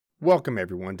Welcome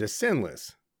everyone to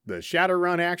SINless, the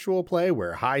Shadowrun actual play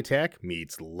where high tech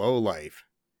meets low life.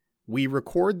 We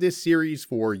record this series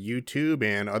for YouTube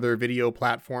and other video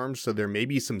platforms, so there may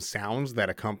be some sounds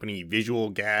that accompany visual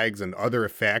gags and other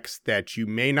effects that you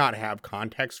may not have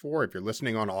context for if you're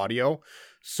listening on audio,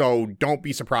 so don't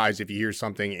be surprised if you hear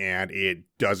something and it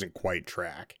doesn't quite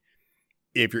track.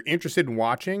 If you're interested in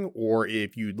watching, or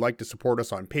if you'd like to support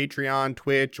us on Patreon,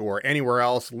 Twitch, or anywhere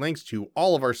else, links to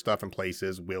all of our stuff and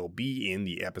places will be in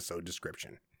the episode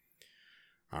description.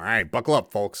 All right, buckle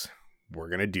up, folks. We're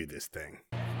going to do this thing.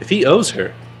 If he owes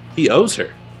her, he owes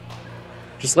her.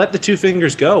 Just let the two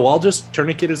fingers go. I'll just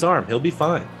tourniquet his arm. He'll be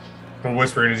fine. I'll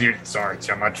whisper in his ear, sorry,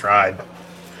 chum, I tried.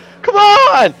 Come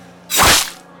on!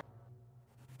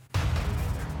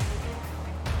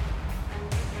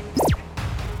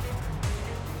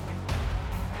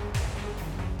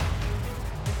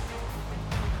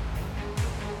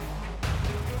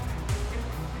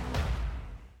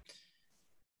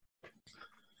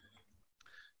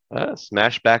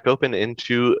 Smash back open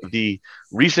into the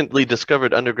recently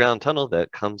discovered underground tunnel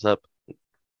that comes up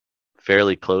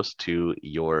fairly close to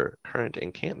your current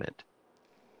encampment.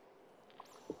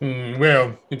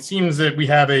 Well, it seems that we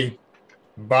have a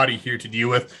body here to deal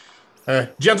with.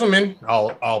 Gentlemen,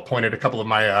 I'll point at a couple of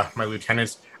my my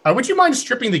lieutenants. Would you mind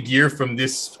stripping the gear from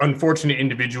this unfortunate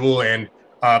individual and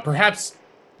perhaps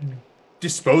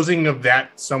disposing of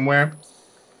that somewhere?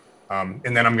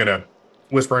 And then I'm gonna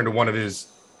whisper into one of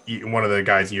the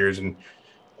guy's ears, and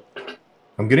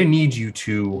I'm gonna need you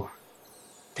to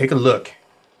take a look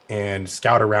and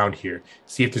scout around here,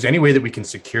 see if there's any way that we can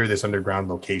secure this underground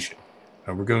location.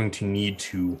 We're going to need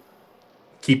to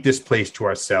keep this place to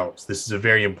ourselves. This is a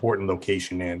very important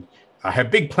location, and I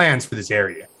have big plans for this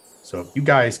area. So if you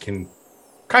guys can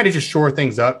kind of just shore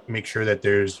things up, make sure that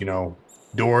there's,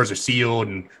 doors are sealed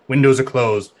and windows are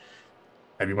closed,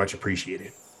 that'd be much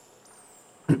appreciated.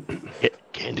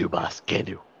 Can do, boss. Can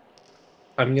do.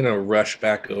 I'm going to rush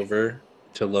back over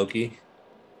to Loki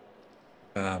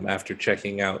after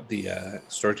checking out the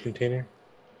storage container.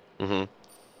 Mm-hmm.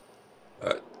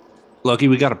 Loki,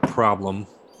 we got a problem.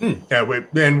 Wait,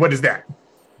 and what is that?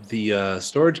 The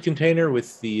storage container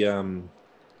with the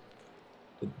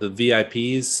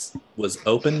VIPs was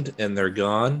opened and they're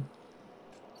gone.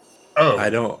 Oh.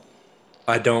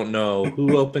 I don't know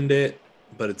who opened it,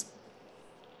 but it's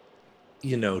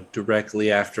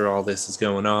directly after all this is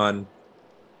going on.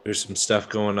 There's some stuff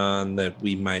going on that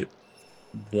we might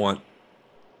want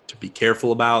to be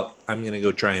careful about. I'm going to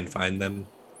go try and find them.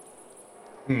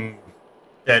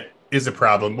 That is a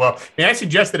problem. Well, may I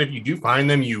suggest that if you do find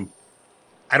them,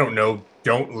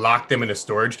 don't lock them in a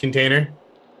storage container?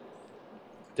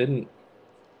 It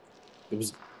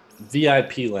was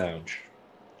VIP lounge.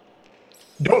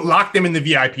 Don't lock them in the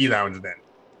VIP lounge then.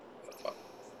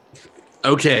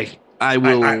 Okay, I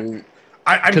will.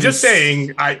 I'm just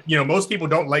saying, most people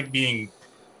don't like being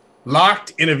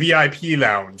locked in a VIP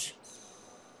lounge.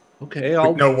 Okay,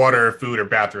 I'll with no water or food or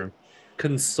bathroom.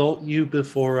 Consult you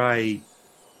before I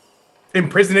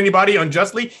imprison anybody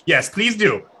unjustly? Yes, please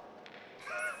do.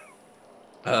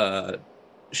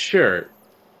 Sure.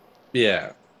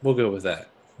 Yeah, we'll go with that.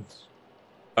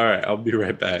 All right, I'll be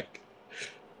right back.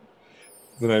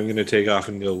 Then I'm going to take off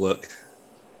and go look.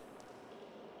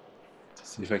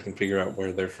 See if I can figure out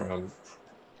where they're from.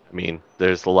 I mean,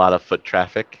 there's a lot of foot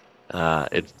traffic.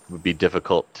 It would be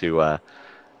difficult to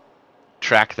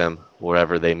track them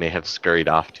wherever they may have scurried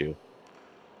off to.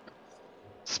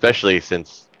 Especially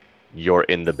since you're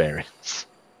in the Barrens.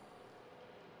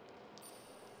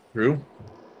 True.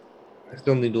 I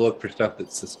still need to look for stuff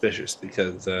that's suspicious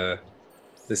because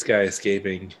this guy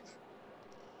escaping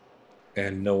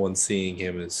and no one seeing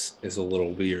him is a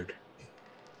little weird.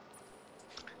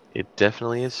 It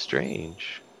definitely is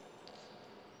strange.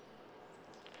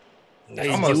 Hey,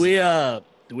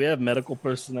 do we have medical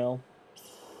personnel?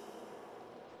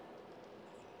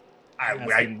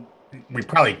 We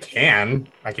probably can.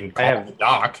 I can call the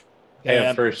doc. I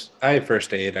have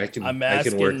first aid. I can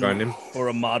work on him. For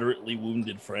a moderately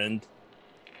wounded friend.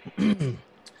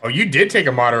 Oh, you did take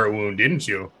a moderate wound, didn't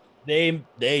you? They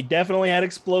definitely had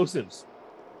explosives.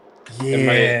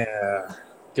 Yeah.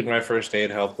 Can my first aid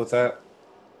help with that?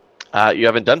 You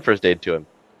haven't done first aid to him.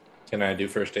 Can I do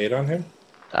first aid on him?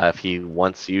 If he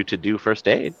wants you to do first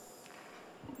aid.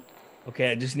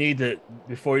 Okay, I just need to,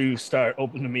 before you start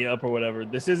opening me up or whatever,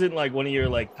 this isn't like one of your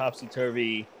like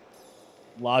topsy-turvy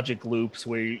logic loops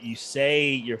where you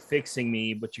say you're fixing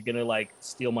me, but you're gonna like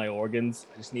steal my organs.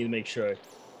 I just need to make sure.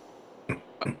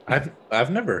 I've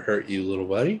never hurt you, little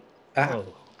buddy. Oh.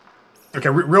 Okay,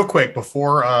 real quick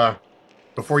before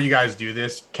before you guys do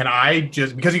this, can I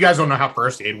just, because you guys don't know how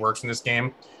first aid works in this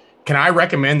game, can I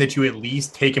recommend that you at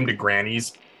least take him to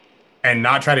Granny's and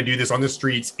not try to do this on the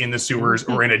streets, in the sewers,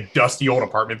 or in a dusty old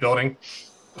apartment building?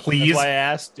 That's Please. why I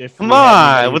asked if Come we had on,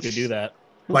 anybody who what's- could do that.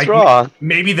 What's Like, wrong?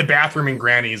 maybe the bathroom in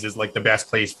Granny's is like the best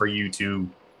place for you to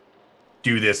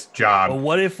do this job. But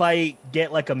what if I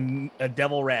get like a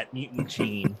devil rat mutant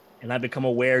gene and I become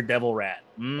a were devil rat?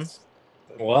 Hmm?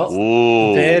 Well,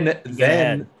 Ooh.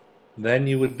 then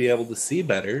you would be able to see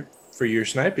better for your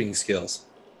sniping skills.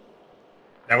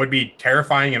 That would be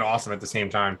terrifying and awesome at the same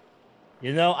time.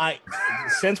 You know,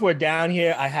 since we're down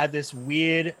here, I had this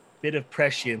weird bit of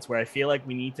prescience where I feel like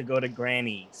we need to go to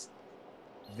Granny's.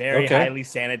 Very Okay. highly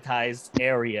sanitized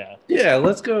area. Yeah,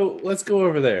 let's go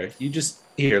over there. You just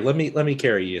here, let me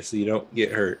carry you so you don't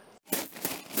get hurt.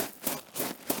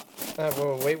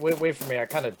 Wait for me. I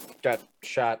kind of got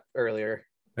shot earlier.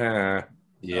 Yeah,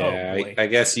 boy. I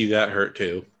guess you got hurt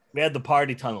too. We had the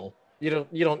party tunnel. You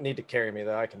don't need to carry me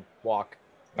though. I can walk.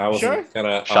 I wasn't gonna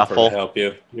offer Shuffle. to help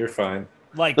you. You're fine.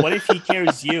 Like, what if he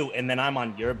carries you and then I'm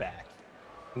on your back?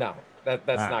 No, that's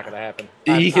not gonna happen.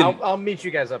 He can- I'll meet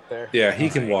you guys up there. Yeah, he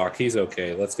can walk. He's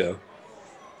okay. Let's go.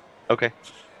 Okay.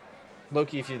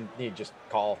 Loki, if you need, just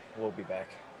call. We'll be back.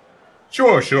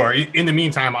 Sure. In the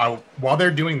meantime, while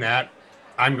they're doing that,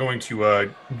 I'm going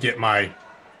to get my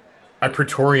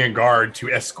Praetorian guard to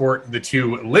escort the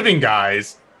two living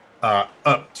guys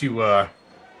up to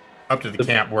the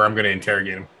camp where I'm going to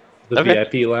interrogate them. The Okay.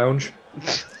 VIP lounge.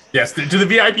 Yes, to the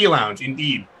VIP lounge.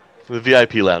 Indeed. The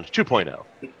VIP Lounge 2.0.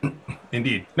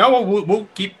 Indeed. No, we'll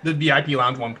keep the VIP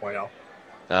lounge 1.0.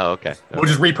 Oh, okay. We'll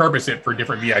just repurpose it for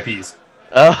different VIPs.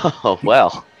 Oh,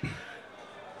 well.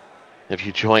 Have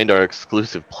you joined our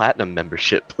exclusive platinum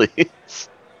membership, please?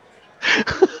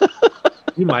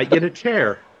 You might get a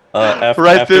chair.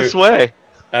 Right this way.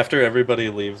 After everybody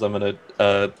leaves, I'm gonna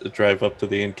drive up to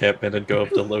the encampment and go up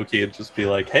to Loki and just be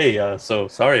like, "Hey, so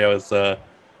sorry, I was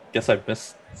guess I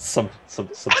missed some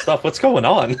stuff. What's going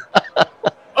on?"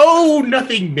 Oh,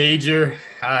 nothing major.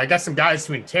 I got some guys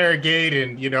to interrogate,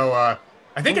 and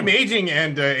I think Amazing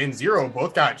and Zero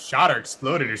both got shot or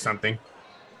exploded or something.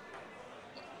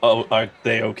 Oh, are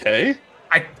they okay?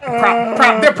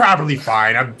 They're probably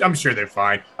fine. I'm sure they're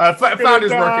fine.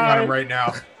 Flounder's working on them right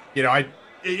now.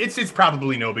 It's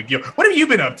probably no big deal. What have you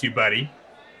been up to, buddy?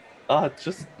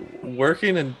 Just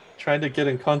working and trying to get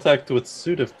in contact with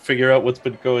Sue to figure out what's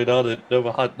been going on at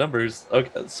Nova Hot Numbers.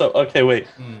 Okay, wait.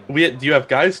 Do you have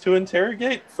guys to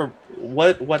interrogate? For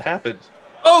what happened?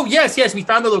 Oh yes. We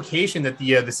found the location that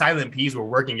the Silent Peas were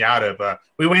working out of.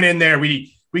 We went in there.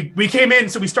 We came in,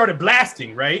 so we started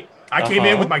blasting. Right. I came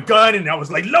in with my gun, and I was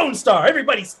like, Lone Star,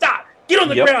 everybody stop. Get on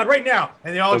the ground right now.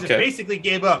 And they all just basically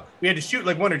gave up. We had to shoot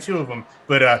like one or two of them,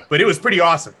 but it was pretty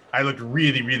awesome. I looked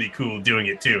really, really cool doing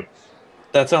it too.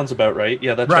 That sounds about right.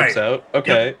 Yeah, that Right. checks out.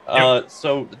 Okay. Yep.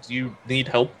 So do you need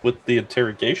help with the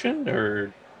interrogation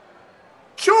or?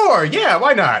 Sure. Yeah.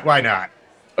 Why not?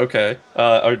 Okay.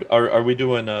 Are we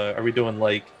doing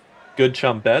like good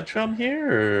chum, bad chum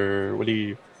here, or what do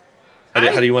you? How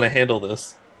do you want to handle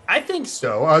this? I think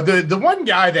so. The one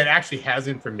guy that actually has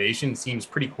information seems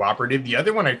pretty cooperative. The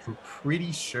other one, I'm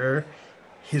pretty sure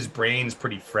his brain's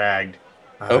pretty fragged.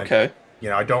 Okay.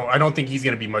 I don't think he's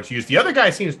going to be much use. The other guy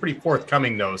seems pretty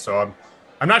forthcoming though, so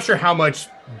I'm not sure how much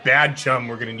bad chum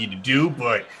we're going to need to do,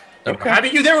 but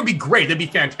having you there would be great. That'd be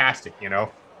fantastic.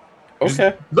 Just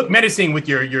Okay. look menacing with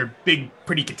your big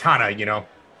pretty katana.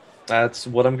 That's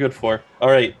what I'm good for. All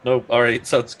right. No. All right.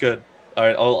 Sounds good. All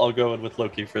right. I'll go in with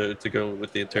Loki to go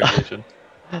with the interrogation.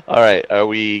 All right. Are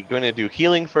we going to do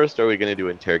healing first, or are we going to do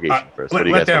interrogation first? What do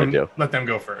you guys want to do? Let them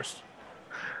go first.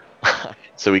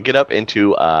 So we get up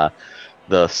into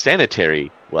the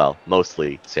sanitary, well,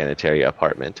 mostly sanitary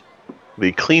apartment,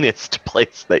 the cleanest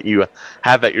place that you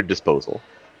have at your disposal.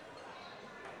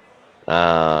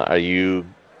 Are you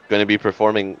going to be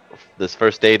performing this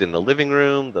first aid in the living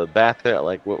room, the bathroom?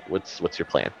 Like, what's your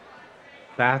plan?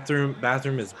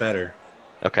 Bathroom is better.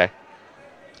 Okay.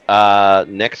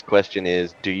 Next question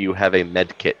is, do you have a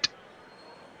med kit?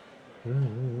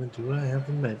 Do I have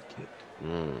a med kit?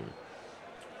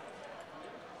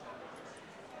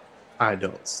 I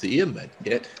don't see a med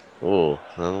kit. Oh,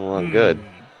 well, good.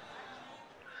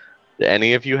 Do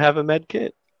any of you have a med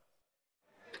kit?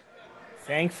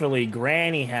 Thankfully,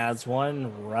 Granny has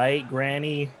one, right,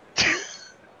 Granny?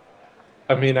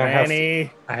 I mean,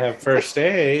 Granny. I have first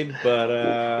aid, but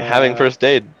Having first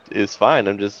aid is fine.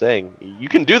 I'm just saying you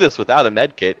can do this without a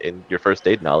med kit and your first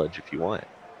aid knowledge if you want.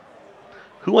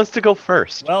 Who wants to go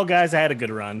first? Well, guys, I had a good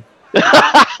run.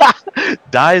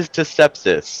 Dies to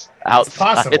sepsis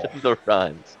outside possible. of the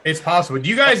runs. It's possible.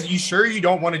 You sure you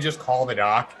don't want to just call the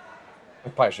doc? I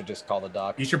probably should just call the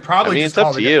doc. You should probably I mean, just it's up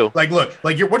call to the you. Like, look,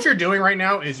 like what you're doing right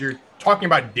now is you're talking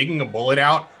about digging a bullet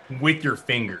out with your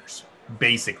fingers,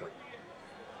 basically.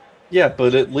 Yeah,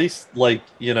 but at least, like,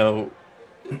 you know,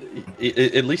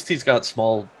 at least he's got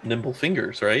small, nimble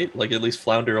fingers, right? Like, at least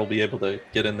Flounder will be able to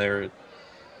get in there and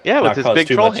Yeah, with not his cause big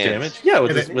too troll much hands. damage. Yeah,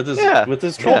 with Is his it- with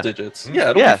his troll Yeah. digits. Yeah,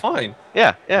 it'll Yeah. be fine.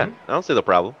 Yeah, I don't see the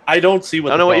problem. I don't see I what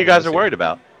don't the know what you problem guys is are here. worried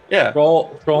about. Yeah,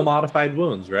 Troll modified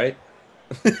wounds, right?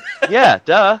 Yeah,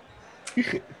 duh.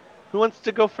 Who wants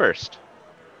to go first?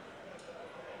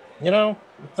 You know,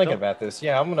 I'm thinking about this.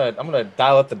 Yeah, I'm gonna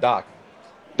dial up the doc.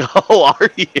 Oh, are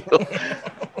you?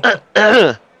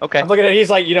 Okay. I'm looking at it, he's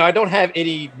like, you know, I don't have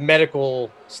any medical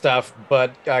stuff,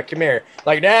 but come here.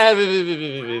 Like, nah.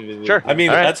 Sure. I mean,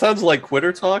 All right. that sounds like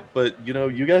quitter talk, but you know,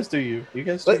 you guys do you. You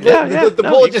guys do The, you. Yeah, yeah. the No,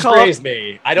 bullet you just call grazed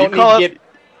me. I don't you need call to up- get.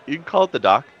 You can call it the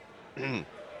doc. I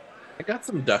got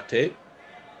some duct tape.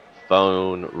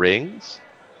 Phone rings.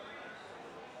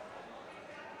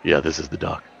 Yeah, this is the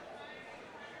doc.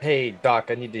 Hey,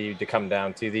 doc, I need you to come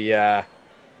down to the.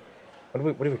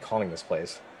 What are we calling this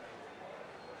place?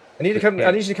 I need you to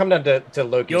come down to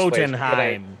Loki's place.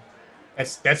 Jotunheim.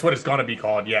 That's what it's gonna be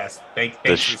called. Yes. Thanks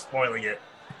for spoiling it.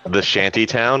 The shanty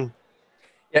town.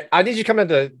 Yeah, I need you to come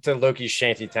into Loki's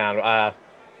shanty town. A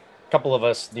couple of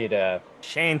us need a.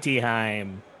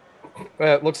 Shantyheim.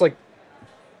 It looks like.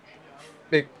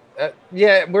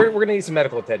 Yeah, we're gonna need some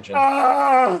medical attention.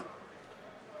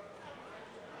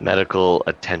 Medical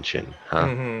attention, huh?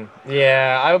 Mm-hmm.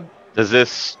 Yeah, Does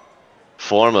this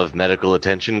form of medical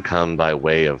attention come by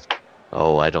way of,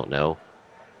 I don't know,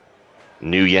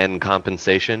 new yen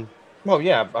compensation? Well,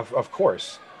 yeah, of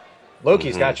course.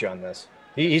 Loki's got you on this.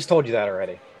 He's told you that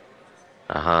already.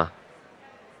 Uh-huh.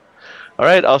 All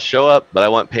right, I'll show up, but I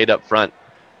want paid up front.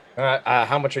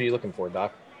 How much are you looking for,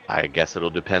 Doc? I guess it'll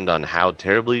depend on how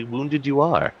terribly wounded you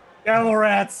are. Devil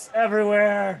rats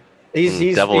everywhere.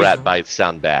 He's Devil rat bites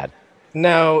sound bad.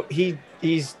 No,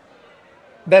 he's.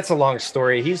 That's a long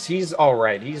story. He's all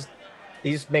right. He's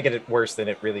making it worse than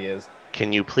it really is.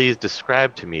 Can you please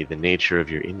describe to me the nature of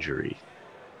your injury?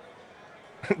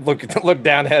 look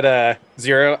down at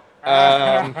Zero.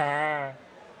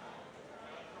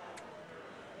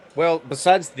 Well,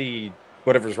 besides the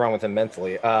whatever's wrong with him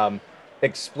mentally,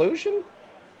 explosion.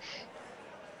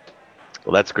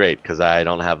 Well, that's great, because I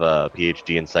don't have a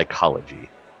PhD in psychology.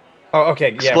 Oh, okay.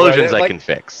 Yeah, Explosions well, I can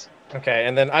fix. Okay,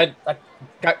 and then I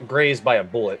got grazed by a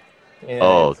bullet. And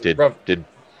Oh, it's rough.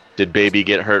 did baby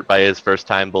get hurt by his first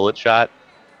time bullet shot?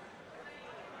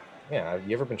 Yeah, have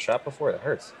you ever been shot before? That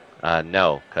hurts.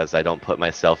 No, because I don't put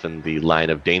myself in the line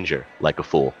of danger like a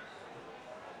fool.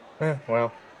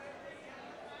 Well.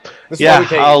 This is why Yeah, we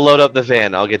pay- I'll load up the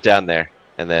van. I'll get down there,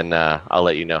 and then I'll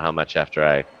let you know how much after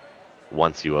I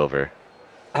once you over.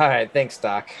 All right, thanks,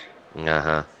 Doc.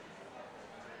 Uh-huh.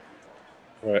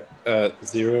 All right,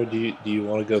 Zero. Do you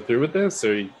want to go through with this,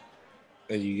 or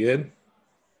are you good?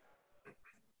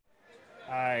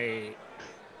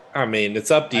 I mean,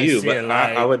 it's up to I you, see but a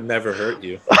light. I would never hurt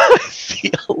you. I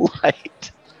see a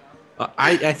light.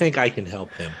 I think I can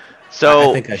help him.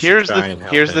 So I think I should here's try and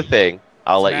help the him. thing.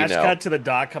 I'll let smash you know. cut to the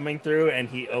doc coming through, and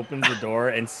he opens the door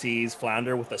and sees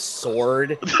Flounder with a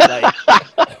sword. Like,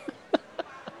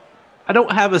 I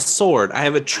don't have a sword. I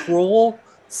have a troll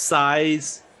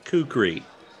size kukri.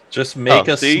 Just make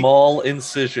a see? small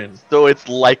incision. So it's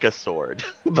like a sword,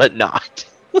 but not.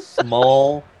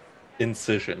 Small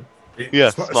incision. Yeah,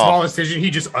 Small incision. He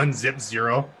just unzips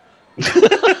Zero.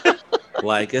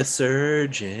 Like a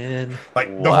surgeon. Like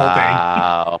the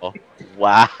whole thing.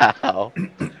 Wow.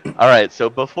 All right, so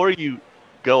before you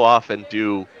go off and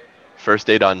do first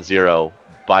aid on Zero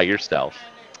by yourself,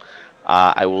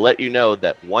 I will let you know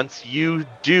that once you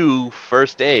do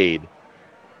first aid,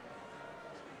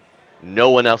 no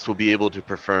one else will be able to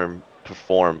perform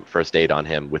first aid on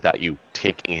him without you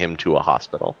taking him to a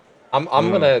hospital. I'm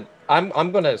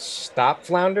gonna stop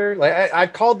Flounder. Like I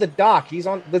called the doc. He's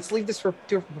on. Let's leave this to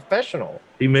a professional.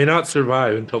 He may not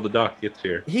survive until the doc gets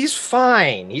here. He's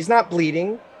fine. He's not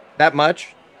bleeding that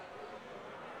much.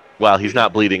 Well, he's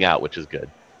not bleeding out, which is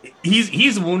good.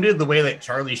 He's wounded the way that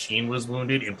Charlie Sheen was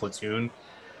wounded in Platoon.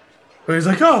 Where he's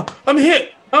like, "Oh, I'm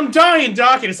hit. I'm dying,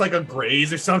 Doc," and it's like a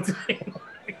graze or something.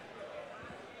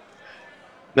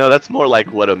 No, that's more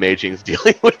like what Amazing's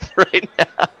dealing with right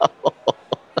now.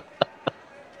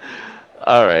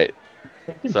 All right.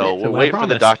 So we'll wait for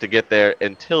the doc to get there.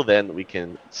 Until then, we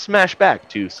can smash back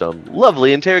to some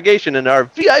lovely interrogation in our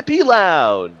VIP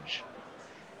lounge.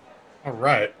 All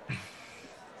right.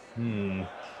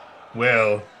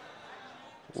 Well,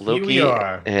 here we Loki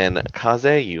are. and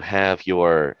Kaze, you have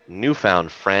your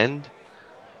newfound friend.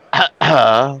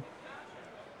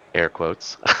 Air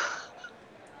quotes.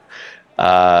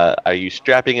 Are you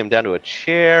strapping him down to a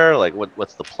chair? Like,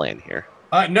 what's the plan here?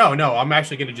 No. I'm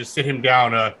actually going to just sit him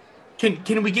down.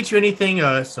 Can we get you anything?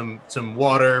 Some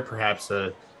water, perhaps.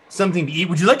 Something to eat.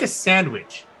 Would you like a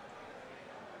sandwich?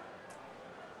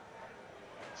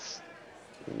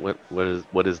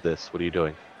 What is this? What are you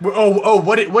doing?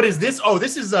 What is this? Oh,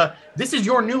 this is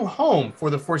your new home for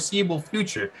the foreseeable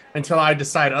future until I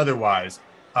decide otherwise.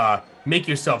 Make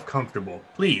yourself comfortable,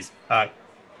 please.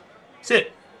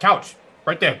 Sit, couch,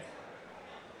 right there.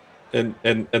 And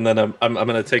then I'm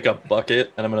gonna take a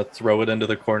bucket and I'm gonna throw it into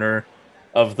the corner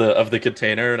of the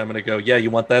container, and I'm gonna go, yeah, you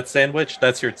want that sandwich?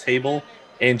 That's your table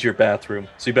and your bathroom.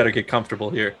 So you better get comfortable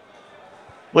here.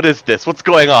 What is this? What's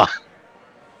going on?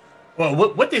 Well,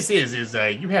 what this is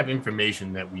you have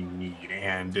information that we need,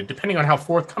 and depending on how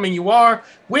forthcoming you are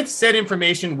with said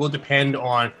information will depend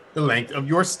on the length of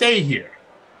your stay here.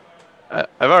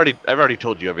 I've already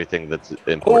told you everything that's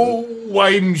important. Oh,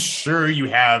 I'm sure you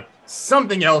have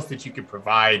something else that you could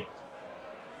provide.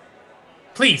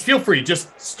 Please feel free.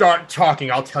 Just start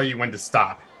talking. I'll tell you when to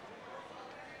stop.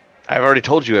 I've already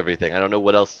told you everything. I don't know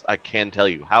what else I can tell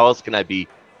you. How else can I be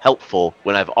helpful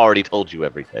when I've already told you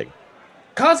everything?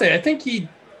 Kaze, I think he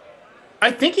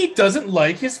doesn't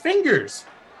like his fingers.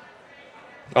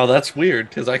 Oh, that's weird,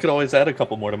 because I could always add a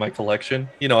couple more to my collection.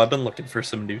 You know, I've been looking for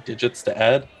some new digits to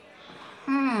add.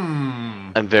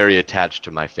 I'm very attached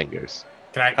to my fingers.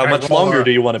 How much longer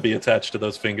do you want to be attached to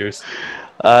those fingers?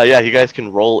 Yeah, you guys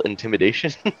can roll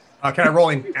intimidation. Can I roll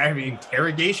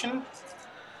interrogation?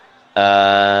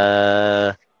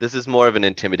 This is more of an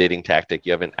intimidating tactic.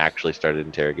 You haven't actually started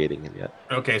interrogating him yet.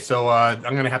 Okay, so I'm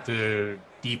gonna have to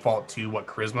default to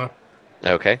charisma.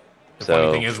 Okay. The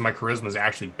funny thing is, my charisma is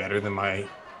actually better than my,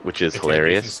 which is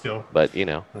hilarious. Skill. But you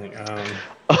know. Like,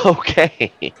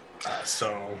 okay.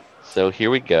 So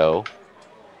here we go.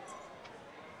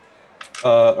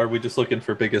 Are we just looking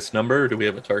for biggest number, or do we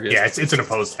have a target? Yeah, it's an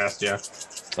opposed test. Yeah.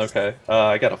 Okay.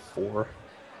 I got a 4.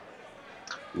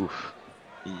 Oof.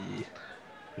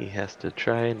 He has to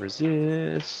try and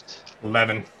resist.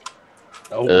 11.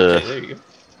 Oh, okay, there you go.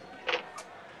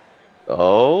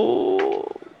 Oh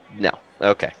no.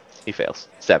 Okay, he fails.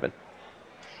 7.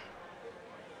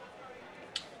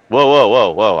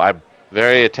 Whoa! I'm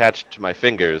very attached to my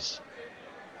fingers.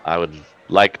 I would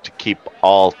like to keep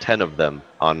all 10 of them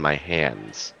on my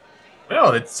hands.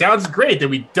 Well, it sounds great that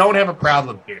we don't have a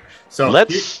problem here. So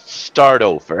let's start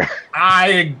over. I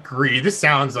agree. This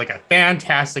sounds like a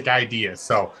fantastic idea.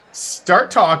 So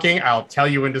start talking. I'll tell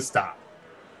you when to stop.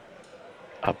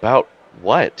 About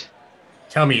what?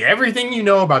 Tell me everything you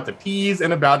know about the peas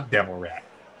and about Devil Rat.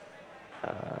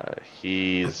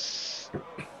 He's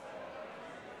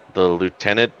the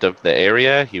lieutenant of the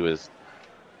area. He was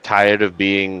tired of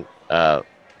being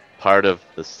part of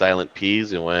the Silent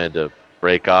Peas and wanted to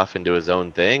break off into his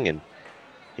own thing, and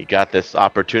he got this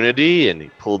opportunity and he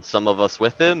pulled some of us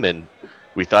with him, and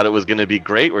we thought it was going to be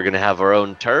great. We're going to have our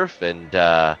own turf, and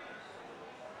then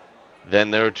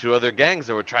there were 2 other gangs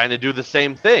that were trying to do the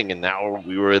same thing, and now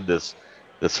we were in this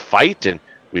fight, and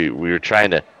we were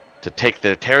trying to take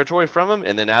their territory from them,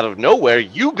 and then out of nowhere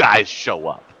you guys show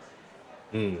up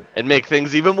and make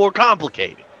things even more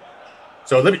complicated.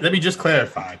 So let me just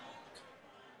clarify.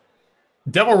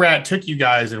 Devil Rat took you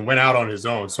guys and went out on his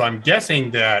own. So I'm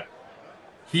guessing that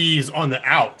he's on the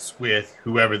outs with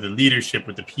whoever the leadership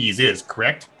with the peas is,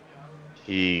 correct?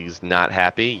 He's not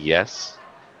happy, yes.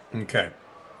 Okay.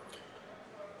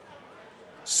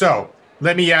 So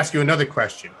let me ask you another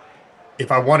question.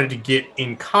 If I wanted to get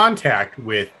in contact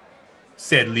with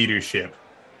said leadership,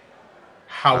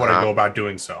 how would I go about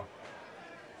doing so?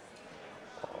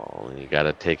 Oh, you got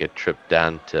to take a trip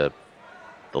down to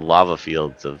the lava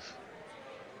fields of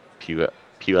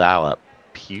Puyallup.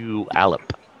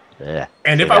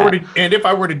 And if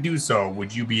I were to do so,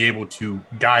 would you be able to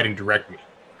guide and direct me?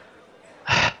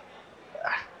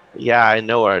 Yeah, I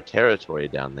know our territory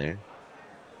down there.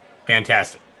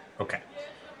 Fantastic. Okay.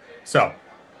 So,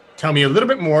 tell me a little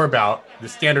bit more about the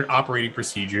standard operating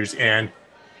procedures and,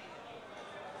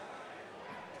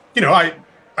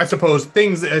 I suppose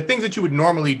things that you would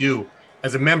normally do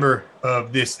as a member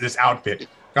of this outfit.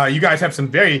 You guys have some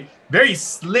very, very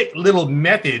slick little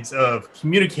methods of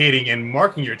communicating and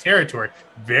marking your territory.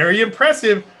 Very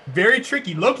impressive, very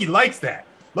tricky. Loki likes that.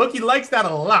 Loki likes that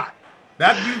a lot.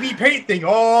 That UV paint thing,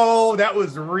 that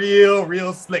was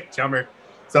real slick, chummer.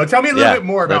 So tell me a little bit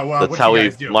more about what you guys do. That's how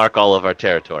we mark all of our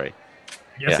territory.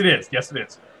 Yes, it is.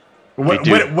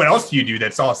 What else do you do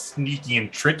that's all sneaky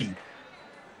and tricky?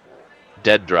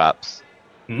 Dead drops.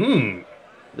 Hmm.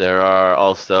 There are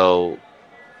also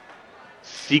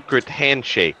secret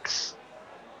handshakes.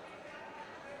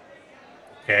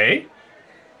 Okay.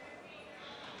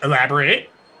 Elaborate.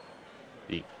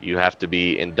 You have to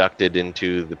be inducted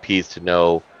into the P's to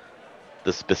know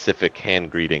the specific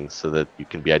hand greetings so that you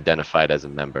can be identified as a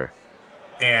member.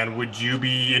 And would you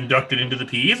be inducted into the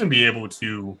P's and be able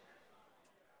to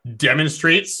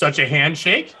demonstrate such a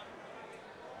handshake?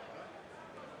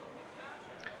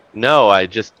 No, I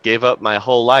just gave up my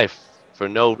whole life for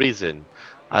no reason.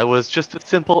 I was just a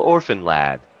simple orphan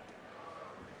lad.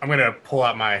 I'm gonna pull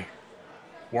out my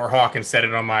Warhawk and set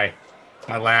it on my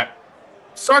lap.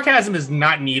 Sarcasm is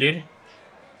not needed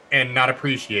and not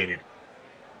appreciated.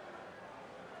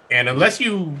 And unless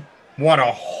you want a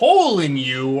hole in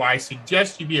you, I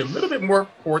suggest you be a little bit more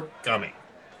forthcoming.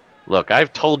 Look,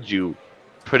 I've told you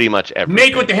pretty much everything.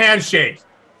 Make with the handshake.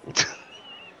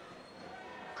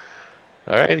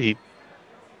 All right, he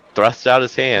thrusts out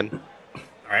his hand. All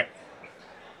right.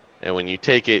 And when you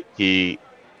take it, he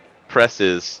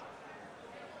presses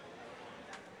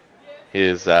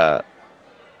his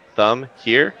thumb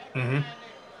here. Mm-hmm.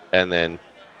 And then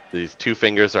these two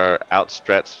fingers are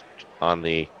outstretched on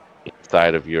the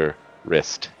inside of your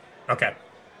wrist. Okay.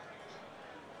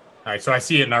 All right, so I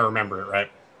see it and I remember it,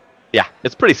 right? Yeah,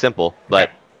 it's pretty simple,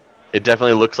 but it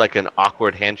definitely looks like an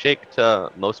awkward handshake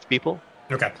to most people.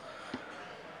 Okay.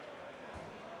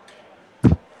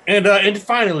 And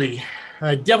finally,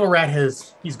 Devil Rat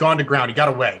he's gone to ground. He got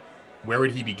away. Where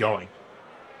would he be going?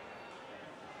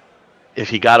 If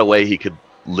he got away, he could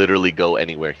literally go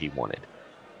anywhere he wanted.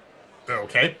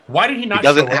 Okay. Why did he not? He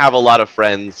doesn't show up? have a lot of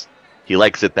friends. He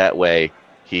likes it that way.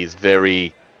 He's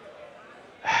very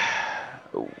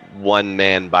one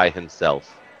man by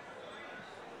himself.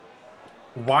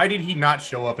 Why did he not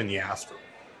show up in the Astral?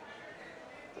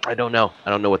 I don't know. I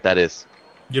don't know what that is.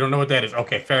 You don't know what that is?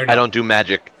 Okay, fair enough. I don't do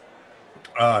magic.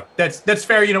 That's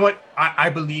fair. You know what? I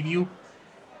believe you.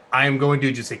 I am going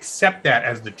to just accept that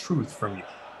as the truth from you,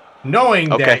 knowing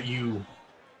that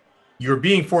you're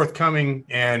being forthcoming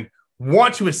and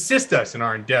want to assist us in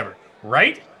our endeavor,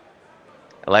 right?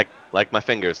 I like my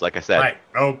fingers, like I said. Right.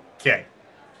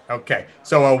 Okay.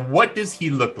 So, what does he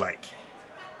look like?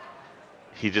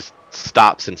 He just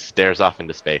stops and stares off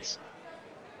into space.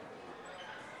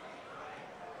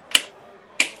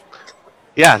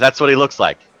 Yeah, that's what he looks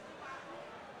like.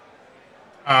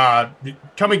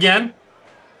 Come again?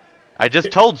 I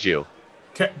just told you.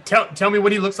 Tell me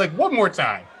what he looks like one more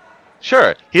time.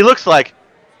 Sure. He looks like...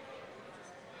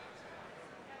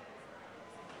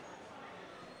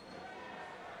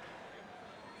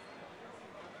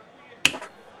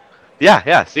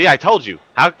 Yeah. See, I told you.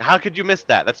 How could you miss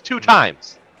that? That's 2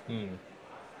 times.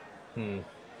 Look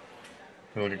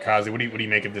at Kaze. What do you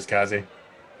make of this, Kaze?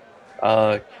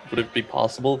 Would it be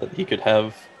possible that he could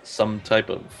have some type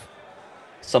of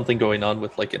something going on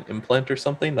with like an implant or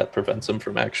something that prevents him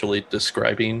from actually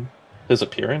describing his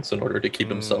appearance in order to keep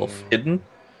himself hidden?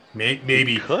 Maybe.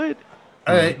 He could.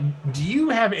 Do you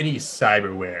have any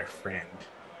cyberware, friend?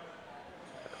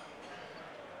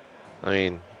 I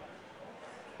mean,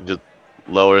 he just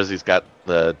lowers. He's got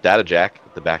the data jack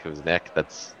at the back of his neck.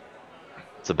 That's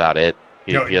about it.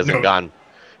 He hasn't gone.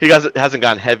 He hasn't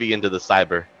gone heavy into the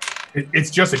cyber.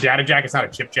 It's just a data jack. It's not a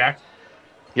chip jack.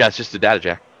 Yeah, it's just a data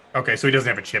jack. Okay, so he doesn't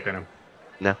have a chip in him.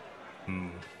 No.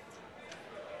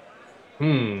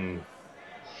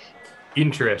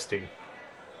 Interesting.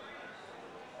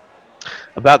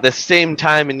 About the same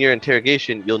time in your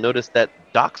interrogation, you'll notice that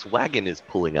Doc's wagon is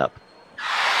pulling up.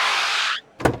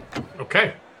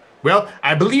 Okay. Well,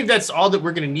 I believe that's all that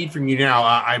we're going to need from you now.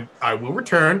 I will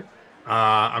return.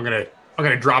 I'm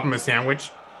gonna drop him a sandwich.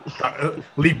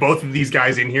 Leave both of these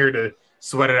guys in here to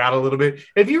sweat it out a little bit.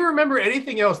 If you remember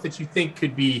anything else that you think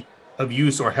could be of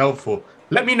use or helpful,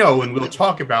 let me know and we'll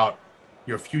talk about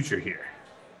your future here.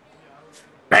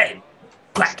 Bang!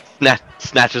 Clack!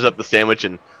 Snatches up the sandwich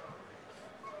and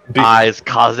eyes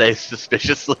Kaze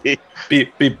suspiciously.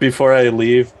 Before I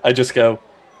leave, I just go,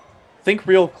 think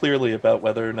real clearly about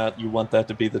whether or not you want that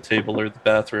to be the table or the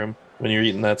bathroom when you're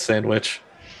eating that sandwich,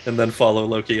 and then follow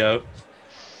Loki out.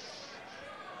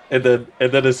 And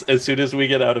then as soon as we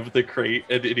get out of the crate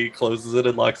and he closes it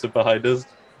and locks it behind us,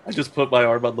 I just put my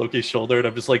arm on Loki's shoulder and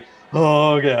I'm just like,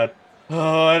 oh god,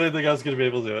 oh, I didn't think I was gonna be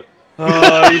able to do it.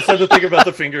 Oh, he said the thing about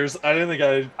the fingers. I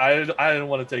didn't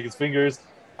want to take his fingers.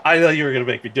 I thought you were gonna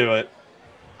make me do it.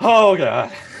 Oh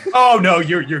god. Oh no,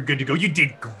 you're good to go. You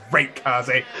did great,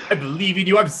 Kaze. I believe in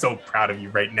you. I'm so proud of you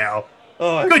right now.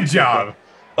 Oh, good job.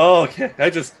 Oh, okay.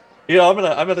 I'm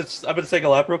gonna take a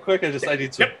lap real quick. I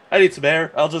need some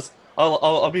air.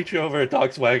 I'll meet you over at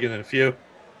Doc's wagon in a few.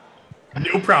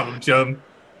 No problem, chum.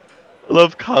 I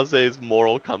love Kaze's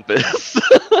moral compass.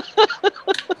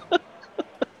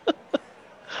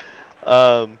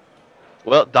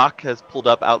 Well, Doc has pulled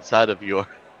up outside of your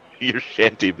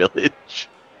shanty village.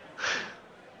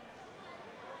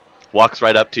 Walks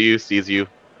right up to you, sees you.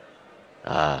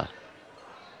 I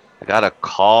got a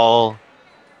call.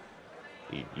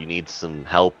 You need some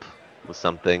help with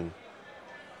something.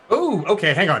 Oh,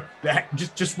 okay. Hang on.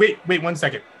 Just wait 1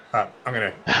 second. I'm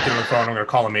gonna get on the phone. I'm gonna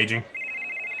call him aging.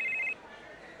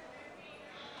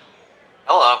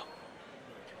 Hello.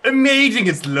 Amazing,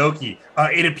 it's Loki.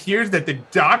 It appears that the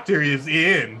doctor is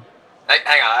in.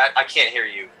 Hang on, I can't hear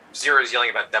you. Zero's yelling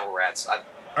about devil rats.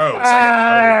 Oh.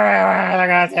 They're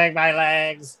gonna take my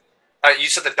legs. You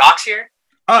said the doc's here?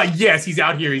 Yes, he's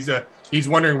out here. He's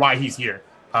wondering why he's here.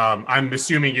 I'm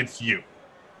assuming it's you.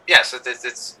 Yes,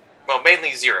 it's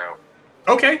mainly Zero.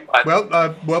 Okay.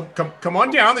 But- Well, come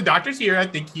on down. The doctor's here. I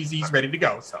think he's ready to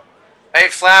go. So. Hey,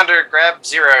 Flounder, grab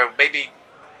Zero. Maybe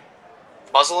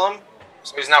muzzle him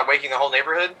so he's not waking the whole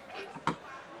neighborhood.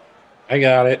 I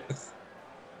got it.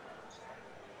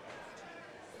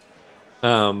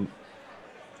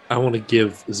 I want to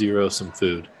give Zero some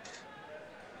food.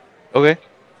 Okay.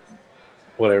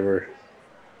 Whatever.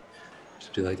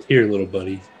 Just be like, here, little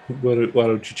buddy. Why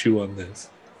don't you chew on this?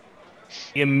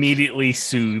 He immediately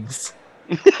soothes.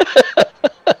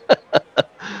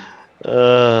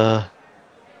 All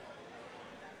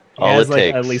He has it like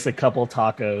takes. at least a couple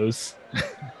tacos.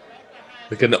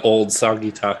 Like an old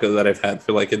soggy taco that I've had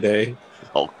for like a day.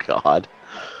 Oh God.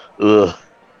 Ugh.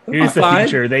 Here's the Fine.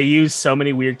 feature: they use so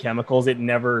many weird chemicals, it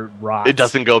never rots. It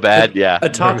doesn't go bad. Yeah. A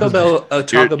Taco Bell You're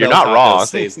taco not wrong.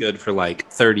 stays good for like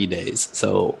 30 days.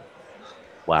 So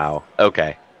Wow.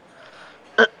 Okay.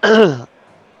 All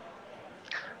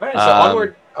right, so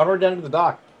Um, onward down to the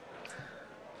dock.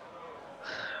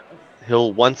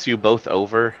 He'll once you both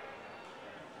over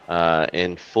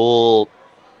in full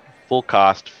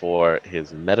cost for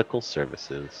his medical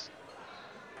services.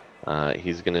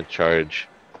 He's going to charge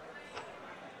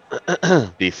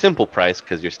the simple price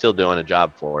because you're still doing a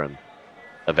job for him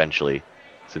eventually,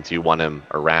 since you want him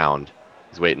around.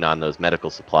 He's waiting on those medical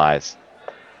supplies.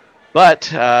 But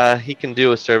he can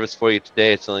do a service for you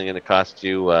today. It's only going to cost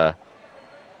you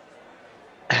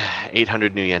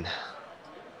 800 new yen.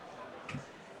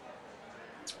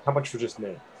 How much for just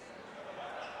me?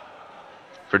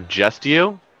 For just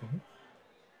you?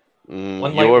 One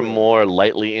light You're wound. more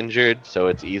lightly injured, so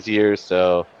it's easier.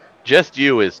 So just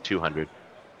you is 200.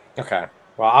 Okay.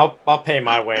 Well, I'll pay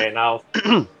my way, and I'll.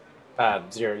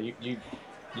 Zero, you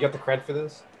got the cred for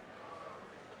this?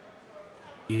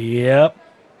 Yep.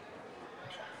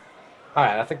 All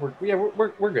right, I think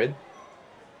we're good.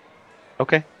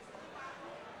 Okay.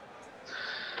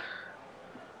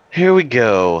 Here we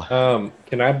go.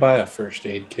 can I buy a first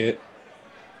aid kit?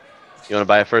 You want to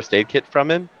buy a first aid kit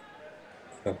from him?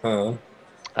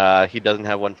 Uh-huh. He doesn't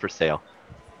have one for sale.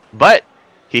 But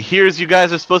he hears you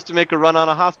guys are supposed to make a run on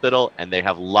a hospital, and they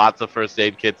have lots of first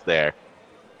aid kits there.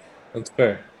 That's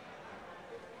fair.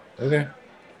 Okay.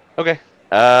 Okay.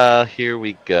 Here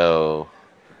we go.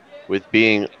 With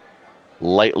being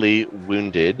lightly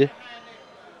wounded,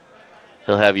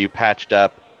 he'll have you patched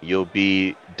up. You'll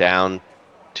be down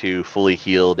to fully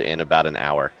healed in about an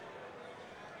hour.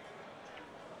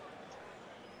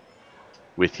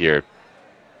 With your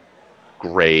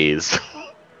graze.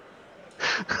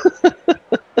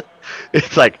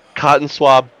 It's like cotton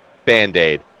swab,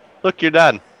 Band-Aid. Look, you're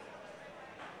done.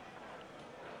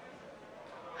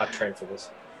 Not trained for this.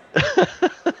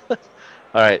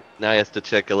 All right, now he has to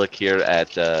take a look here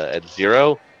at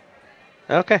Zero.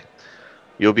 Okay,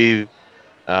 you'll be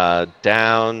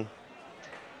down.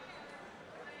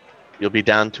 You'll be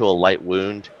down to a light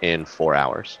wound in 4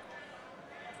 hours,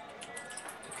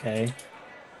 Okay.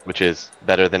 which is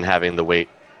better than having to wait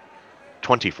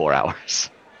 24 hours.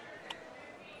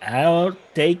 I'll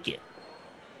take it.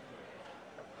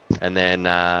 And then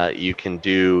you can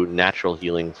do natural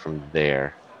healing from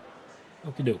there.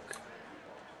 Okie doke.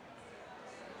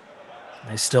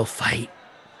 I still fight.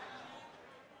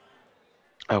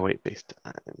 Oh wait, base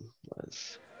time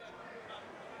was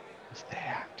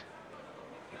that.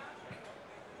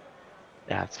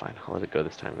 Yeah, that's fine. I'll let it go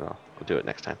this time. I'll do it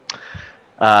next time.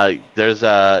 There's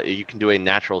you can do a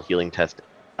natural healing test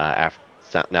after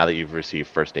now that you've received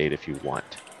first aid if you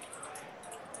want.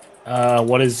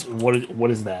 What is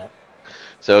that?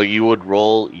 So you would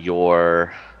roll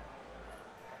your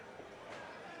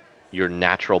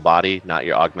natural body, not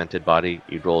your augmented body.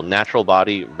 You'd roll natural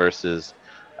body versus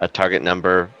a target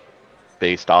number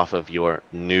based off of your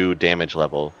new damage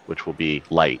level, which will be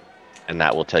light, and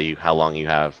that will tell you how long you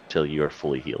have till you are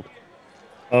fully healed.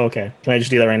 Oh, okay. Can I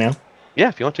just do that right now? Yeah,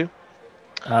 if you want to.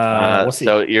 We'll see.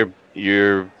 So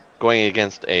you're going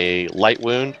against a light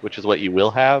wound, which is what you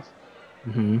will have.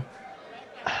 Mm-hmm.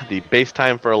 The base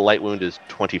time for a light wound is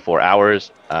 24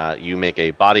 hours. You make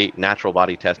a natural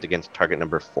body test against target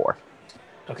number 4.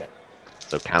 Okay.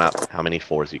 So count out how many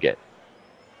 4s you get.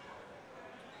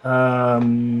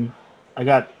 I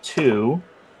got 2.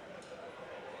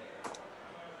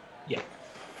 Yeah.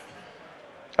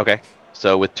 Okay.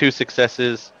 So with 2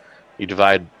 successes, you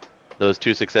divide those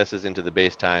 2 successes into the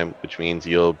base time, which means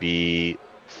you'll be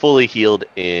fully healed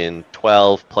in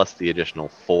 12 plus the additional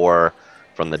 4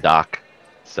 from the dock.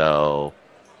 So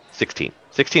 16.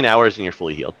 16 hours and you're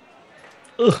fully healed.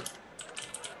 Ugh.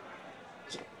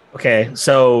 Okay,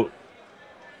 so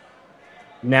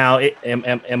now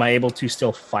am I able to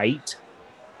still fight?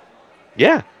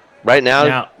 Yeah. Right now,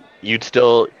 Now,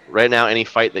 any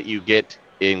fight that you get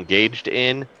engaged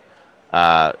in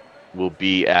will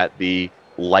be at the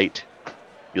light.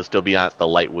 You'll still be at the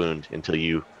light wound until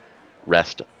you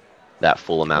rest that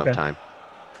full amount of time.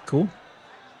 cool.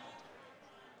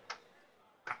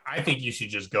 I think you should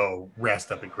just go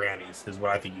rest up at Granny's, is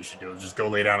what I think you should do. Just go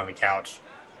lay down on the couch.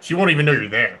 She won't even know you're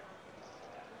there.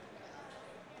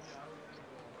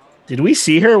 Did we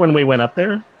see her when we went up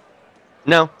there?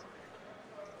 No.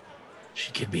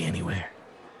 She could be anywhere.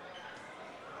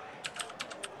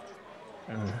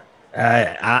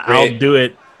 I'll do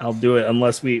it. I'll do it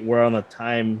unless we're on a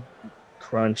time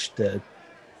crunch to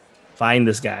find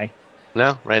this guy.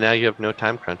 No, right now you have no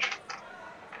time crunch.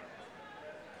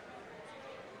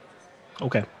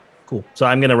 Okay, cool. So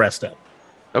I'm gonna rest up.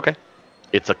 Okay.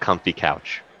 It's a comfy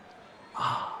couch.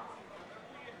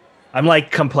 I'm like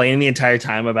complaining the entire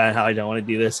time about how I don't want to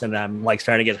do this, and I'm like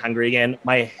starting to get hungry again.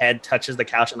 My head touches the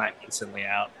couch, and I'm instantly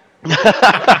out.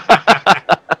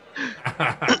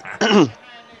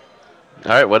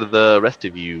 All right, what are the rest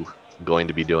of you going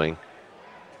to be doing?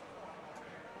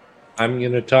 I'm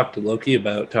going to talk to Loki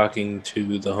about talking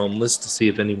to the homeless to see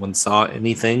if anyone saw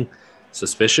anything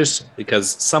suspicious,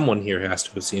 because someone here has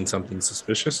to have seen something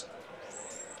suspicious.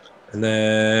 And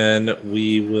then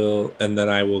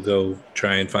I will go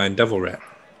try and find Devil Rat.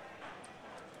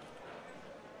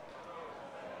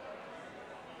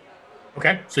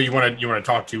 Okay, so you want to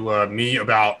talk to me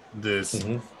about this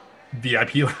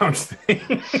VIP lounge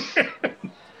thing?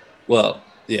 Well,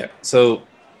 yeah. So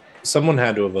someone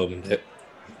had to have opened it.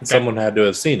 Okay. Someone had to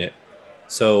have seen it.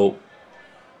 So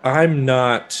I'm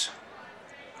not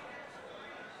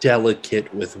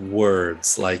delicate with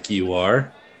words like you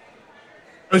are.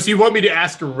 Oh, so you want me to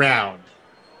ask around?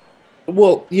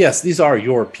 Well, yes, these are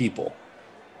your people.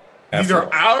 These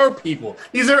are our people.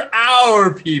 These are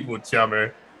our people,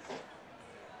 Chummer.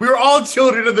 We're all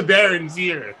children of the Barons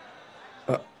here.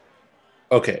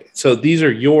 Okay, so these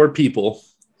are your people,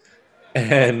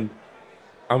 and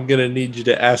I'm going to need you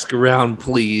to ask around,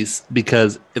 please,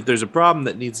 because if there's a problem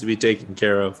that needs to be taken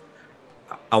care of,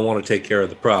 I want to take care of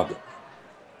the problem.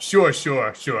 Sure.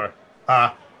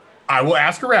 I will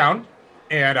ask around,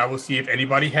 and I will see if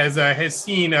anybody has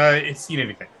seen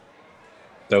anything.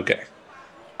 Okay.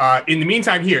 In the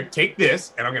meantime, here, take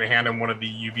this, and I'm going to hand him one of the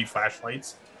UV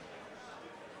flashlights.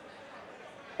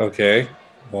 Okay.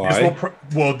 Why?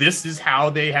 This is how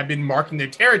they have been marking their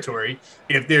territory.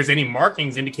 If there's any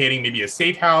markings indicating maybe a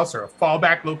safe house or a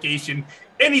fallback location,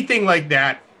 anything like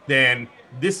that, then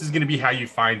this is going to be how you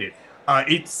find it.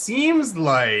 It seems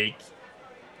like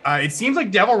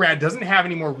Devil Rat doesn't have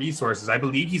any more resources. I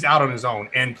believe he's out on his own.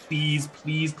 And please,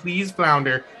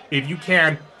 Flounder, if you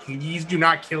can, please do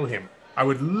not kill him. I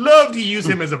would love to use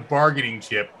him as a bargaining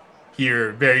chip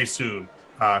here very soon.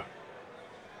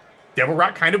 Devil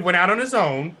Rat kind of went out on his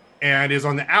own and is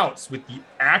on the outs with the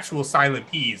actual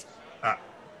Silent Peas,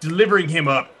 delivering him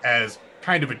up as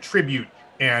kind of a tribute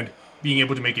and being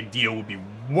able to make a deal would be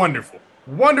wonderful.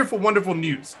 Wonderful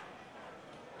news.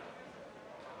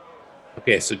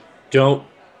 Okay, so don't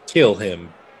kill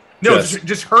him. No,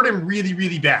 just hurt him really,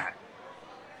 really bad.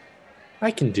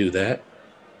 I can do that.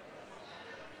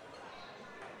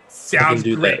 Sounds I can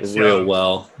do great, that real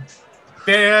well.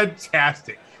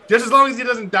 Fantastic. Just as long as he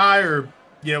doesn't die or,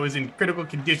 is in critical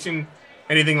condition,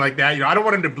 anything like that. I don't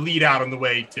want him to bleed out on the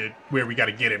way to where we got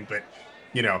to get him, but,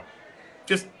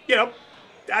 just, I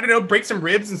don't know, break some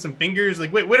ribs and some fingers,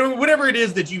 like whatever it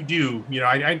is that you do.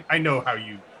 I know how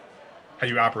you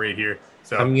operate here.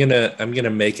 So I'm gonna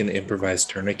make an improvised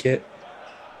tourniquet.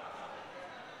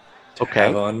 To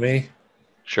have on me.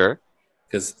 Sure.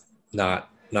 Because not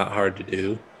hard to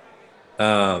do.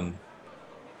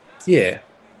 Yeah,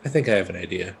 I think I have an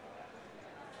idea.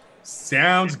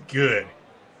 Sounds good.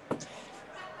 All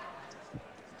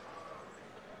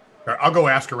right, I'll go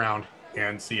ask around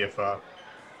and see if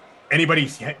anybody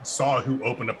saw who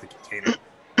opened up the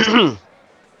container.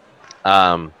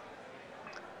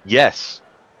 Yes.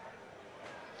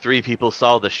 3 people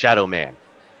saw the Shadow Man.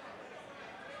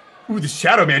 Ooh, the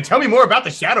Shadow Man. Tell me more about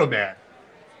the Shadow Man.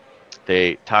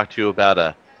 They talked to you about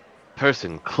a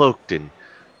person cloaked in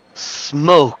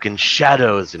smoke and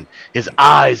shadows, and his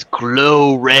eyes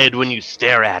glow red when you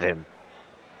stare at him.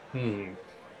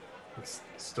 This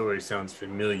story sounds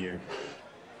familiar.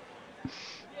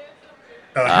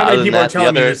 How Other many than people are that,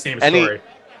 telling me the same story?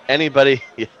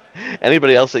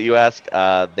 Anybody else that you ask,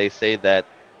 they say that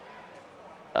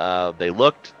they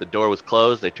looked, the door was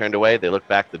closed, they turned away, they looked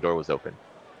back, the door was open.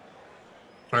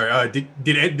 All right,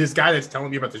 did this guy that's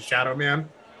telling me about the Shadow Man?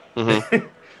 Mm-hmm.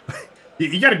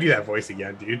 You got to do that voice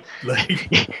again, dude. Like,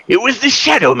 it was the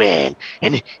Shadow Man,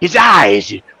 and his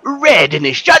eyes were red, and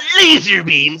they shot laser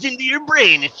beams into your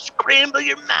brain and scramble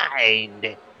your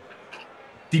mind.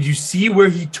 did you see where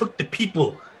he took the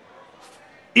people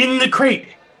in the crate?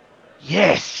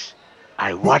 Yes,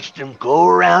 I watched him go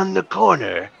around the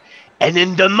corner, and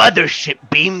then the mothership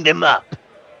beamed him up.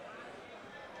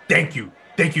 Thank you.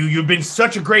 You've been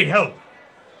such a great help.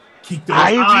 Keep those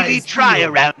I eyes really try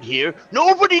peeled. around here.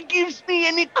 Nobody gives me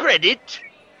any credit.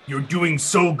 You're doing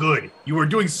so good. You are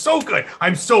doing so good.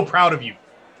 I'm so proud of you.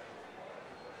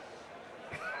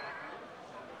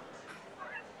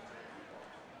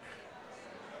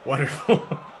 Wonderful.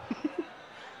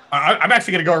 I'm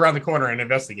actually going to go around the corner and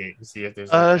investigate and see if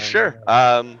there's... Sure.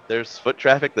 There's foot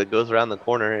traffic that goes around the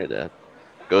corner. It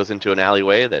goes into an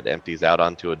alleyway that empties out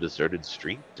onto a deserted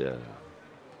street. That's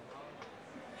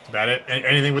about it?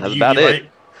 Anything with That's the UV about light?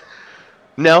 it.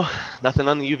 No, nothing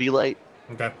on the UV light.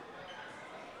 Okay.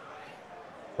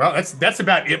 Well, that's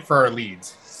about it for our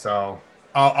leads. So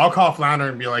I'll call Flounder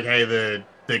and be like, hey,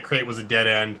 the crate was a dead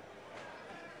end.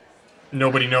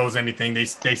 Nobody knows anything. They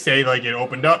say like it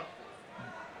opened up,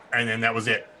 and then that was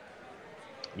it.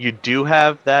 You do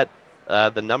have that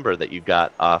the number that you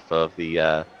got off of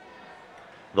the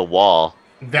wall.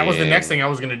 That was the next thing I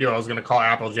was going to do. I was going to call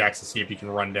Applejacks to see if he can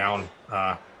run down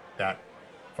that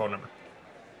phone number.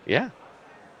 Yeah.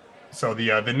 So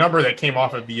the number that came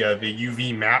off of the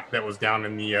UV map that was down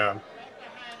in the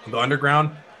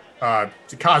underground.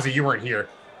 Kazi, you weren't here.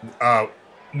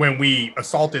 When we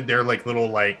assaulted their like little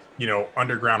like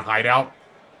underground hideout,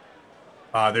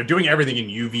 they're doing everything in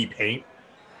UV paint.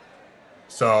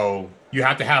 So you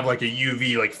have to have like a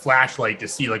UV like flashlight to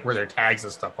see like where their tags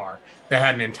and stuff are. They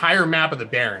had an entire map of the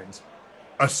Barrens,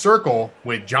 a circle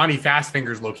with Johnny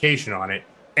Fastfinger's location on it,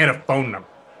 and a phone number.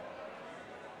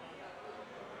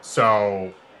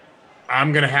 So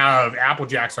I'm gonna have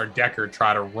Applejacks, our decker,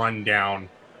 try to run down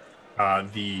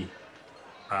the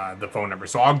phone number.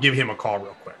 So I'll give him a call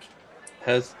real quick.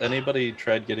 Has anybody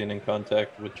tried getting in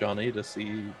contact with Johnny to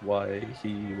see why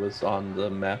he was on the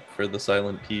map for the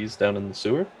Silent Peas down in the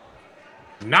sewer?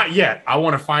 Not yet. I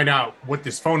want to find out what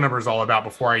this phone number is all about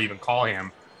before I even call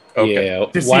him. Okay. Yeah.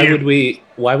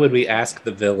 Why would we ask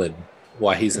the villain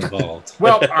why he's involved?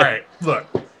 Well, all right. Look,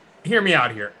 hear me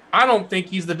out here. I don't think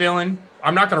he's the villain.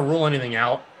 I'm not going to rule anything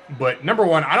out. But number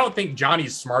one, I don't think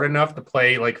Johnny's smart enough to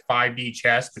play like 5D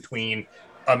chess between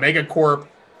a megacorp,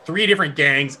 3 different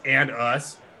gangs, and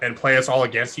us, and play us all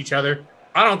against each other.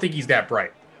 I don't think he's that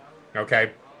bright.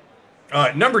 Okay.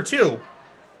 Number two,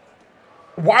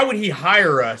 why would he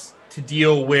hire us to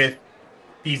deal with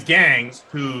these gangs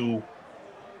who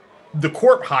the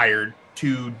corp hired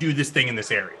to do this thing in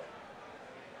this area?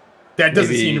 That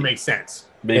doesn't seem to make sense.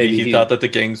 Maybe he thought that the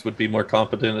gangs would be more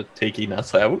competent at taking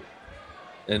us out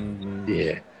and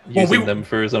using them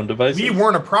for his own devices. We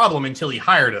weren't a problem until he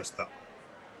hired us, though.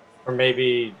 Or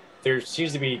maybe there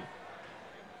seems to be...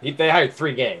 They hired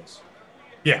 3 gangs.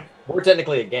 Yeah. We're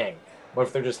technically a gang. What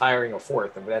if they're just hiring a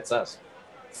 4th, and that's us?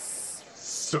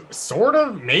 Sort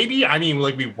of, maybe. I mean,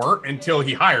 like, we weren't until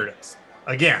he hired us.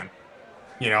 Again.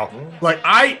 Like,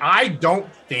 I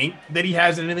don't think that he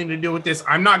has anything to do with this.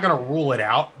 I'm not going to rule it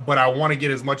out, but I want to get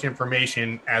as much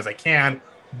information as I can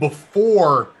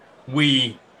before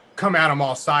we come at him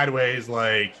all sideways,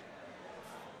 like,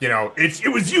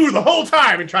 it was you the whole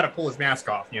time, and try to pull his mask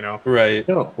off, Right.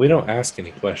 No, we don't ask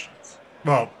any questions.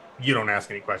 Well, you don't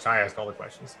ask any questions. I ask all the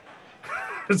questions.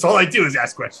 That's all I do is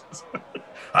ask questions.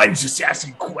 I'm just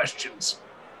asking questions.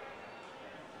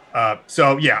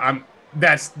 So yeah,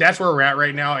 that's where we're at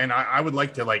right now, and I would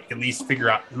like to like at least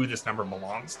figure out who this number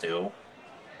belongs to,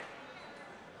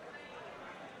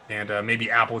 and maybe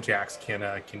Applejacks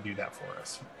can do that for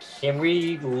us. Can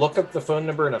we look up the phone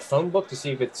number in a phone book to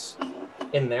see if it's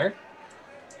in there?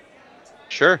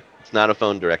 Sure. It's not a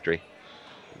phone directory,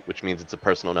 which means it's a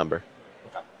personal number.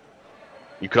 Okay.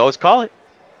 You could always call it.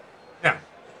 Yeah.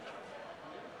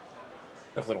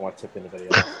 Definitely don't want to tip anybody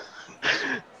else.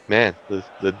 Man,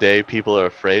 the day people are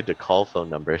afraid to call phone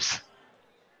numbers.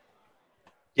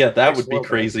 Yeah, that Next would be world,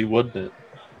 crazy, wouldn't it?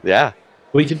 Yeah.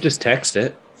 We could just text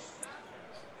it.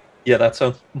 Yeah, that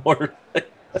sounds more.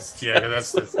 Yeah,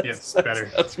 that's better.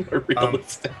 That's more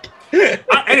realistic.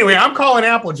 Anyway, I'm calling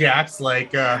Apple Jacks.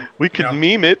 Like, We could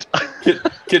meme it.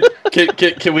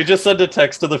 Can we just send a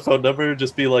text to the phone number and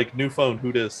just be like, new phone,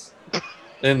 who dis?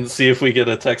 And see if we get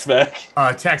a text back.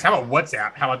 Text. How about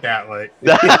WhatsApp? How about that? Like,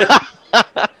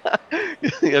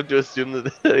 You have to assume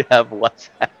that they have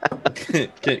WhatsApp.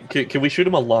 Can we shoot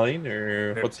him a line,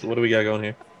 or what do we got going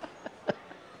here?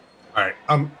 all right,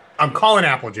 I'm calling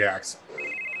Apple Jacks,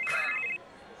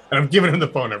 and I'm giving him the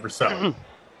phone number. So, Yeah,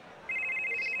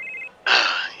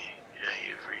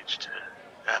 you've reached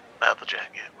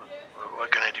Applejack. Yeah.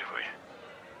 What can I do for you?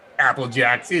 Apple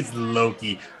Jacks, it's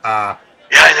Loki. Yeah,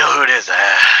 I know who it is. I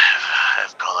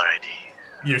have caller ID.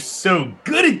 You're so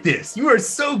good at this. You are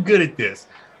so good at this.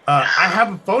 I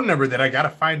have a phone number that I got to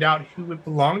find out who it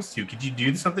belongs to. Could you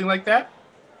do something like that?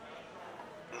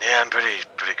 Yeah, I'm pretty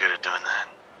good at doing that.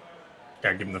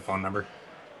 Gotta give him the phone number.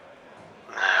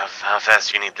 How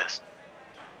fast do you need this?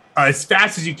 As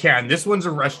fast as you can. This one's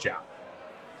a rush job.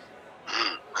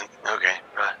 Okay,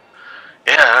 right.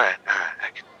 Yeah, all right.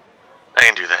 I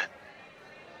can do that.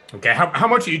 Okay, how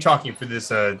much are you talking for this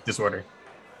this order?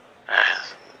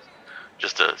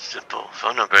 Just a simple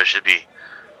phone number should be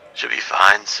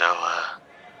fine. So,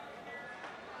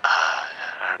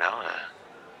 I don't know,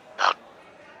 about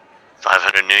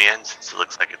 500 new yen, since it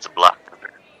looks like it's a block number.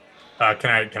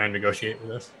 Can I negotiate with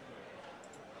this?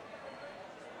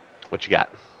 What you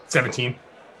got? 17.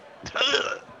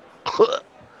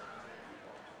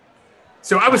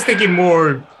 So I was thinking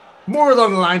more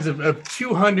along the lines of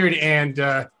 200, and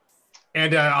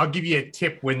I'll give you a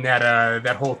tip when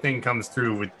that whole thing comes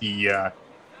through with the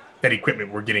that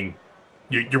equipment we're getting.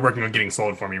 You're working on getting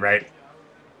sold for me, right?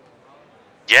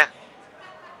 Yeah.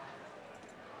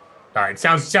 All right,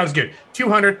 sounds good.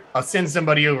 200. I'll send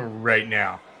somebody over right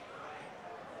now.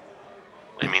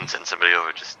 What do you mean send somebody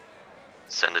over? Just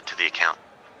send it to the account.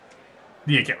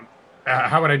 The account.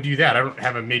 How would I do that? I don't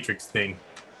have a matrix thing.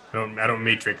 I don't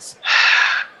matrix.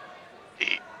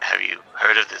 Have you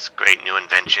heard of this great new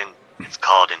invention? It's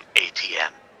called an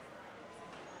ATM.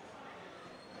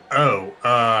 Oh,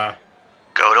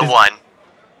 Go to one,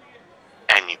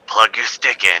 and you plug your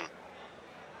stick in,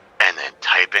 and then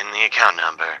type in the account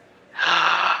number,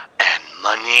 and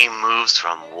money moves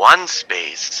from one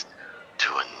space to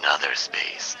another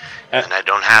space. And I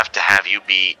don't have to have you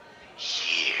be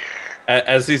here.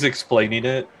 As he's explaining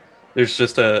it, there's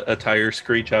just a tire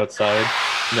screech outside,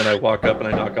 and then I walk up and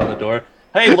I knock on the door.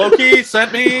 Hey, Loki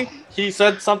sent me. He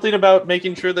said something about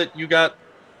making sure that you got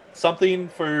something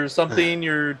for something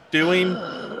you're doing.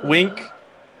 Wink,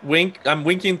 wink. I'm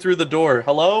winking through the door.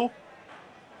 Hello?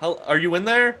 Are you in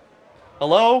there?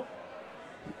 Hello?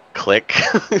 Click.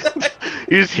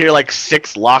 You just hear like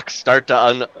 6 locks start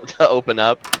to open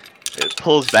up. It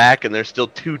pulls back, and there's still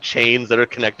 2 chains that are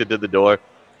connected to the door.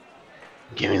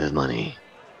 Give me the money.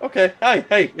 Okay. Hi.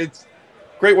 Hey, it's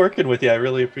great working with you. I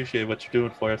really appreciate what you're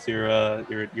doing for us. You're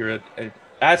an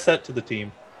asset to the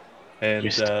team. And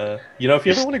if you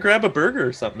ever want to grab a burger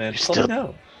or something, man, just let me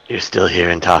know. You're still here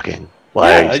and talking.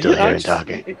 Why are you still here and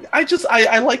talking?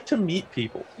 I like to meet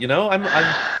people.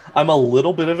 I'm a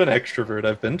little bit of an extrovert,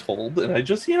 I've been told, and I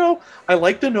just I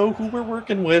like to know who we're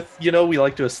working with. We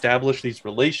like to establish these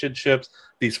relationships,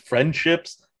 these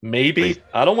friendships. Maybe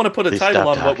I don't want to put a title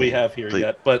on what we have here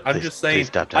yet, but I'm just saying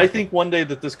I think one day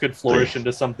that this could flourish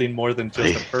into something more than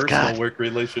just a personal work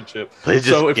relationship.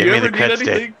 So if you ever need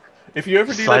anything. If you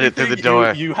ever need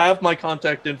anything, you have my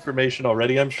contact information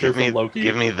already, I'm sure, from Loki.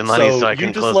 Give me the money so I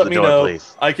can close the door,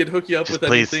 please. I can hook you up with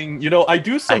anything. I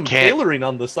do some tailoring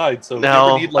on the side, so if you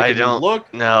ever need a new look,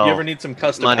 you ever need some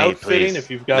custom outfitting, if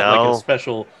you've got a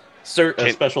special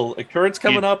special occurrence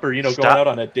coming up, or going out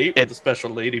on a date with a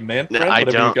special lady man friend,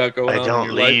 whatever you got going on in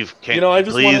your life. I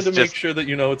just wanted to make sure that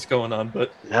you know what's going on.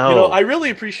 But I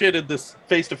really appreciated this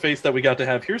face to face that we got to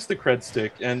have. Here's the cred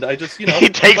stick, and I just he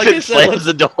takes it, slams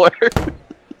the door.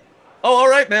 Oh, all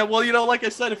right, man. Well, like I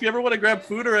said, if you ever want to grab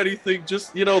food or anything,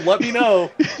 just let me know.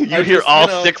 You hear all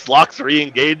 6 locks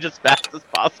re-engage as fast as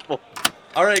possible.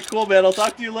 All right, cool, man. I'll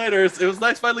talk to you later. It was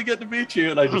nice finally getting to meet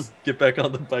you, and I just get back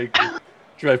on the bike.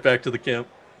 Drive back to the camp.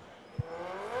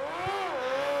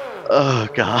 Oh,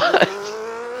 God.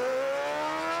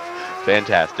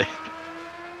 Fantastic.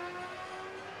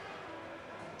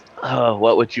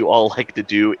 What would you all like to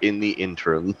do in the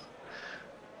interim?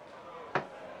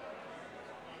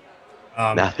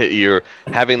 Now that you're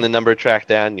having the number tracked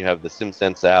down, you have the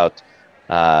SimSense out.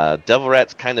 Devil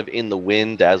Rat's kind of in the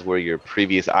wind, as were your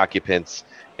previous occupants,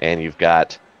 and you've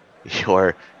got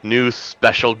your new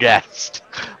special guest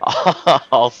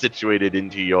all situated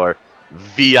into your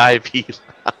VIP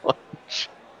lounge.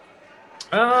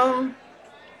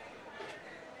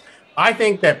 I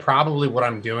think that probably what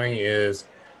I'm doing is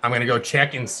I'm going to go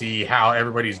check and see how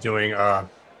everybody's doing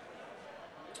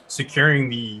securing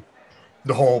the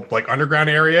whole like underground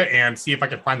area and see if I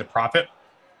can find the Prophet.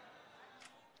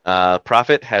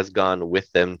 Prophet has gone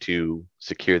with them to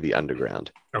secure the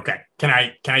underground. Okay. Can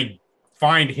I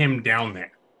find him down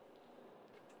there?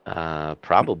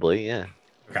 Probably, yeah.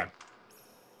 Okay.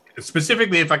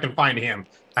 Specifically, if I can find him,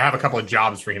 I have a couple of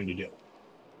jobs for him to do.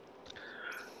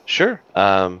 Sure.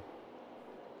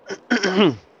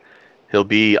 He'll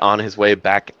be on his way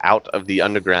back out of the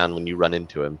underground when you run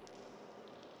into him.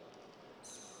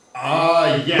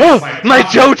 Yes. My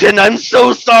Jotun, I'm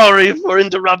so sorry for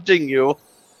interrupting you.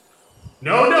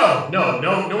 No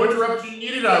interruption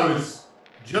needed. I was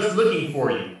just looking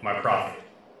for you, my Prophet.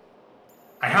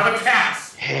 I have a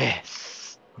task.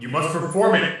 Yes. You must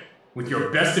perform it with your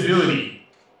best ability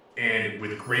and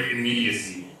with great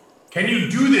immediacy. Can you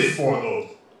do this for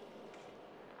Oath?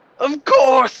 Of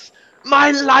course!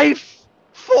 My life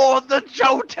for the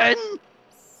Jotun!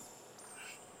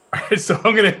 Alright, so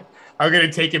I'm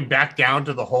gonna take him back down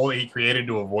to the hole that he created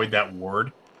to avoid that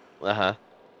ward. Uh-huh.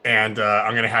 And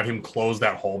I'm gonna have him close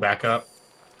that hole back up.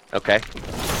 Okay.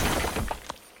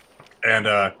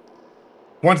 And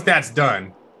once that's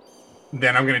done,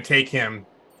 then I'm gonna take him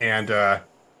and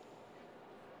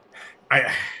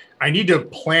I need to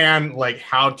plan like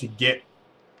how to get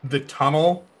the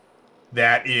tunnel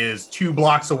that is 2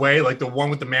 blocks away, like the one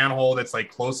with the manhole that's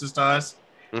like closest to us.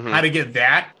 Mm-hmm. How to get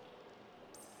that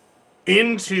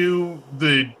into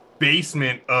the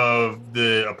basement of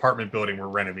the apartment building we're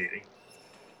renovating.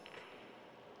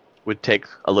 Would take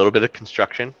a little bit of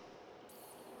construction.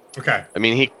 Okay. I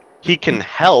mean, he can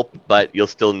help, but you'll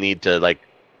still need to like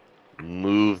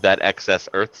move that excess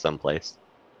earth someplace.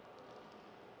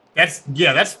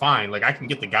 That's fine. Like I can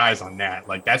get the guys on that.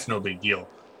 Like that's no big deal.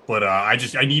 But I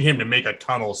need him to make a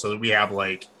tunnel so that we have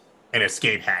like an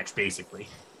escape hatch, basically.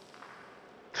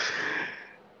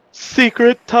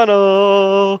 Secret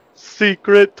tunnel.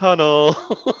 Secret tunnel.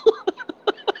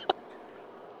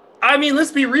 I mean,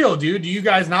 let's be real, dude. Do you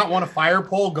guys not want a fire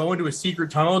pole go into a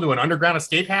secret tunnel to an underground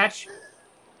escape hatch?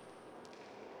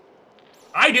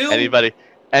 I do.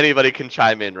 Anybody can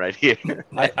chime in right here.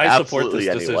 I support this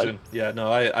decision. Yeah,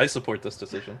 no, I support this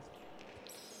decision.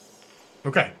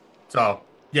 Okay. So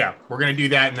yeah, we're gonna do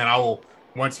that, and then I will.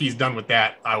 Once he's done with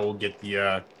that, I will get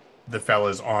the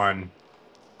fellas on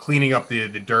cleaning up the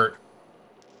dirt,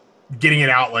 getting it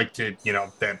out like to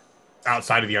that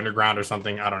outside of the underground or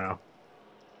something. I don't know.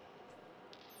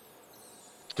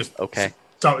 Just okay.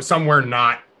 So somewhere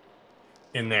not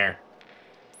in there.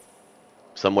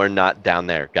 Somewhere not down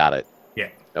there. Got it. Yeah.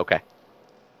 Okay.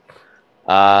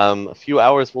 A few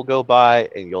hours will go by,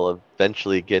 and you'll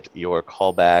eventually get your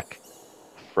call back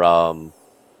from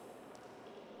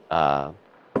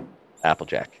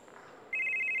Applejack.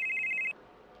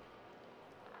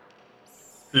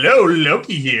 Hello,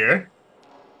 Loki here.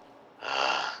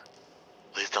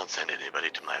 Please don't send anybody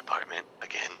to my apartment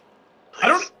again.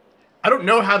 Please. I don't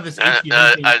know how this. I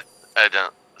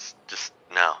don't. Just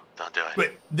no. Don't do it.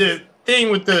 But the thing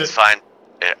with the. It's fine.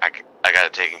 I got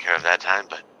it taken care of that time,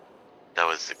 but that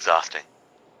was exhausting.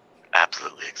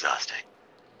 Absolutely exhausting.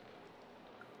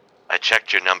 I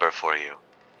checked your number for you.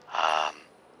 I'm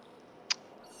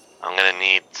gonna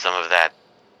need some of that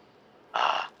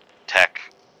tech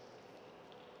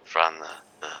from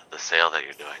the sale that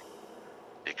you're doing,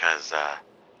 because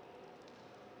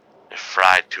it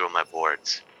fried 2 of my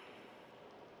boards.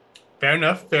 Fair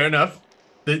enough.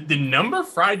 The number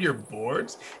fried your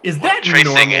boards? Is that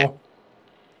tracing normal? It.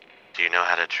 Do you know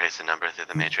how to trace a number through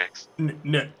the matrix?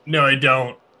 No, I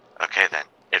don't. Okay then.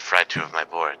 It fried 2 of my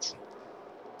boards.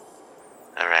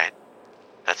 Alright.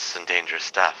 That's some dangerous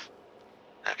stuff.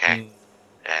 Okay?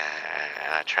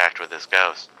 And I tracked where this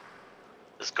goes.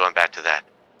 This is going back to that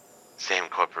same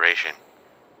corporation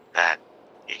that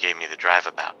you gave me the drive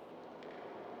about.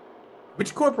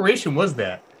 Which corporation was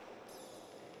that?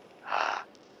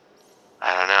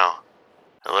 I don't know.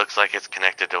 It looks like it's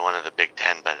connected to one of the Big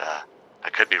 10, but I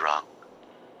could be wrong.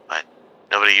 But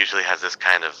nobody usually has this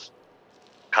kind of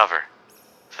cover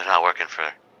if they're not working for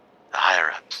the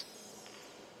higher-ups.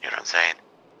 You know what I'm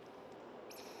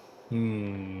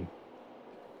saying?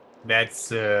 That's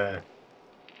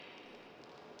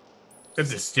That's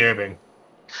disturbing.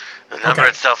 The number Okay.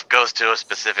 itself goes to a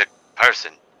specific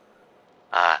person.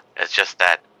 It's just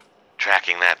that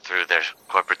tracking that through their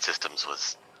corporate systems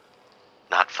was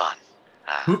not fun.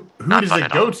 Who Not does fun it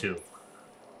at go all. to?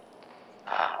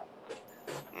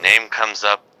 Name comes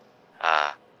up,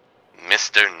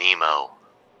 Mr. Nemo.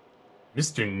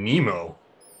 Mr. Nemo.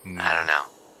 I don't know.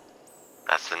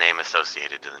 That's the name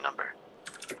associated to the number.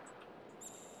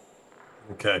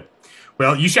 Okay.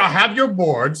 Well, you shall have your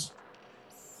boards.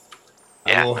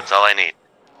 Yeah, that's all I need.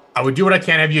 I would do what I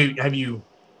can. Have you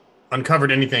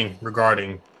uncovered anything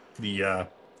regarding the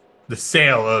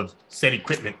sale of said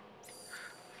equipment?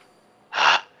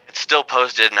 It's still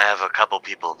posted, and I have a couple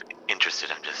people interested.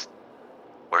 I'm just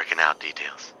working out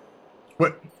details.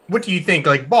 What do you think?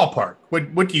 Like ballpark?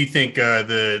 What do you think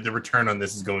the return on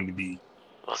this is going to be?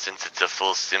 Well, since it's a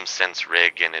full SimSense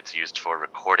rig and it's used for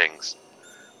recordings,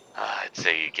 I'd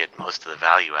say you get most of the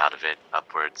value out of it,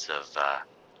 upwards of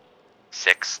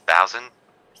 6,000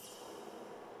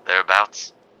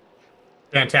 thereabouts.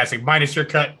 Fantastic. Minus your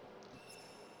cut.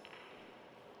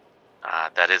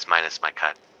 That is minus my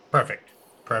cut. Perfect.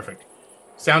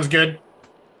 Sounds good.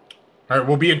 All right,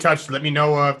 we'll be in touch. Let me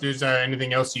know if there's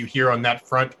anything else you hear on that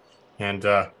front, and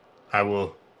I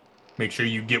will make sure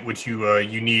you get what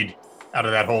you need out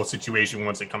of that whole situation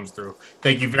once it comes through.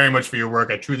 Thank you very much for your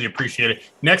work. I truly appreciate it.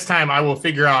 Next time, I will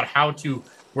figure out how to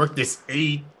work this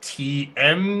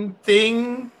ATM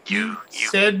thing. You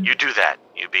said you do that.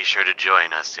 You be sure to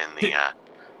join us in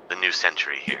the new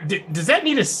century here. Does that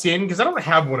need a SIN? Because I don't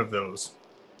have one of those.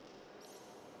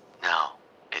 No,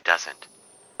 it doesn't.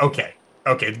 Okay,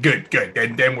 good.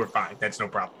 Then we're fine. That's no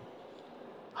problem.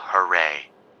 Hooray.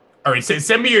 All right,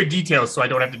 send me your details so I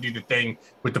don't have to do the thing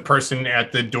with the person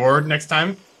at the door next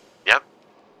time. Yep.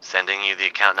 Sending you the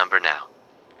account number now.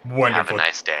 Wonderful. Have a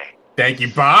nice day. Thank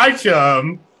you. Bye,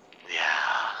 chum. Yeah.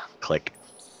 Click.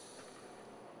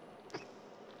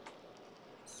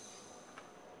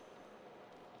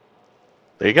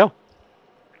 There you go.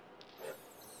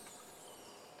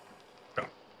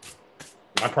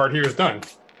 My part here is done.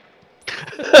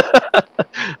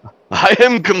 I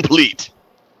am complete.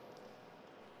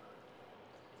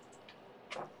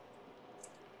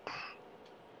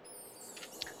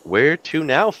 Where to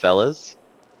now, fellas?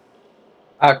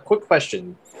 Quick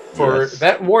question. For Yes.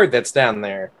 that ward that's down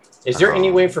there, is there any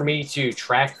Oh. way for me to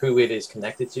track who it is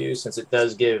connected to, since it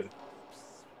does give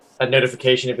a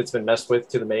notification if it's been messed with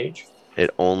to the mage? It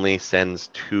only sends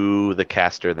to the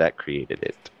caster that created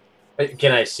it.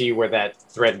 Can I see where that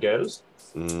thread goes?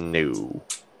 No.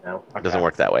 No? It doesn't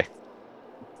work that way.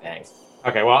 Dang.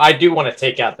 Okay, well, I do want to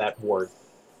take out that ward.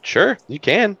 Sure, you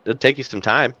can. It'll take you some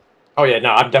time. Oh, yeah,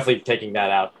 no, I'm definitely taking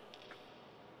that out.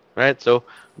 Right, so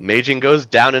Maging goes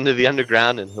down into the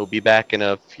underground and he'll be back in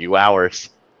a few hours.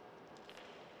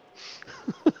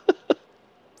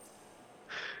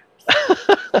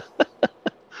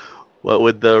 What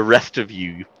would the rest of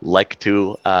you like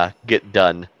to get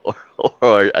done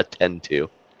or attend to?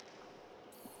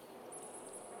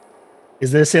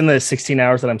 Is this in the 16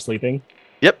 hours that I'm sleeping?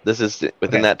 Yep, this is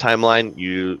within Okay. that timeline.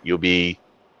 You'll be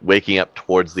waking up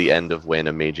towards the end of when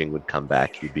a Maging would come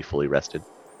back. You'd be fully rested.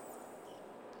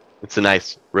 It's a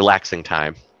nice, relaxing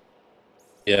time.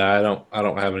 Yeah, I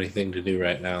don't have anything to do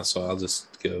right now, so I'll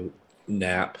just go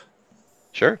nap.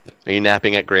 Sure. Are you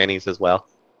napping at Granny's as well?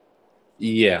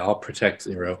 Yeah, I'll protect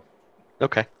Zero.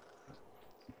 Okay.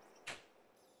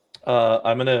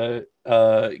 I'm gonna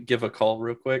give a call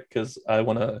real quick because I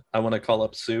wanna call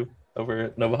up Sue over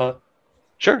at Novahot.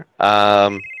 Sure.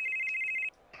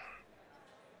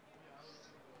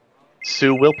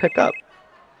 Sue will pick up.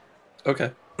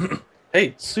 Okay.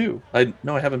 Hey, Sue. I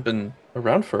know I haven't been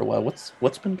around for a while.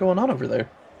 What's been going on over there?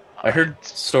 I heard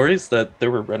stories that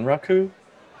there were Renraku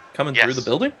coming through Yes. the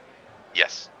building.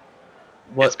 Yes.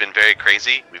 What? It's been very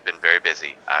crazy. We've been very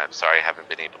busy. I'm sorry I haven't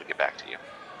been able to get back to you.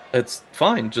 It's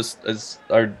fine. Just is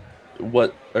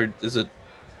it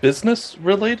business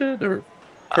related or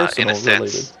personal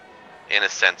related? In a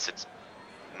sense, it's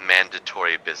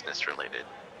mandatory business related.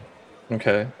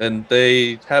 Okay, and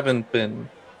they haven't been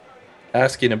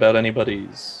asking about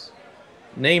anybody's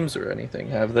names or anything,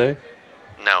 have they?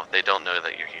 No, they don't know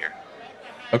that you're here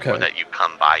Okay. or that you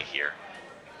come by here.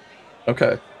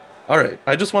 Okay. All right.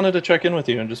 I just wanted to check in with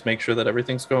you and just make sure that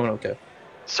everything's going okay.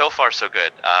 So far, so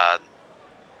good.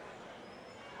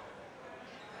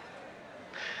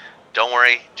 Don't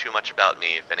worry too much about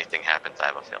me. If anything happens, I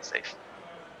have a failsafe.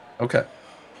 Okay.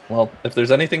 Well, if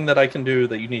there's anything that I can do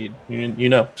that you need, you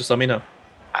know, just let me know.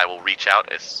 I will reach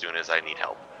out as soon as I need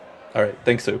help. All right.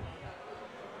 Thanks, Sue.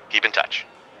 Keep in touch.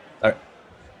 All right.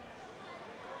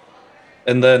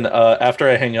 And then after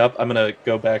I hang up, I'm gonna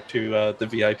go back to the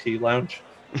VIP lounge.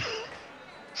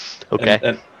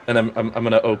 Okay. And I'm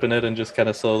gonna open it and just kind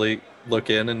of slowly look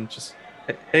in and just,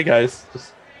 hey guys,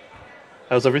 just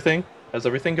how's everything? How's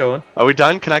everything going? Are we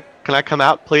done? Can I come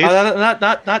out, please?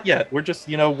 Not yet. We're just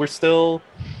we're still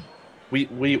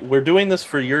we're doing this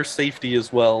for your safety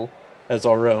as well as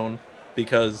our own,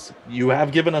 because you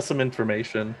have given us some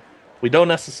information. We don't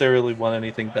necessarily want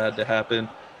anything bad to happen.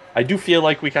 I do feel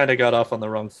like we kind of got off on the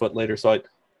wrong foot later, so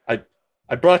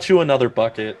I brought you another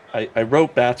bucket. I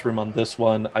wrote bathroom on this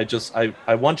one.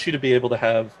 I want you to be able to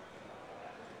have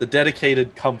the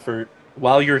dedicated comfort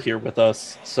while you're here with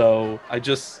us. So I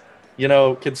just,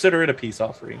 consider it a peace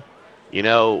offering.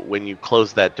 When you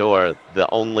close that door, the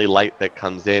only light that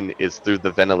comes in is through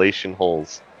the ventilation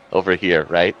holes over here,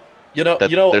 right?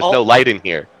 There's no light in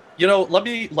here. Let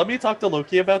me talk to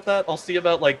Loki about that. I'll see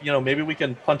about maybe we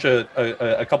can punch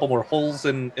a couple more holes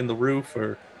in the roof,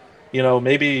 or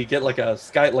maybe get like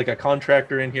a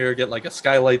contractor in here, get like a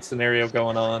skylight scenario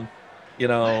going on.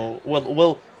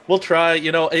 We'll try.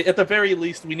 At the very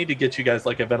least, we need to get you guys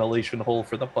like a ventilation hole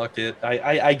for the bucket.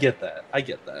 I get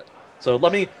that. So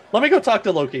let me go talk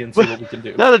to Loki and see what we can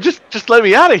do. No, just let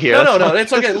me out of here. No,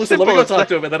 it's okay. Listen, let me go talk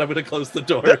to him, and then I'm going to close the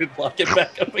door and lock it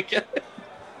back up again.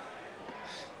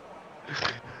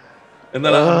 And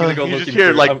then I'm going to go you looking. Just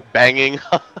hear banging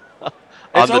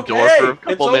on the door for a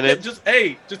couple minutes. Just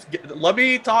let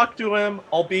me talk to him.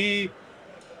 I'll be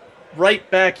right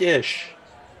back-ish.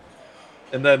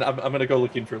 And then I'm going to go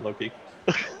looking for Loki.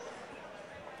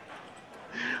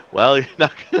 Well, you're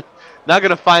not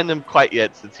gonna find him quite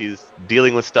yet, since he's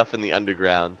dealing with stuff in the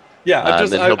underground. Yeah,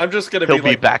 I'm just gonna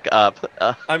be back up.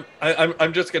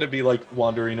 I'm just gonna be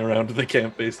wandering around the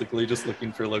camp, basically, just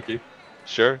looking for Loki.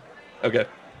 Sure. Okay.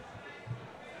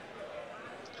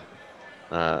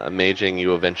 Amazing,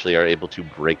 you eventually are able to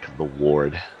break the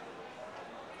ward.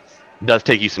 It does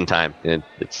take you some time, and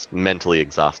it's mentally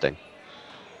exhausting.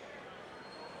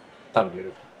 Time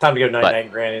to go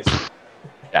night-night, grannies.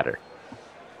 Better.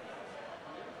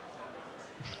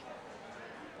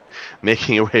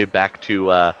 Making your way back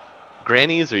to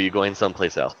Granny's, or are you going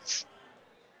someplace else?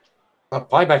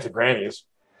 Probably back to Granny's.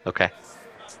 Okay.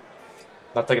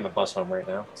 Not taking the bus home right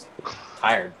now.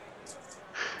 Tired.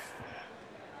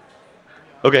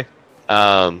 Okay.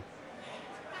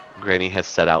 Granny has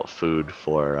set out food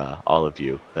for all of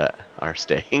you that are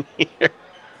staying here.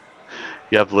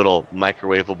 You have little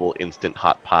microwavable instant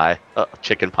hot pie,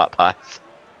 chicken pot pies.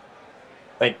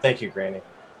 Thank you, Granny.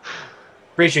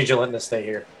 Appreciate you letting us stay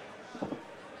here.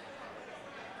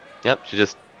 Yep, she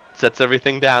just sets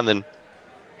everything down, then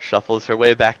shuffles her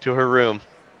way back to her room,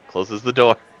 closes the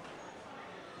door.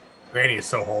 Granny is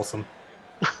so wholesome.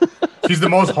 She's the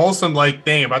most wholesome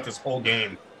thing about this whole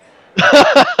game.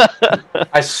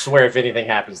 I swear, if anything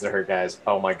happens to her, guys,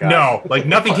 oh my god. No,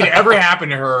 nothing can ever happen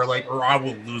to her, or I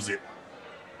will lose it.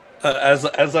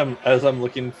 As I'm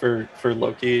looking for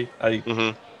Loki,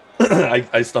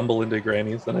 I stumble into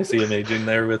Granny's and I see him aging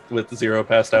there with Zero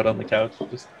passed out on the couch.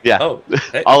 Yeah. Oh,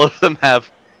 hey. All of them have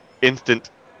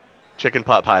instant chicken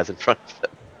pot pies in front of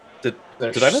them. Did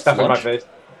I miss stuff in my lunch? face?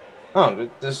 Oh,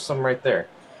 there's some right there.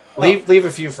 Leave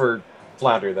a few for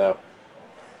Flounder though.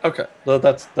 Okay, well,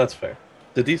 that's fair.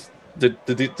 Did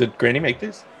Granny make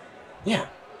these? Yeah,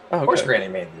 oh, of course okay. Granny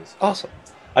made these. Awesome.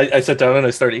 I sit down and I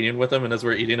start eating with him, and as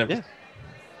we're eating, did you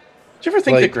ever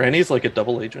think that Granny's like a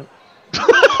double agent?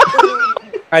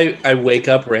 I wake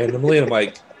up randomly and I'm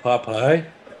like, Popeye?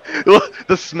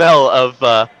 The smell of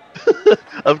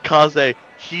of Kaze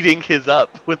heating his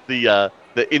up with the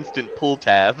instant pull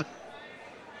tab.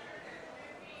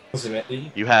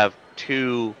 You have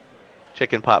 2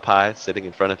 chicken pot pies sitting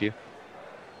in front of you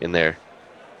in their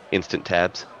instant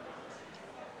tabs.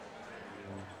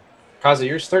 Kaza,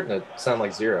 you're starting to sound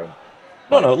like Zero.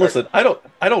 No, listen, I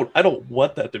don't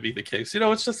want that to be the case.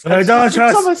 It's just I don't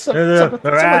trust the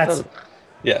rats.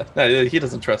 Yeah, no, he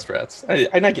doesn't trust rats.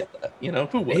 I get that.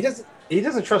 Who would? He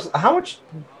doesn't trust. How much?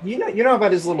 You know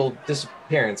about his little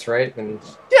disappearance, right? And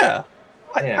yeah.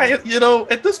 I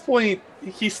at this point,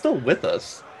 he's still with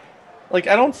us. I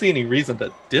don't see any reason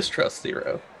to distrust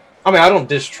Zero. I mean, I don't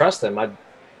distrust him. I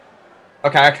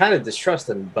kind of distrust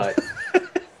him, but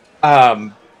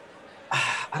I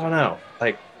don't know.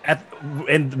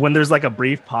 And when there's a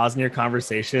brief pause in your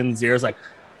conversation, Zero's like,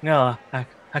 "No,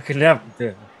 I could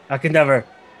never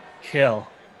kill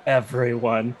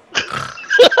everyone."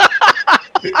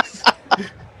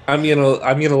 I'm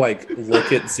gonna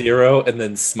look at Zero and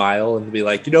then smile and be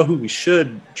like, who we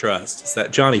should trust? It's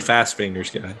that Johnny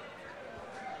Fastfingers guy.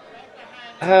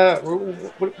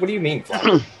 What do you mean,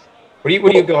 Flounder? What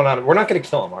are you going on? We're not going to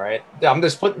kill him, all right? I'm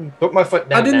just put my foot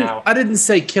down now. I didn't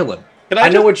say kill him. I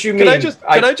know what you mean.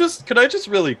 Could I just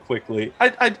really quickly?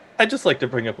 I just like to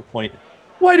bring up a point.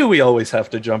 Why do we always have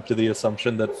to jump to the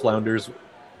assumption that Flounder's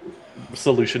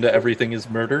solution to everything is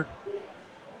murder?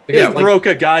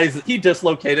 Because he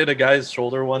dislocated a guy's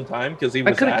shoulder one time because he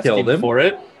was asking for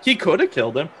it. He could have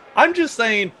killed him. I'm just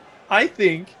saying, I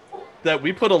think that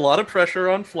we put a lot of pressure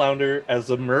on Flounder as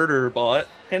a murder bot,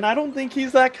 and I don't think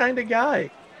he's that kind of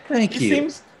guy.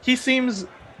 He seems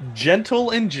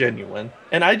gentle and genuine,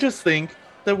 and I just think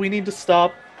that we need to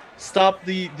stop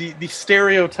the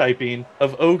stereotyping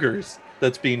of ogres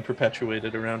that's being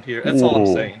perpetuated around here. That's all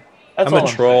I'm saying. I'm a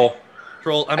troll.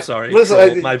 Troll. I'm sorry.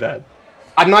 Listen, my bad.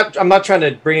 I'm not trying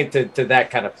to bring it to that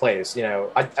kind of place. You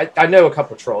know, I know a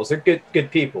couple trolls. They're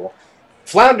good people.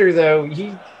 Flounder, though,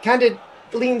 he kind of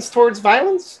leans towards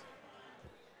violence.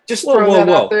 Just throw that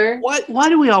out there. Why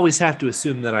do we always have to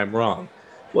assume that I'm wrong?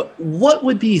 What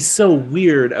would be so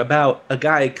weird about a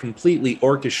guy completely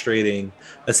orchestrating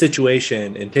a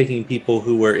situation and taking people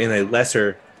who were in a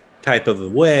lesser type of a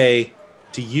way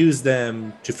to use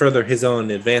them to further his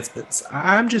own advancements?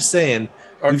 I'm just saying,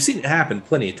 we've seen it happen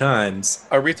plenty of times.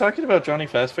 Are we talking about Johnny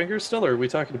Fastfingers still, or are we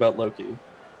talking about Loki?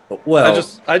 Well,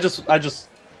 I just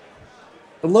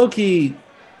Loki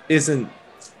isn't.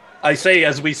 I say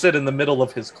as we sit in the middle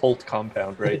of his cult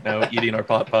compound right now, eating our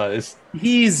pot pies.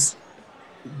 He's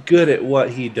good at what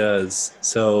he does,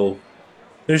 so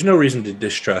there's no reason to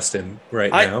distrust him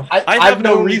now. I have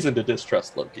no reason to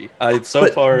distrust Loki. I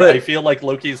feel like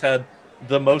Loki's had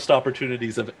the most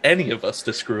opportunities of any of us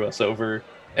to screw us over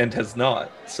and has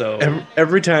not. So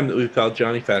every time that we've called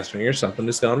Johnny Fastfinger, something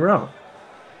has gone wrong.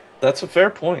 That's a fair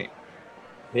point.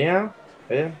 Yeah.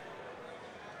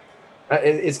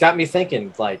 It's got me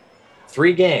thinking, like,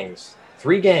 three gangs,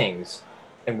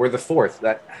 and we're the fourth.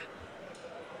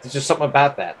 There's just something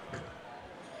about that.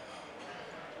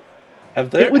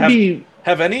 Have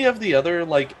any of the other,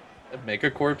 like,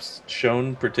 megacorps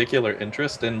shown particular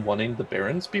interest in wanting the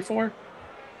Barons before?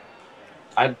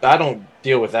 I don't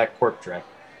deal with that corp trick.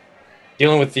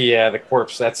 Dealing with the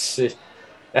corpse,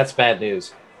 that's bad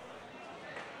news.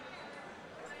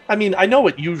 I mean, I know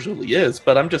it usually is,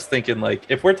 but I'm just thinking, like,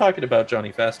 if we're talking about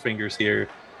Johnny Fastfingers here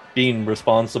being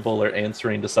responsible or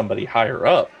answering to somebody higher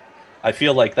up, I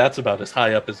feel like that's about as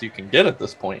high up as you can get at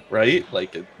this point, right?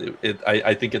 Like,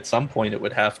 I think at some point it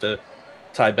would have to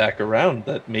tie back around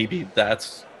that maybe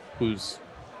that's who's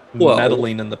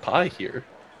meddling in the pie here.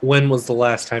 When was the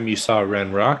last time you saw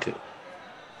Ren Raku?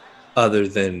 Other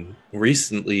than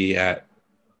recently at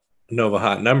Nova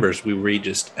Hot Numbers, we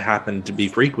just happened to be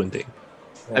frequenting.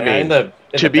 I mean,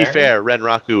 to be fair, Ren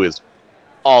Raku is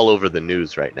all over the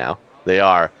news right now. They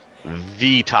are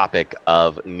the topic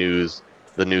of news,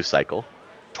 the news cycle.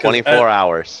 24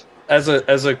 hours. As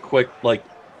a quick, like,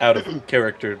 out of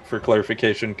character for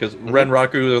clarification, because Ren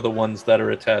Raku are the ones that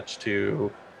are attached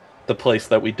to the place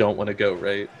that we don't want to go,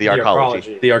 right? The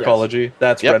Arcology. The Arcology. Yes.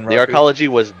 That's Ren Raku. The Arcology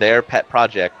was their pet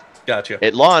project. Gotcha.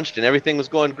 It launched and everything was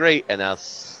going great, and now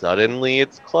suddenly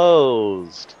it's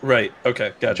closed. Right.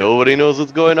 Okay. Gotcha. Nobody knows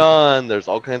what's going on. There's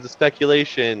all kinds of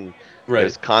speculation. Right.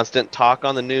 There's constant talk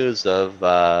on the news of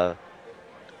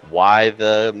why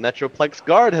the Metroplex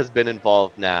Guard has been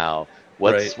involved now.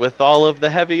 What's with all of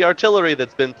the heavy artillery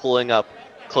that's been pulling up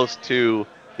close to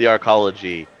the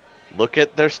Arcology? Look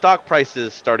at their stock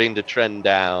prices starting to trend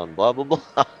down. Blah blah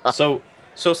blah. So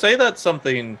say that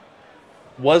something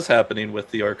was happening with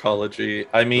the Arcology.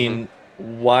 I mean,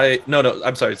 why? No,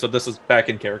 I'm sorry. So this is back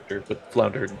in character with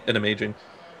Flounder and Imaging.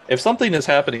 If something is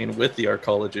happening with the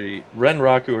Arcology, Ren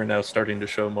Raku are now starting to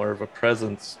show more of a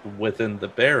presence within the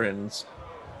Barons.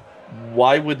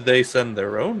 Why would they send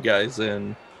their own guys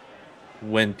in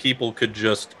when people could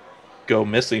just go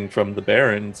missing from the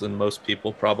Barons, and most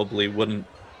people probably wouldn't?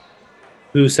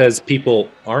 Who says people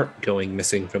aren't going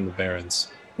missing from the Barons?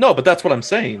 No, but that's what I'm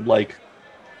saying. Like,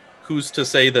 who's to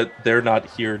say that they're not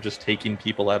here just taking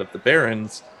people out of the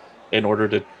Barons in order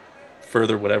to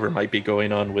further whatever might be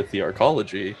going on with the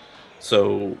Arcology?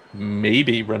 So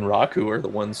maybe Ren Raku are the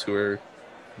ones who are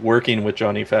working with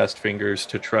Johnny Fastfingers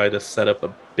to try to set up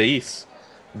a base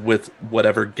with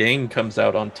whatever gang comes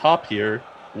out on top here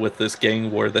with this gang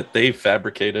war that they've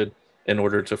fabricated in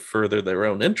order to further their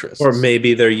own interests. Or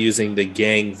maybe they're using the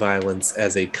gang violence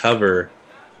as a cover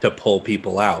to pull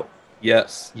people out.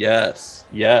 Yes.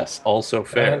 Also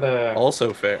fair.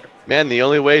 Also fair. Man, the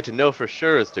only way to know for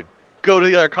sure is to go to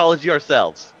the Arcology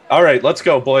ourselves. All right, let's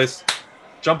go, boys.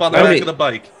 Jump on the back of the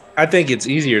bike. I think it's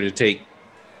easier to take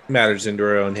matters into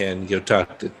our own hand and go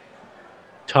talk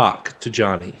to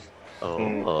Johnny.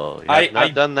 Oh, I've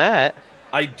not done that.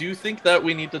 I do think that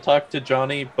we need to talk to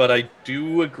Johnny, but I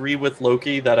do agree with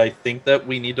Loki that I think that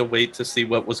we need to wait to see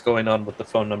what was going on with the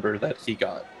phone number that he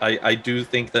got. I do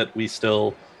think that we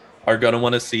still are going to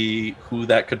want to see who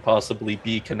that could possibly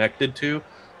be connected to,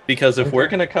 because if we're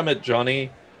going to come at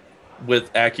Johnny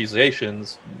with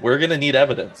accusations, we're going to need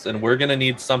evidence, and we're going to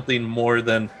need something more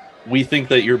than we think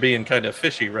that you're being kind of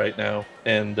fishy right now,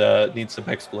 and need some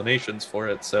explanations for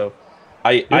it. So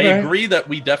I agree that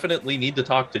we definitely need to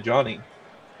talk to Johnny,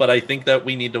 but I think that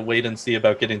we need to wait and see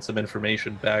about getting some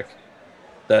information back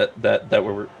that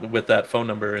we're with that phone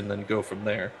number, and then go from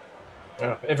there.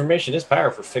 Information is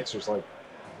power for fixers like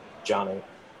Johnny.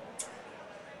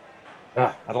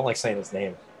 I don't like saying his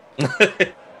name.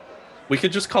 We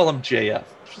could just call him JF.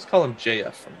 Just call him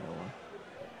JF from now on.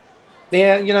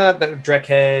 Yeah, you know, that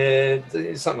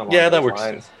Dreckhead, something along that those works.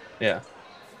 lines. Yeah.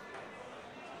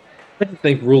 I don't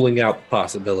think ruling out the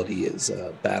possibility is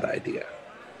a bad idea.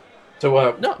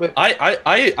 So, no,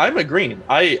 I'm agreeing.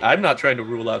 I'm not trying to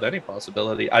rule out any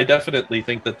possibility. I definitely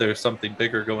think that there's something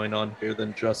bigger going on here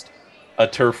than just a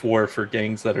turf war for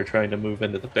gangs that are trying to move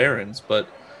into the Barrens. But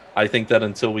I think that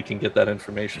until we can get that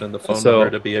information and the phone number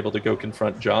to be able to go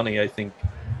confront Johnny, I think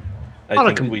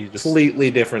we just completely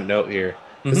different note here.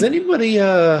 Does anybody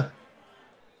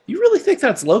you really think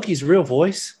that's Loki's real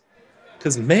voice?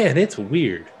 Because man, it's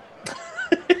weird.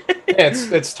 Yeah,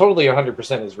 it's totally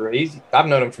 100% his real. I've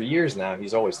known him for years now.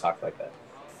 He's always talked like that.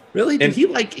 Really? Did he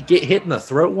like get hit in the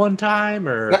throat one time,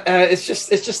 or it's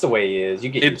just the way he is. You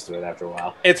get used to it after a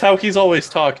while. It's how he's always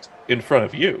talked in front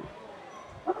of you.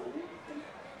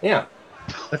 Yeah,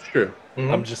 that's true.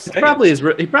 Mm-hmm. I'm just saying.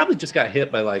 He probably just got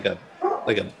hit by like a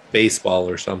baseball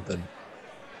or something.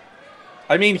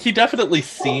 I mean, he definitely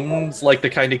seems like the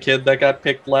kind of kid that got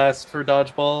picked last for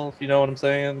dodgeball, if you know what I'm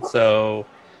saying. So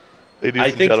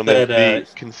ladies and gentlemen, the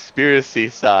conspiracy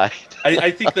side.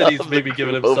 I think that he's maybe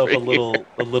given himself a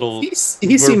little. He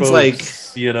seems like,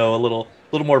 you know, a little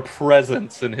more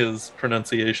presence in his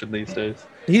pronunciation these days.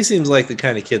 He seems like the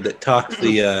kind of kid that talked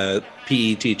the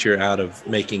PE teacher out of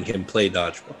making him play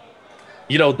dodgeball.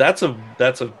 You know, that's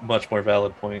a much more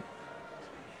valid point.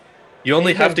 You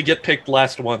only have to get picked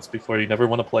last once before you never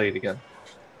want to play it again.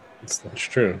 That's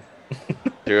true.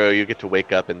 Zero, you get to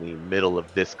wake up in the middle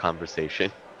of this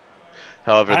conversation.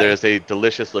 However, there's a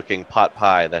delicious-looking pot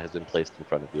pie that has been placed in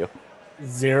front of you.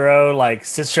 Zero, like,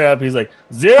 sits straight up. He's like,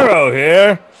 Zero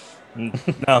here.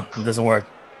 No, it doesn't work.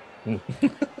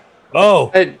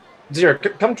 Oh. Hey, Zero,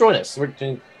 come join us.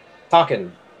 We're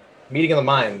talking. Meeting of the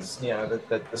minds, you know,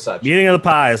 the such. Meeting of the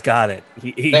pies, got it.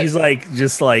 He's like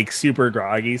just like super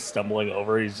groggy, stumbling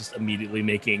over. He's just immediately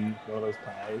making one of those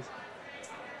pies.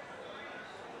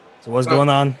 So what's going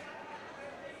on?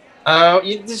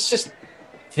 It's just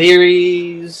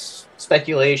theories,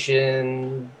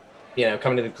 speculation. You know,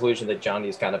 coming to the conclusion that Johnny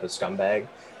is kind of a scumbag.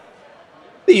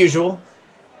 The usual.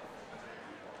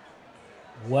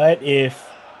 What if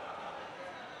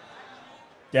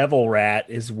Devil Rat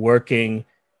is working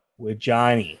with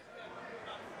Johnny?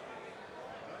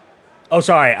 Oh,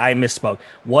 sorry, I misspoke.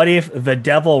 What if the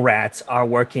Devil Rats are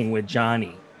working with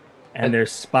Johnny and they're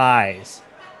spies?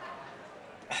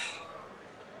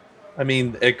 I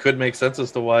mean, it could make sense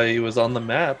as to why he was on the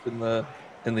map in the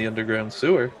underground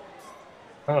sewer.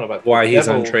 I don't know about why he's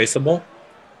untraceable.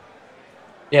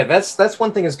 Yeah, that's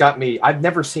one thing that's got me. I've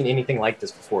never seen anything like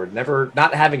this before.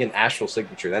 Not having an astral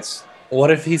signature. That's what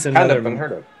if he's another kind of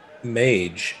unheard of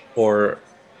mage or.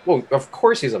 Well, of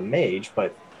course he's a mage,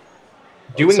 but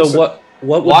doing what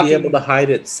would be able to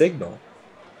hide its signal?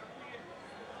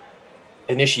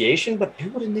 Initiation, but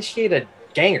who would initiate a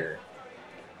ganger?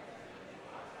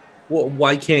 Well,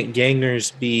 why can't gangers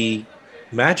be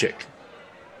magic?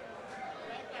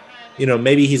 You know,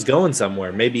 maybe he's going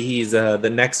somewhere. Maybe he's the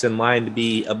next in line to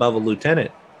be above a lieutenant,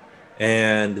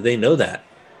 and they know that.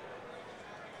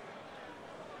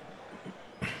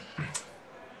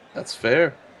 That's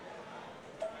fair.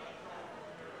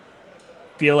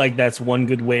 Feel like that's one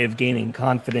good way of gaining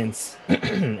confidence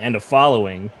and a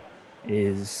following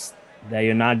is that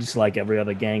you're not just like every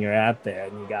other ganger out there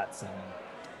and you got some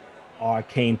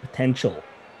arcane potential,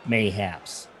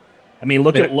 mayhaps. I mean,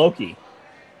 look at Loki.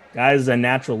 Guy's a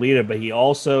natural leader, but he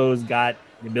also has got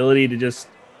the ability to just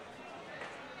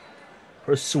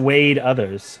persuade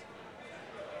others,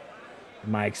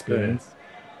 in my experience.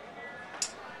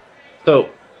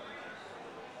 So,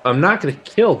 I'm not going to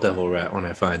kill Devil Rat when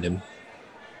I find him.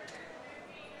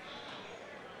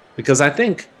 Because I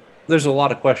think there's a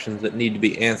lot of questions that need to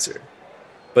be answered.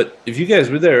 But if you guys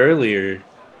were there earlier,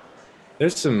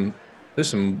 there's some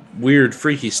weird,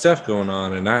 freaky stuff going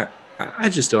on, and I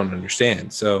just don't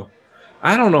understand. So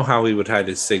I don't know how he would hide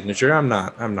his signature. I'm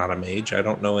not a mage. I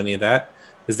don't know any of that.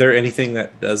 Is there anything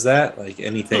that does that? Like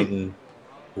anything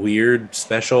weird,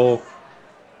 special?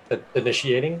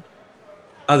 Initiating.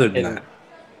 Other than And that.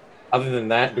 other than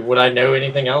that, would I know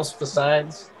anything else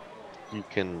besides? You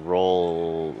can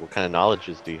roll. What kind of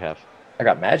knowledges do you have? I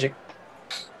got magic.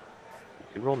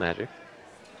 You can roll magic.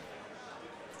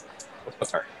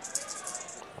 What's her?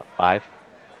 5.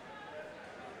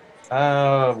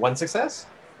 1 success.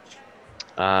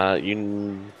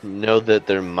 You know that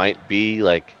there might be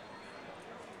like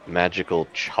magical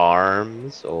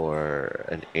charms or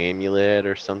an amulet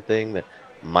or something that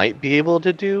might be able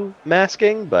to do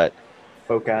masking, but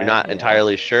you're not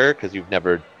entirely sure because you've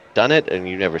never done it and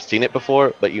you've never seen it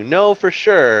before. But you know for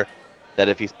sure that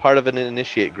if he's part of an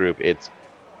initiate group, it's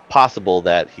possible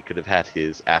that he could have had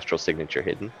his astral signature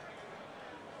hidden.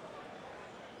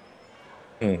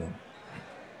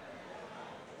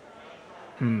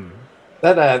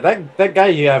 That guy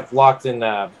you have locked in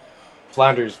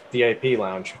Flounder's VIP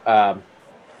lounge. Where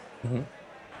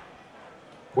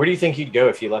do you think he'd go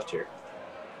if you left here?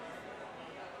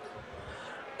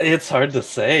 It's hard to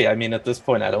say. I mean, at this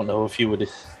point, I don't know if he would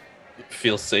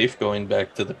feel safe going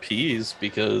back to the P's,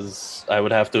 because I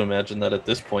would have to imagine that at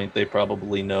this point they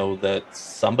probably know that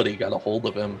somebody got a hold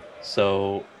of him.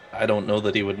 So I don't know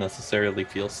that he would necessarily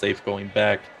feel safe going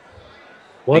back,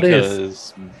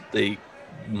 because they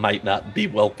might not be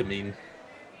welcoming.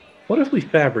 What if we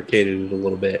fabricated it a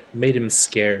little bit, made him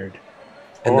scared,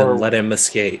 and then let him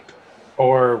escape?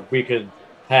 Or we could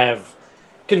have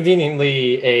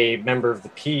conveniently a member of the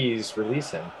P's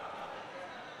release him.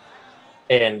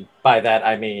 And by that,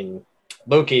 I mean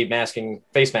Loki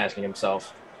face masking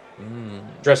himself,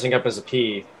 dressing up as a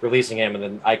P, releasing him, and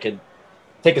then I could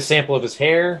take a sample of his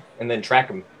hair and then track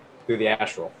him through the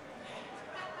astral.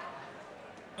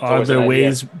 Are there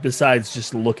ways besides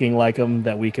just looking like him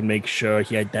that we can make sure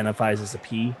he identifies as a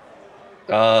P?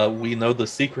 We know the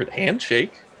secret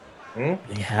handshake. They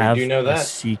have do know a that.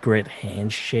 secret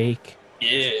handshake.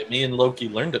 Yeah, me and Loki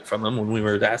learned it from him when we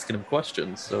were asking him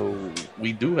questions, so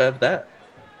we do have that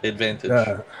advantage.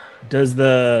 Does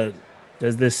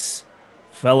this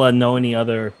fella know any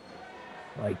other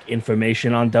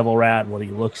information on Devil Rat, what he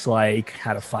looks like,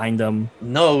 how to find him?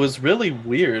 No, it was really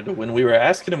weird. When we were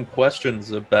asking him questions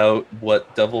about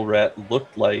what Devil Rat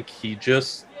looked like, he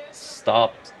just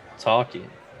stopped talking.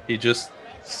 He just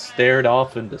stared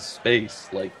off into space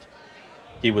like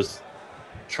he was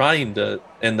trying to,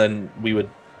 and then we would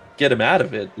get him out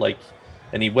of it,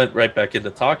 and he went right back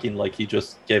into talking like he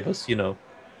just gave us,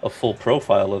 a full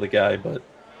profile of the guy, but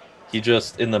he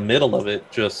just, in the middle of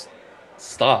it, just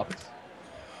stopped.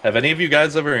 Have any of you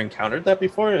guys ever encountered that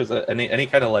before? Is that any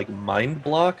kind of mind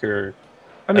block, or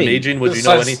Imagine, would you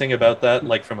know anything about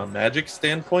that, from a magic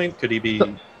standpoint? Could he be?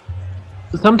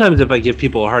 Sometimes if I give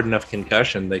people a hard enough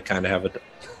concussion, they kind of have a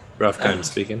rough time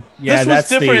speaking. Yeah,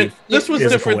 this was different. This was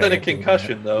different than a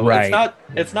concussion, though. Right.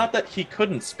 It's not that he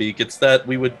couldn't speak. It's that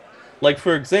we would,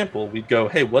 for example, we'd go,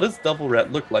 "Hey, what does Devil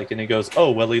Rat look like?" And he goes, "Oh,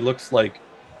 well, he looks like."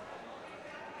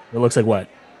 It looks like what?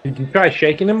 Did you try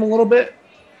shaking him a little bit?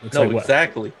 No,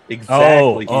 exactly.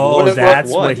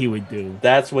 That's what he would do.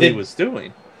 That's what he was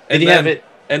doing. Did he have it?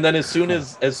 And then as soon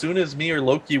as me or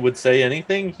Loki would say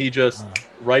anything, he just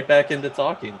right back into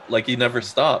talking. Like he never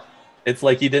stopped. It's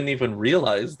like he didn't even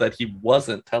realize that he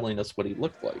wasn't telling us what he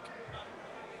looked like.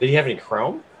 Did he have any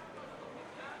chrome?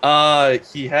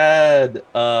 He had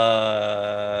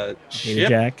Data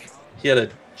jack. He had a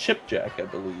chip jack, I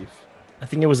believe. I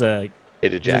think it was a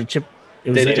data jack.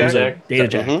 Data jack. Data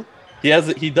jack.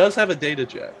 Mm-hmm. He does have a data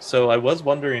jack. So I was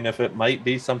wondering if it might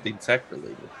be something tech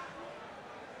related.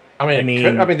 I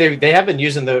mean, they have been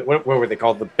using what were they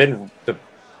called? I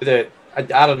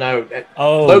don't know.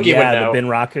 Oh, Loki would know. The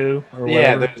Binraku or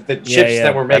whatever. Yeah, the chips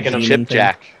that were making them chip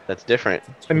jack. That's different.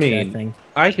 I mean,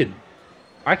 I could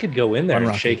go in there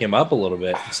and shake him up a little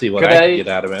bit and see what I could get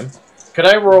out of him. Could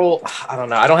I roll? I don't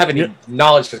know. I don't have any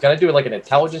knowledge. Can I do an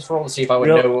intelligence roll to see if I would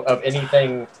know of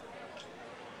anything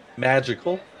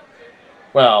magical?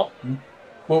 Well,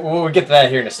 we'll get to that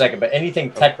here in a second. But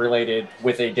anything tech related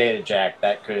with a data jack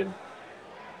that could.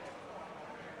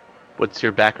 What's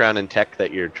your background in tech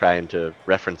that you're trying to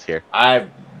reference here? I've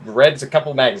read a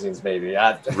couple magazines, maybe.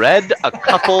 Read a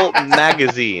couple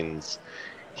magazines.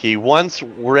 He once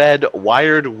read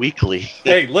Wired Weekly.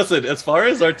 Hey, listen, as far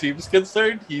as our team's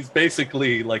concerned, he's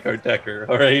basically like our Decker,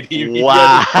 all right? He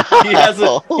has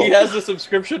a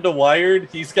subscription to Wired.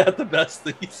 He's got the best.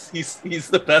 He's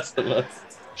the best of us.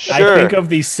 Sure. I think of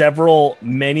these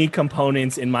many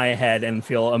components in my head and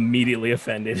feel immediately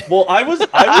offended. Well, I was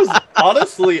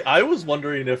honestly, I was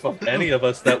wondering if of any of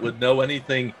us that would know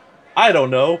anything I don't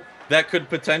know. That could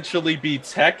potentially be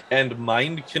tech and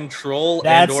mind control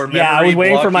That's- and or yeah, I memory was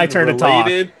waiting for my blocking turn to talk.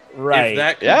 related. Right. If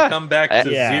that could Yeah. come back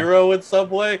to Yeah. 0 in some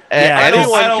way. Yeah, I don't-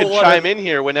 Anyone I don't can wanna- chime in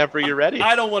here whenever you're ready.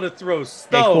 I don't want to throw Okay,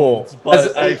 stones, cool.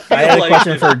 but I feel I had a like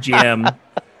question if- for GM.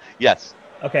 Yes.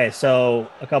 Okay, so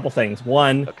a couple things.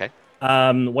 One, Okay.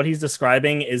 what he's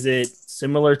describing, is it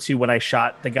similar to when I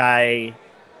shot the guy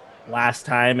last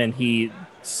time and he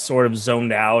sort of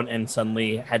zoned out and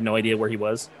suddenly had no idea where he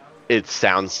was? It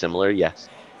sounds similar, yes.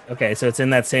 Okay, so it's in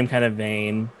that same kind of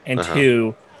vein. And Uh-huh.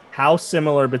 two, how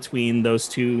similar between those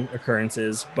two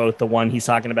occurrences, both the one he's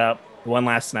talking about, the one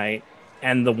last night,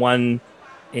 and the one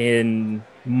in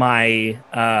my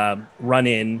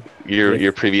run-in?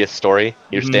 Your previous story,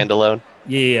 your Mhm. standalone,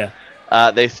 Yeah.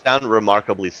 they sound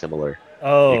remarkably similar.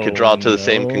 Oh, You could draw to the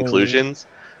same no. conclusions.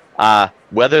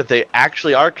 Whether they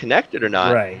actually are connected or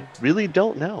not, Right. really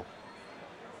don't know.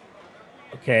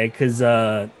 Okay, because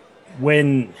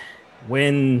when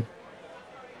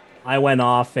I went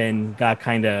off and got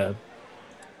kind of,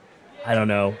 I don't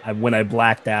know, when I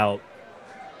blacked out,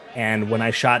 and when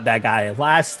I shot that guy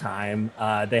last time,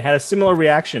 they had a similar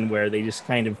reaction where they just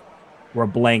kind of were a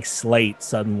blank slate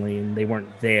suddenly, and they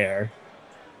weren't there.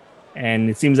 And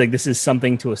it seems like this is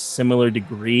something to a similar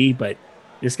degree, but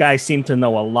this guy seemed to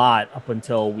know a lot up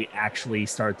until we actually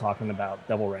started talking about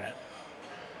Devil Rat.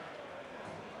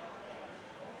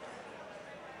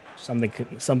 Something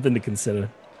to consider.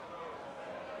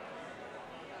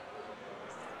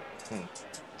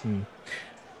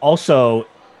 Also,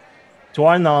 to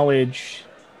our knowledge,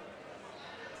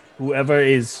 whoever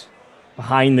is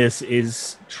behind this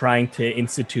is trying to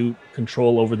institute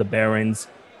control over the Barons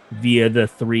via the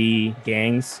 3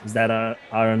 gangs. Is that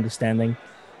our understanding?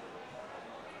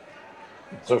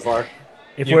 So far,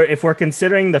 If we're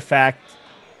considering the fact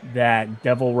that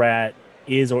Devil Rat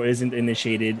is or isn't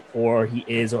initiated, or he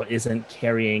is or isn't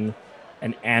carrying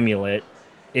an amulet,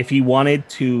 if he wanted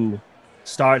to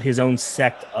start his own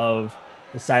sect of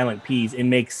the Silent Peas, it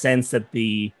makes sense that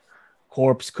the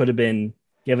corpse could have been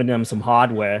given them some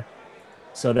hardware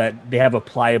so that they have a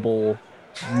pliable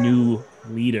new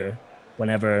leader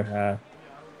whenever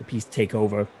the Peas take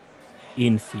over,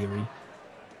 in theory.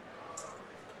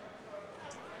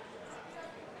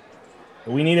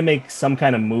 But we need to make some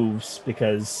kind of moves,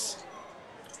 because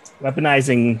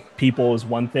weaponizing people is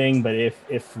one thing, but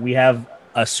if we have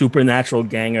a supernatural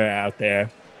ganger out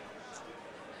there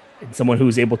and someone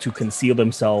who's able to conceal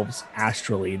themselves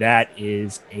astrally, that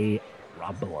is a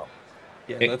problem.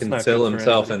 Yeah, Can't that's not conceal good for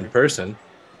himself anybody. in person.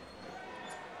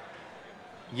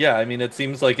 Yeah, I mean, it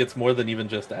seems like it's more than even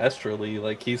just astrally.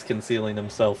 Like, he's concealing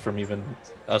himself from even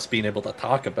us being able to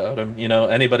talk about him. You know,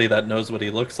 anybody that knows what he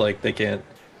looks like, they can't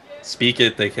speak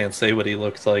it, they can't say what he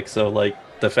looks like. So, like,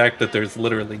 the fact that there's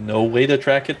literally no way to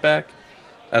track it back,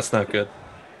 that's not good.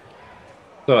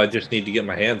 So I just need to get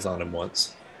my hands on him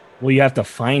once. Well, you have to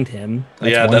find him.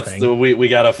 That's yeah, one that's thing. we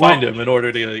gotta find Well- him in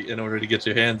order to get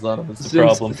your hands on him. Is the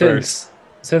problem first.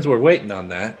 Since we're waiting on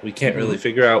that, we can't Mm-hmm. really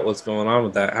figure out what's going on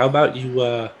with that. How about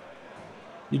you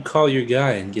call your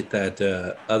guy and get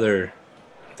that other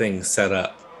thing set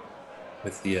up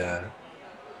with the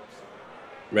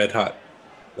red hot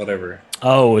whatever.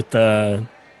 Oh, with the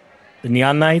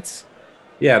Neon Knights?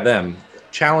 Yeah, them.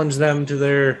 Challenge them to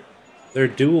their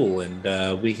duel,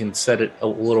 and we can set it a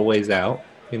little ways out,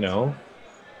 you know.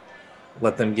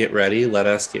 Let them get ready, let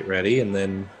us get ready, and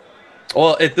then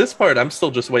Well, at this part, I'm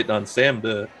still just waiting on Sam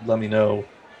to let me know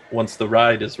once the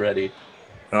ride is ready.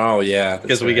 oh yeah, that's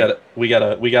Because right.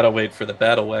 we gotta wait for the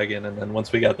battle wagon, and then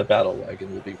once we got the battle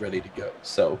wagon, we'll be ready to go.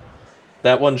 So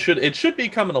that one should be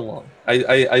coming along.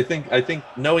 I think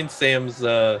knowing Sam's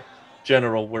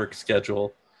general work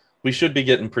schedule, we should be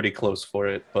getting pretty close for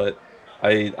it. But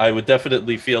I would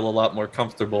definitely feel a lot more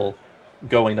comfortable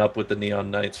going up with the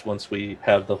Neon Knights once we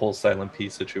have the whole Silent P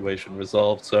situation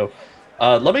resolved. So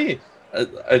let me.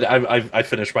 I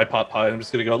finished my pot pie. I'm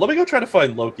just gonna go. Let me go try to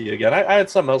find Loki again. I had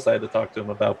something else I had to talk to him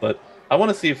about, but I want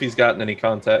to see if he's gotten any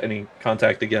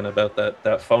contact again about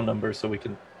that phone number, so we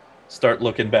can start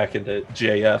looking back into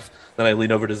JF. Then I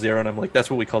lean over to Zero and I'm like, "That's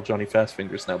what we call Johnny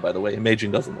Fastfingers now, by the way." Imaging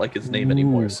doesn't like his name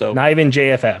anymore, Ooh, so not even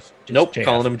JFF. Just nope, JF.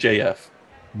 calling him JF.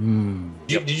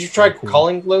 Did you try Cool.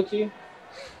 calling Loki?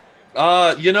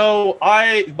 But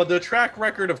the track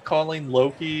record of calling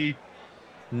Loki,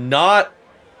 not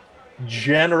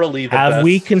generally the Have best.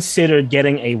 we considered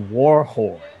getting a war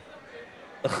horn?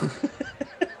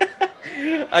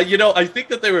 I think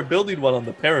that they were building one on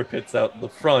the parapets out in the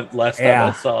front last time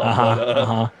I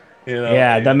saw.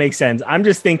 But, That makes sense. I'm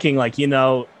just thinking, like,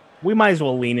 we might as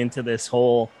well lean into this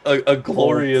whole. a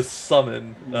glorious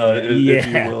summon, if you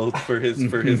Yeah. will, for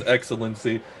his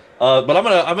excellency. But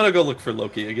I'm gonna go look for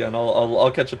Loki again.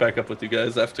 I'll catch it back up with you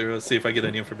guys after. See if I get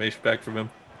any information back from him.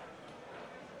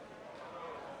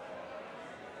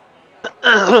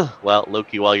 Well,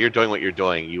 Loki, while you're doing what you're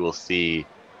doing, you will see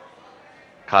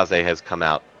Kaze has come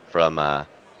out from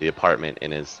the apartment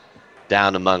and is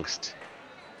down amongst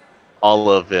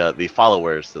all of the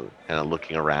followers, kind of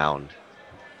looking around.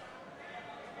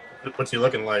 What's he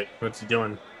looking like? What's he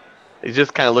doing? He's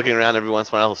just kind of looking around. Every once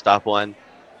in a while, he'll stop one.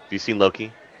 Have you seen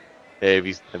Loki? Hey, have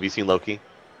you seen Loki?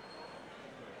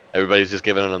 Everybody's just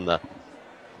giving him the.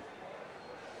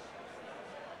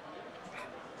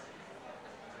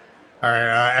 All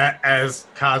right. As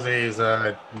Kaze is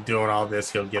doing all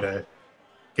this, he'll get a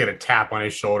tap on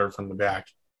his shoulder from the back.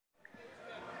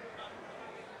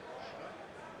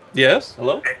 Yes.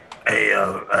 Hello. Hey,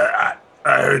 I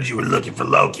heard you were looking for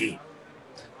Loki.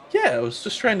 Yeah, I was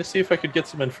just trying to see if I could get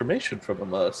some information from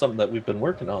him. Something that we've been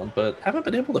working on, but haven't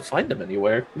been able to find him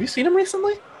anywhere. Have you seen him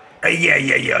recently?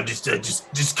 Yeah.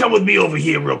 Just come with me over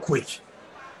here real quick.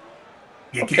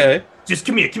 Yeah, Okay. Just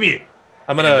come here.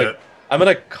 I'm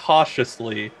gonna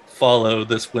cautiously follow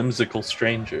this whimsical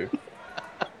stranger.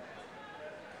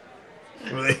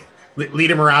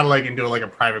 Lead him around into a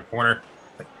private corner.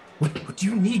 What do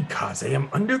you need, Kaze? I'm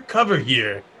undercover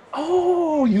here.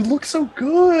 Oh, you look so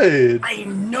good. I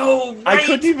know, right? I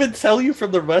couldn't even tell you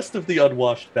from the rest of the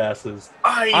unwashed masses.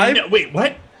 I know. Wait,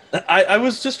 what? I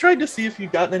was just trying to see if you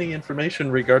gotten any information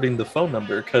regarding the phone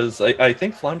number, because I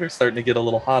think Flounder's starting to get a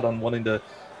little hot on wanting to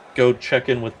go check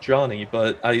in with Johnny,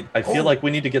 but I feel like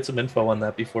we need to get some info on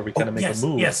that before we kind of make a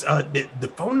move. Yes,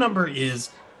 the phone number is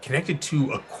connected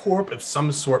to a corp of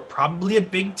some sort, probably a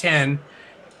Big Ten.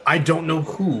 I don't know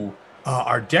who.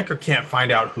 Our decker can't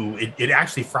find out who. It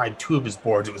actually fried 2 of his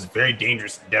boards. It was a very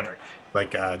dangerous endeavor.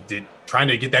 Trying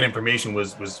to get that information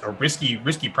was a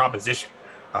risky proposition.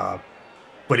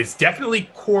 But it's definitely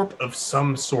corp of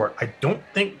some sort. I don't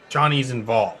think Johnny's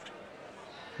involved.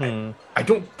 I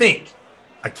don't think.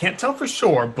 I can't tell for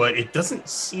sure, but it doesn't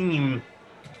seem.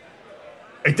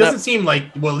 It doesn't seem like.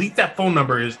 Well, at least that phone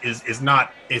number is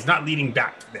not leading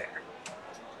back to there.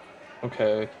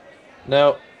 Okay.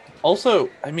 Now, also,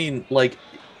 I mean,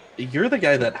 you're the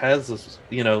guy that has this,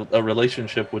 a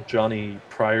relationship with Johnny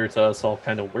prior to us all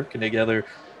kind of working together.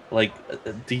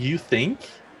 Do you think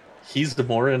he's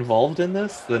more involved in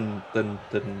this than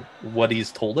what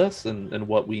he's told us and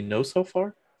what we know so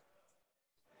far?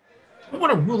 I don't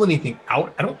want to rule anything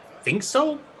out. I don't think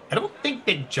so. I don't think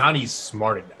that Johnny's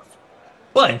smart enough.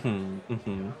 But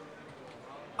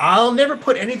I'll never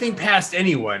put anything past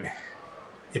anyone.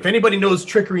 If anybody knows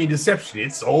trickery and deception,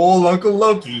 it's old Uncle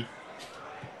Loki.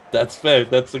 That's fair.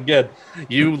 That's again.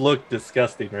 You look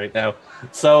disgusting right now.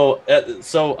 So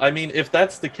I mean, if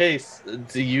that's the case,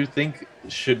 do you think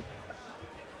should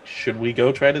we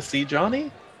go try to see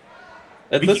Johnny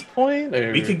at this point?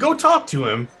 Or? We could go talk to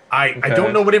him. I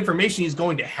don't know what information he's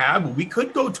going to have, but we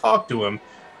could go talk to him.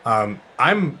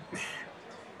 I'm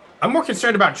more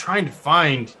concerned about trying to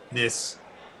find this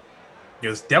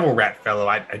devil rat fellow.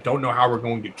 I don't know how we're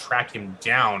going to track him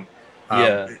down.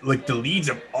 The leads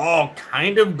have all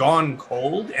kind of gone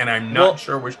cold, and I'm not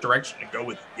sure which direction to go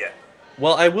with it yet.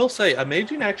 Well, I will say,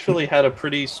 Amazing actually had a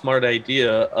pretty smart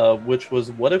idea, which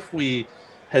was what if we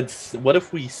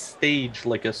stage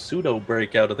a pseudo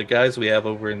breakout of the guys we have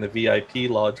over in the VIP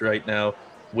lodge right now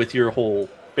with your whole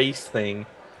base thing.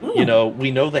 Ooh. We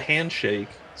know the handshake,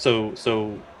 so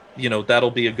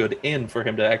that'll be a good in for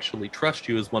him to actually trust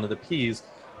you as one of the P's,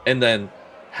 and then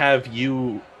have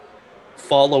you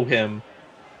follow him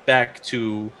back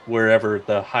to wherever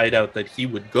the hideout that he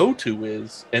would go to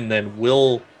is, and then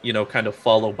we'll kind of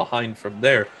follow behind from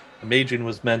there. Imagine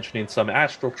was mentioning some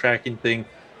astral tracking thing.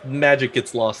 Magic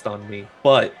gets lost on me,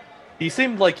 but he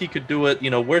seemed like he could do it.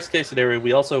 Worst case scenario,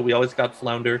 we always got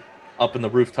Flounder up in the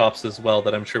rooftops as well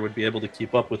that I'm sure would be able to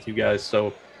keep up with you guys,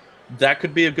 so that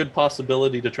could be a good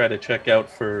possibility to try to check out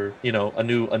for a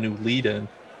new lead in.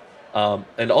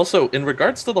 And also in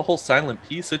regards to the whole Silent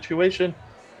P situation,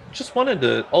 just wanted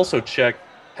to also check,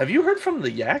 have you heard from the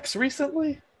Yaks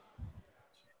recently?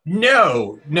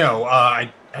 No.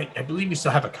 I believe we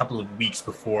still have a couple of weeks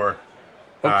before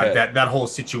that whole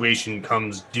situation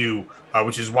comes due,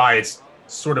 which is why it's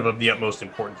sort of the utmost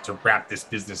importance to wrap this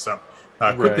business up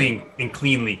quickly and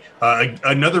cleanly.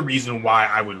 Another reason why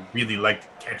I would really like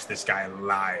to catch this guy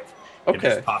alive, if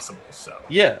it's possible. So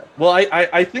yeah, well,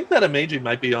 I think that Amazing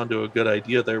might be onto a good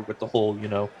idea there with the whole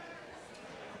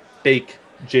fake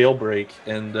jailbreak,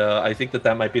 and I think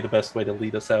that might be the best way to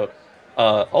lead us out.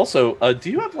 Also, do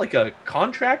you have a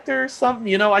contractor or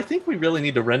something? I think we really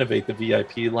need to renovate the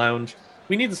VIP lounge.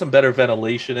 We need some better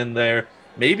ventilation in there.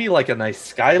 maybe like a nice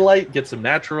skylight, get some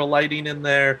natural lighting in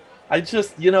there. I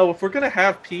just, if we're going to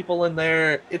have people in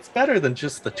there, it's better than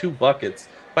just the 2 buckets.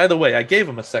 By the way, I gave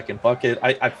him a second bucket.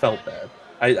 I felt bad.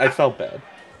 I felt bad.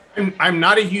 I'm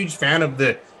not a huge fan of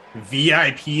the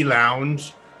VIP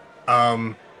lounge.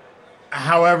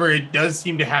 However, it does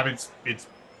seem to have its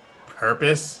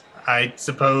purpose, I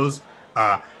suppose.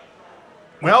 Coming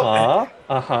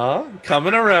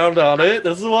around on it.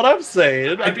 This is what I'm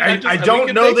saying. I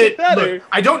don't know that. Look,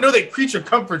 I don't know that creature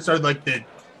comforts are like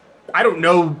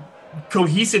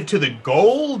cohesive to the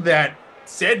goal that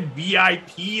said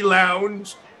VIP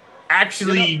lounge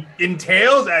actually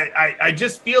entails. I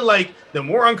just feel like the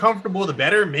more uncomfortable, the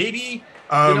better. Maybe.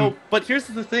 But here's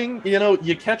the thing.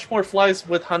 You catch more flies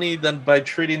with honey than by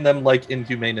treating them like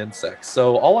inhumane insects.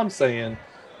 So all I'm saying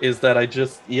is that I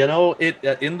just,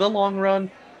 it in the long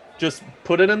run, just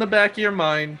put it in the back of your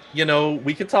mind.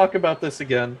 We could talk about this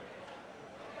again.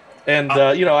 And,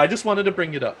 I just wanted to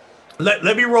bring it up.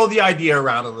 Let me roll the idea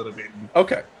around a little bit.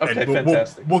 Okay,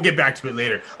 fantastic. We'll get back to it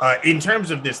later. In terms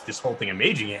of this whole thing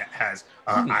Amazing has,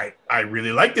 I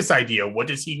really like this idea. What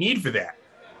does he need for that?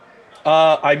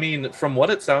 I mean, from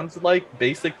what it sounds like,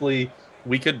 basically,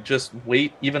 we could just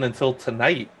wait even until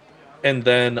tonight. And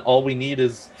then all we need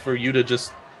is for you to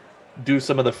just do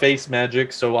some of the face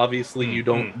magic, so obviously you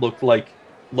don't look like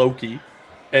Loki.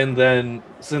 And then,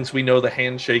 since we know the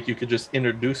handshake, you could just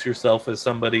introduce yourself as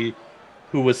somebody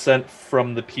who was sent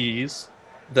from the Peas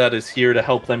that is here to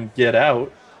help them get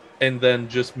out. And then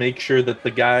just make sure that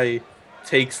the guy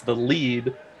takes the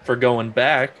lead for going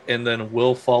back, and then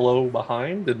we'll follow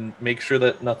behind and make sure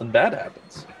that nothing bad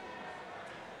happens.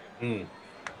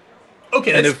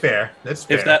 Okay, that's fair. That's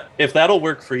fair. If that'll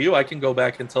work for you, I can go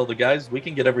back and tell the guys we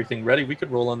can get everything ready. We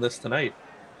could roll on this tonight.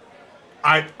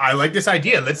 I like this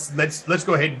idea. Let's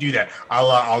go ahead and do that.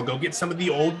 I'll go get some of the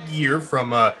old gear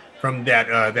from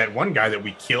that one guy that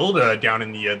we killed down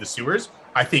in the sewers.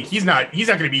 I think he's not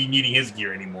going to be needing his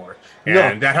gear anymore.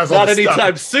 And that has all not the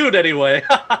anytime stuff. soon anyway.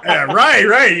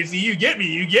 Right. You see, you get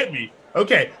me.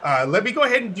 Okay, let me go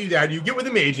ahead and do that. You get with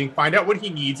Amazing, find out what he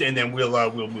needs, and then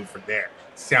we'll move from there.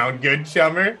 Sound good,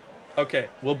 Chummer? Okay,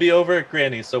 we'll be over at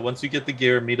Granny's, so once you get the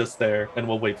gear, meet us there, and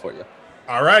we'll wait for you.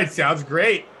 All right, sounds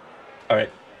great. All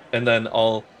right, and then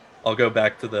I'll go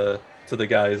back to the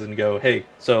guys and go, hey,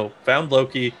 so found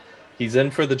Loki. He's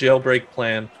in for the jailbreak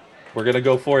plan. We're gonna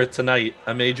go for it tonight.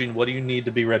 Amazing, what do you need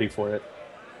to be ready for it?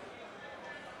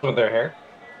 With their hair.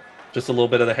 Just a little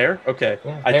bit of the hair? Okay.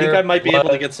 Yeah, I think I might be able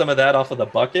to get some of that off of the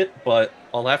bucket, but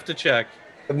I'll have to check.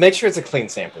 Make sure it's a clean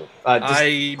sample.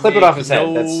 I clip it off his head.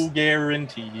 No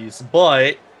guarantees,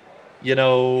 but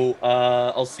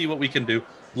I'll see what we can do.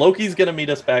 Loki's gonna meet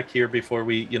us back here before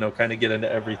we, kind of get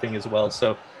into everything as well.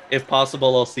 So if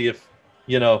possible, I'll see if,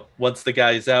 once the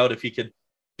guy's out, if he could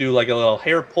do like a little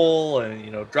hair pull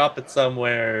and drop it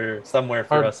somewhere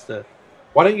for us to.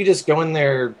 Why don't you just go in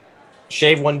there,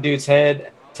 shave one dude's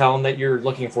head, tell him that you're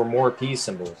looking for more peace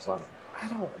symbols on it.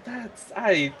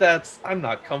 I'm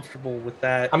not comfortable with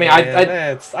that. I mean,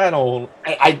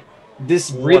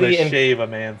 this really shave a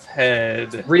man's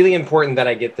head. It's really important that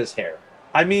I get this hair.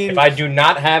 I mean, if I do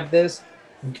not have this,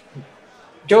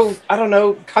 go, I don't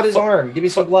know, cut his arm, give me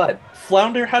some blood.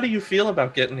 Flounder, how do you feel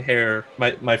about getting hair,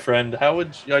 my friend? How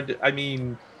would you, I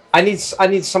mean, I need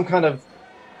some kind of.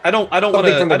 I don't want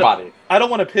to. From the body. I don't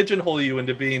want to pigeonhole you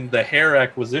into being the hair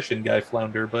acquisition guy,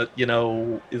 Flounder. But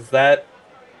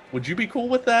would you be cool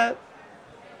with that?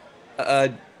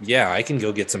 Yeah, I can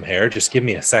go get some hair. Just give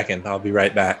me a second. I'll be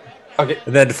right back. Okay.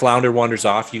 And then Flounder wanders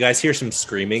off. You guys hear some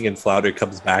screaming, and Flounder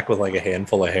comes back with like a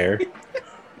handful of hair.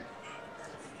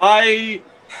 I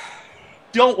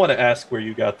don't want to ask where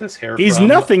you got this hair He's from.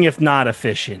 nothing if not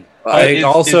efficient. I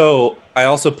also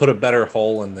put a better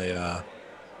hole in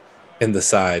the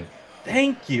side.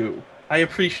 Thank you. I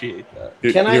appreciate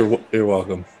that. You're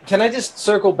welcome. Can I just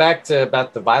circle back to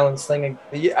about the violence thing?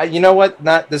 You know what?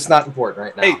 That's not important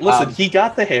right now. Hey, listen, he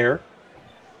got the hair.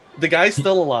 The guy's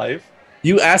still alive.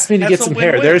 You asked me to get some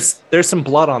hair. There's some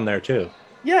blood on there too.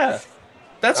 Yeah,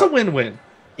 that's a win-win.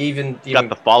 Even got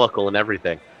the follicle and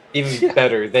everything. Even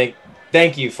better.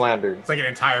 Thank you, Flounder. It's like an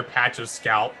entire patch of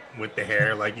scalp with the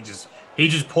hair. Like he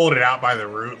just pulled it out by the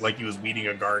root, like he was weeding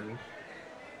a garden.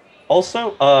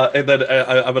 Also, and then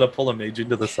I'm gonna pull a mage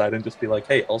into the side and just be like,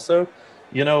 "Hey, also,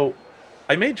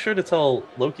 I made sure to tell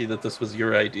Loki that this was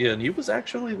your idea, and he was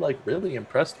actually like really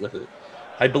impressed with it.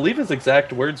 I believe his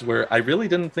exact words were, "I really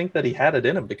didn't think that he had it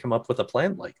in him to come up with a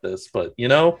plan like this, but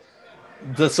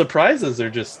the surprises are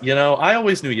just, I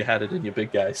always knew you had it in you,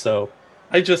 big guy. So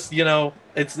I just,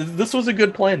 this was a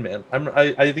good plan, man.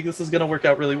 I think this is gonna work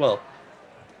out really well."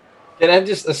 Can I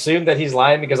just assume that he's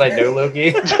lying because I know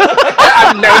Loki?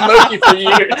 I've known Loki for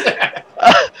years.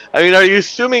 I mean, are you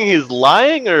assuming he's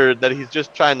lying or that he's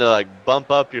just trying to like bump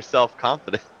up your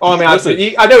self-confidence? Oh, I mean,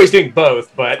 Listen. I know he's doing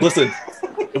both, but Listen,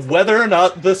 whether or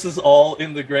not this is all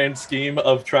in the grand scheme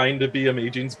of trying to be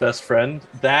Amagin's best friend,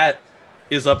 that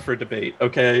is up for debate,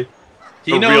 okay?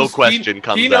 Real question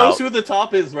comes He knows out. who the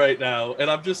top is right now,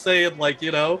 and I'm just saying, like,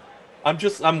 you know,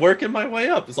 I'm working my way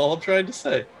up, is all I'm trying to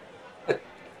say.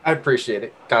 I appreciate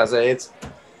it, Kaze. It's...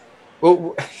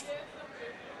 Well,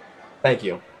 thank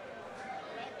you.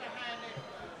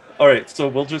 Alright, so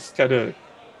we'll just kind of,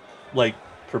 like,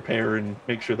 prepare and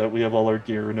make sure that we have all our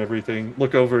gear and everything.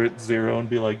 Look over at Zero and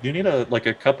be like, you need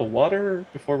a cup of water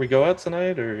before we go out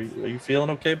tonight? Or are you feeling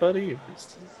okay, buddy?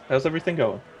 How's everything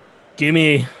going? Give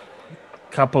me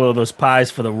a couple of those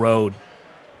pies for the road,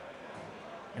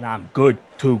 and I'm good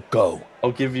to go.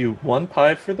 I'll give you 1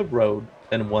 pie for the road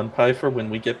and 1 pie for when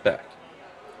we get back.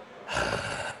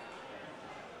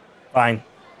 Fine.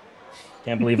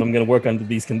 Can't believe I'm going to work under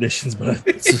these conditions, but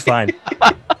this is fine.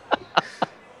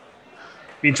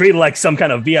 Being treated like some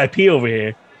kind of VIP over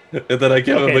here. And then I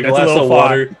give him a that's a glass little of far.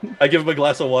 water. I give him a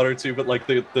glass of water too, but like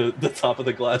the top of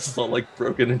the glass is all like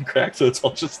broken and cracked, so it's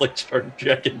all just like charred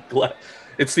jacket glass.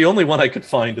 It's the only one I could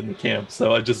find in the camp,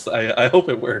 so I hope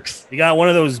it works. You got one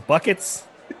of those buckets?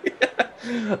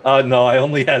 No, I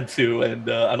only had 2, and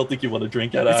I don't think you want to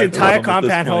drink out of This either entire of them at this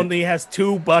compound point. only has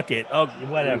 2 buckets. Oh,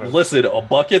 whatever. Listen,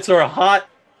 buckets are a hot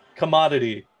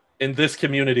commodity in this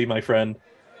community, my friend.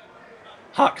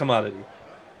 Hot commodity.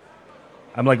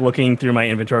 I'm like looking through my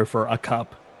inventory for a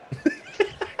cup.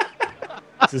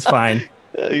 This is fine.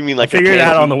 You mean like Figure a it out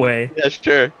canteen? on the way. Yeah,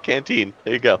 sure. Canteen.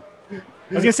 There you go.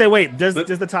 I was gonna say, wait, does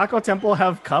the Taco Temple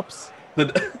have cups?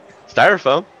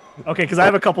 Styrofoam. Okay, because I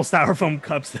have a couple styrofoam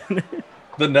cups.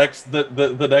 The next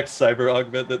cyber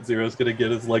augment that Zero's gonna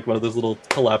get is like one of those little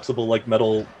collapsible like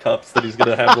metal cups that he's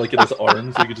gonna have like in his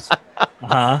arms. So you can just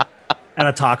And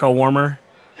a taco warmer.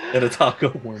 and a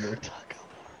taco warmer.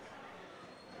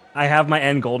 I have my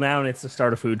end goal now, and it's to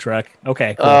start a food truck.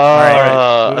 Okay, cool. All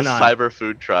right, A moving on. cyber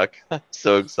food truck. I'm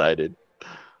so excited.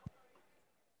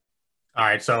 All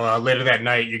right, so later that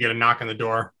night, you get a knock on the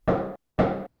door.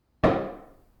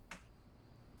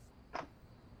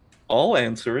 I'll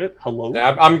answer it. Hello.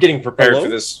 I'm getting prepared Hello? for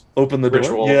this. Open the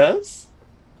Ritual. door. Yes.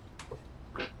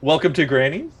 Welcome to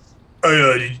Granny's.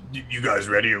 You guys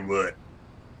ready or what?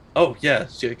 Oh yeah,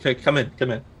 come in.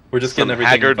 We're just Some getting everything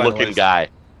haggard-looking finalized. guy.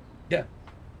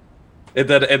 And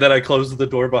then I close the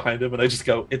door behind him and I just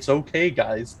go, "It's okay,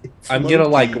 guys." It's I'm gonna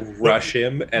like Loki." rush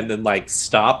him and then like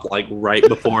stop like right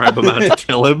before I'm about to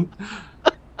kill him.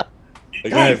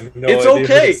 Like, I have no It's idea who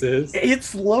okay. this is.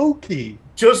 It's Loki.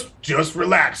 Just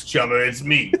relax, chummer. It's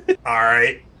me. All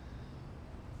right.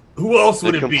 Who else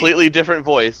With would a it be? completely different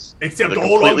voice. Except With a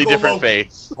old completely Uncle different Loki.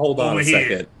 face. Hold on Over a here.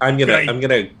 second. I'm gonna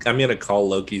Okay. I'm gonna call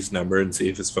Loki's number and see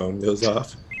if his phone goes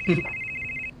off.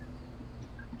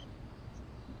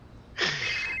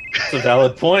 That's a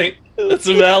valid point. That's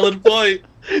a valid point.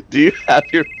 Do you have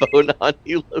your phone on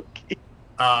you, Loki?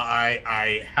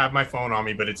 I have my phone on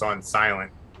me, but it's on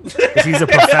silent. 'Cause he's a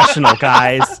professional,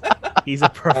 guys. He's a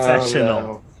professional. Oh,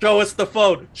 no. Show us the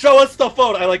phone. Show us the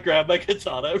phone. I like grab my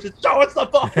katana. Just show us the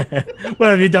phone. What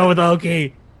have you done with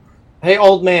Loki? Hey,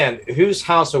 old man, whose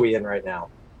house are we in right now?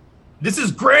 This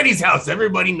is Granny's house.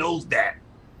 Everybody knows that.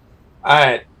 All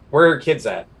right, where are her kids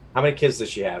at? How many kids does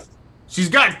she have? She's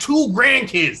got 2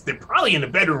 grandkids. They're probably in the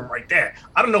bedroom right there.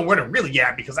 I don't know where they're really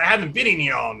at because I haven't been in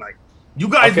here all night. You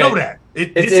guys Okay. know that.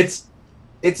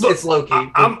 It's Loki.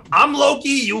 I'm Loki.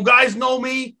 You guys know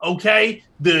me. Okay.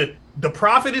 The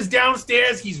prophet is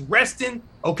downstairs. He's resting.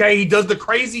 Okay. He does the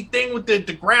crazy thing with the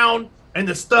ground and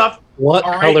the stuff. What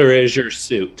All right. color is your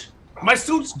suit? My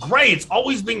suit's gray. It's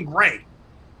always been gray.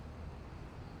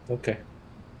 Okay.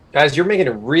 Guys, you're making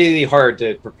it really hard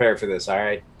to prepare for this. All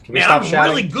right, can we Man, stop I'm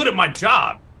shouting? really good at my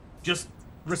job. Just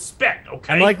respect.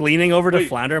 Okay. I'm like leaning over to Wait.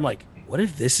 Flounder. I'm like, what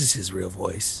if this is his real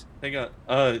voice? Hang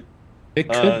on. It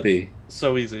could be.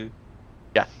 So easy.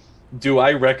 Yeah. Do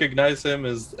I recognize him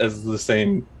as the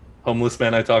same homeless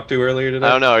man I talked to earlier today? I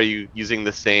don't know. Are you using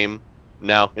the same?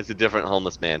 No, it's a different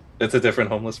homeless man. It's a different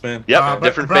homeless man. Yep, but-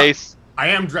 different but- face. I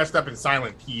am dressed up in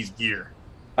Silent P's gear.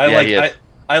 Yeah, he is.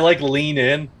 I like lean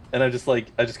in and I just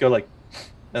go like,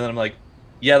 and then I'm like,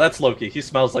 yeah, that's Loki. He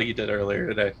smells like he did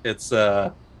earlier today.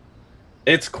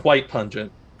 It's quite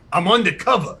pungent. I'm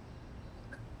undercover.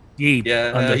 Deep.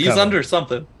 Yeah, he's undercover. under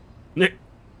something.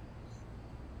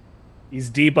 He's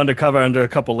deep undercover under a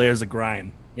couple layers of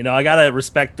grime. You know, I gotta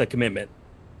respect the commitment.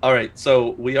 All right,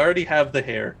 so we already have the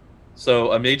hair.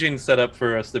 So Amazing set up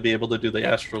for us to be able to do the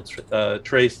astral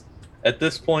trace. At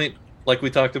this point, like we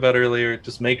talked about earlier,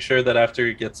 just make sure that after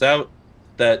he gets out,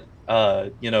 that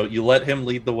you let him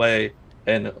lead the way,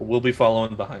 and we'll be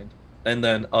following behind. And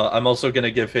then I'm also going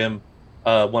to give him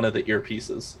one of the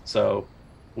earpieces, so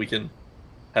we can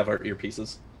have our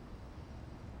earpieces.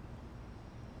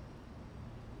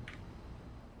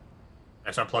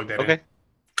 That's not plugged that Okay. in.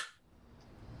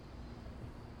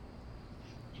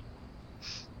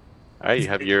 All right, you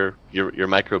have your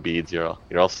micro beads. You're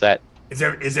all set. Is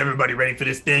everybody ready for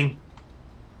this thing?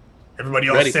 Everybody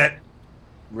all Ready. set?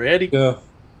 Ready? Go.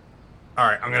 All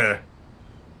right, I'm gonna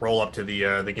roll up to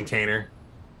the container.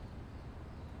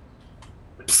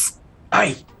 Psst.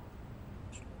 Hey,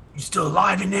 you still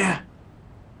alive in there?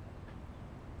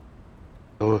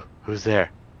 Who's there?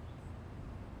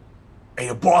 Hey,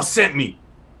 the boss sent me.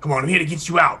 Come on, I'm here to get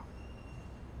you out.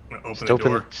 I'm gonna open the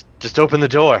door. Just open the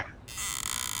door.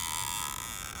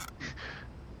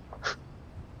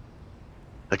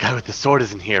 The guy with the sword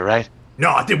isn't here, right?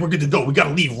 No, I think we're good to go. We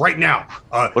gotta leave right now.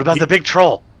 What about the big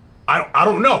troll? I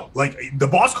don't know. Like, the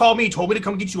boss called me, told me to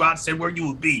come get you out, said where you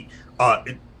would be.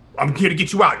 I'm here to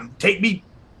get you out. Take me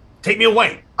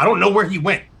away. I don't know where he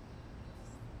went.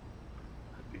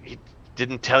 He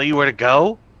didn't tell you where to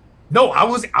go? No, I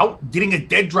was out getting a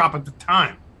dead drop at the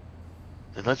time.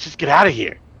 Then let's just get out of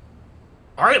here.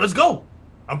 All right, let's go.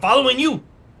 I'm following you.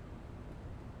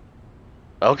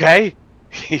 Okay.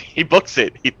 He books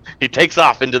it. He takes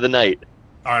off into the night.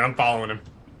 All right, I'm following him.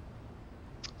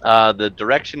 The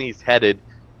direction he's headed,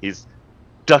 he's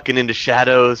ducking into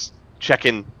shadows,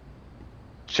 checking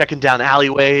down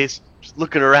alleyways, just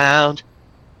looking around,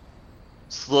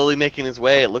 slowly making his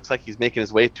way. It looks like he's making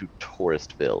his way to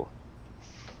Touristville.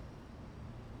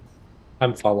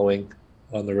 I'm following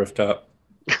on the rooftop.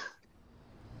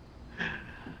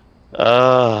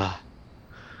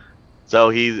 So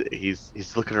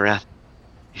he's looking around.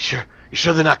 You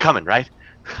sure they're not coming, right?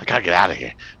 I gotta get out of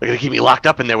here. They're gonna keep me locked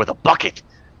up in there with a bucket.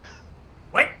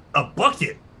 What? A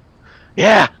bucket?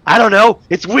 Yeah, I don't know.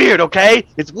 It's weird, okay?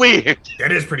 It's weird.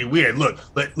 That is pretty weird. Look,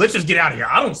 let's just get out of here.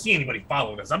 I don't see anybody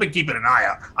following us. I've been keeping an eye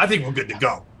out. I think we're good to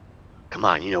go. Come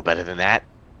on, you know better than that.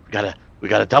 We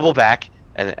gotta double back,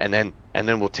 and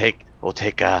then we'll take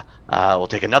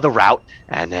another route,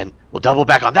 and then we'll double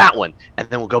back on that one, and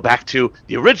then we'll go back to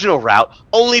the original route,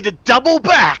 only to double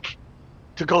back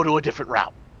to go to a different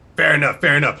route. Fair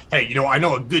enough. Hey, I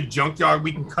know a good junkyard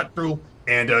we can cut through,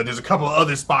 and there's a couple of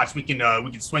other spots we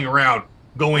can swing around,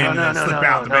 go in, and then slip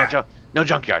out the back. No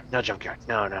junkyard. No.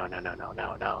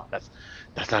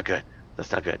 That's not good. Let's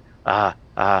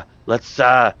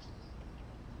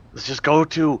just go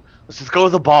to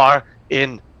the bar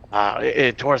in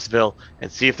Touristville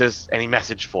and see if there's any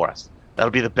message for us.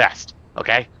 That'll be the best.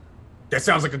 Okay. That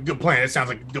sounds like a good plan.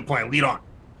 Lead on.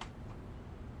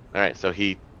 All right. So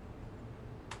he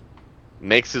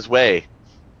makes his way.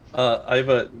 I have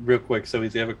a real quick, so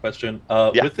easy. I have a question.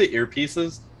 Yeah. With the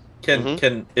earpieces,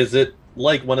 is it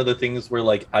like one of the things where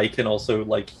like I can also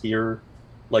like hear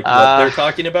like what they're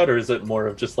talking about, or is it more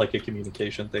of just like a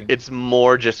communication thing? It's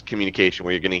more just communication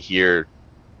where you're going to hear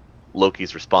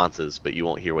Loki's responses, but you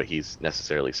won't hear what he's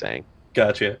necessarily saying.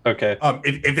 Gotcha. Okay.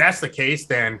 If that's the case,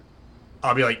 then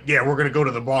I'll be like, yeah, we're gonna go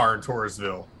to the bar in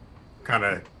Touristville. Kind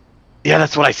of. Yeah,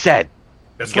 that's what I said.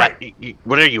 That's right.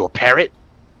 What are you, a parrot?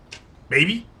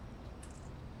 Maybe.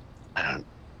 I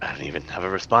don't even have a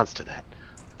response to that.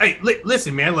 Hey,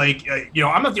 listen, man. Like,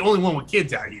 I'm not the only one with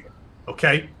kids out here.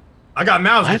 Okay, I got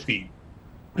mouths to feed.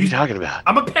 What are you talking about?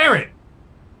 I'm a parent.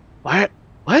 What?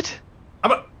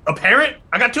 I'm a parent.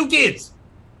 I got 2 kids.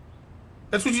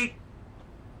 That's what you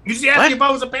just asked me if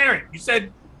I was a parent. You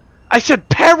said. I said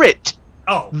parrot.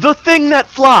 Oh. The thing that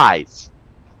flies.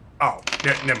 Oh,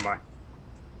 never mind.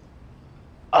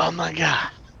 Oh my God,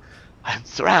 I'm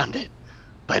surrounded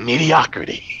by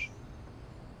mediocrity.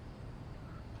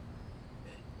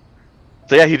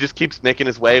 So yeah, he just keeps making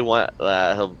his way.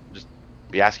 He'll just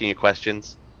be asking you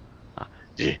questions.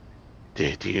 Do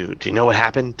you know what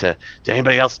happened? Did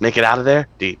anybody else make it out of there?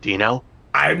 Do you know?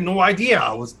 I have no idea.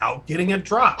 I was out getting a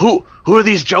drop. Who are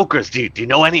these jokers? Do you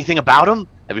know anything about them?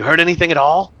 Have you heard anything at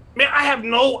all? Man, I have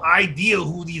no idea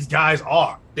who these guys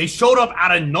are. They showed up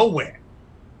out of nowhere.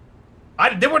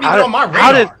 They weren't even on my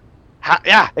radar.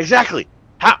 Yeah, exactly.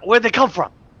 Where'd they come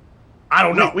from? I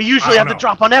don't know. We usually have to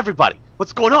drop on everybody.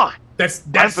 What's going on? That's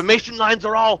Our information lines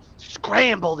are all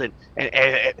scrambled and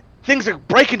things are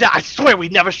breaking down. I swear we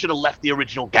never should have left the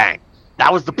original gang.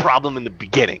 That was the problem in the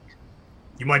beginning.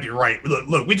 You might be right.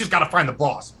 Look, we just gotta find the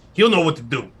boss. He'll know what to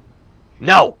do.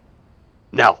 No.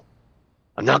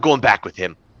 I'm not going back with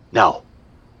him. No.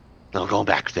 I'm going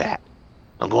back to that.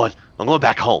 I'm going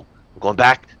back home. I'm going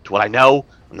back to what I know.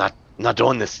 I'm not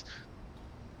doing this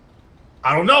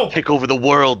I don't know. take over the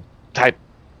world type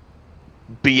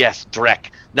BS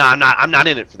Drek. No, I'm not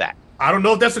in it for that. I don't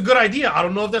know if that's a good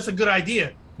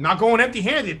idea. Not going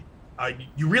empty-handed.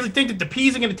 You really think that the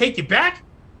peas are going to take you back?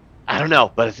 I don't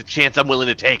know, but it's a chance I'm willing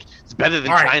to take. It's better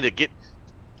than trying to get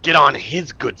on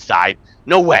his good side.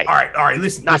 No way. All right,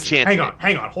 listen. Chance.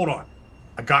 Hang on, hold on.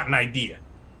 I got an idea.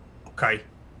 Okay?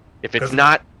 If it's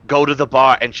not, go to the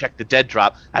bar and check the dead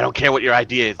drop. I don't care what your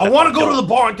idea is. I want to go to the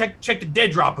bar and check the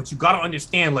dead drop, but you got to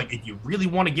understand, like, if you really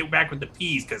want to get back with the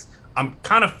peas, because I'm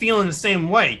kind of feeling the same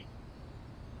way.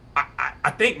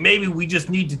 I think maybe we just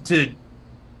need to,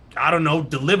 I don't know,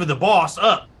 deliver the boss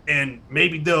up, and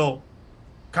maybe they'll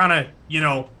kind of,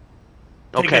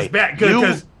 take us back.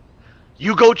 Because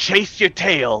you go chase your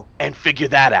tail and figure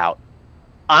that out.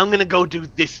 I'm going to go do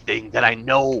this thing that I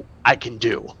know I can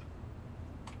do.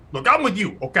 Look, I'm with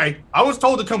you, okay? I was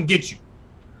told to come get you.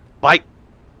 By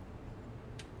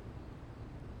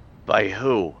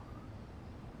who?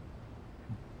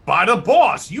 By the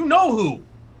boss. You know who.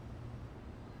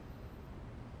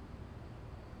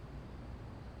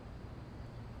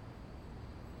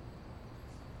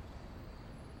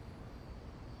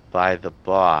 By the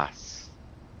boss.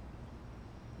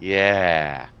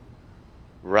 Yeah.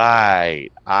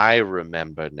 Right. I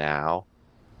remember now.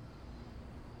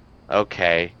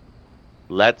 Okay.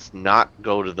 Let's not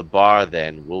go to the bar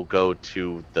then. We'll go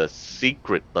to the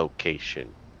secret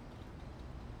location.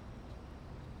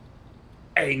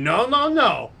 Hey,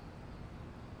 no.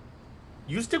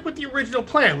 You stick with the original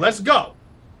plan. Let's go.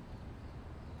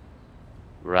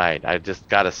 Right. I just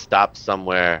gotta stop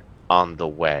somewhere on the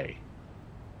way.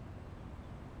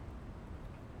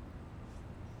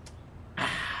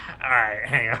 All right,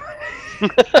 hang on.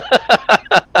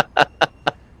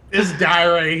 This guy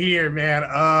right here, man.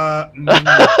 All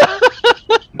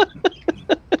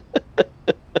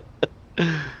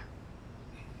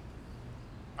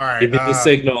right. Give me the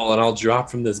signal, and I'll drop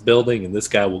from this building, and this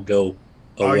guy will go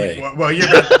away.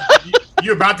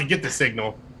 You're about to get the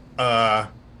signal. All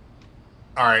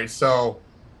right, so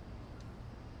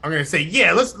I'm gonna say,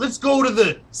 yeah, let's go to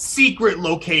the secret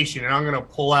location, and I'm gonna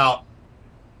pull out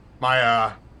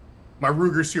my my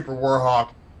Ruger Super Warhawk.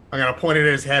 I'm gonna point it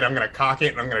at his head. I'm gonna cock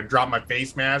it, and I'm gonna drop my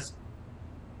face mask.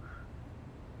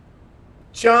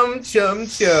 Chum.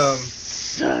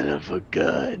 Son of a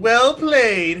gun. Well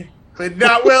played, but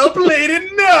not well played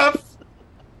enough.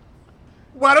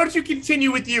 Why don't you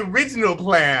continue with the original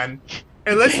plan,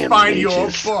 and let's find your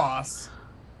boss.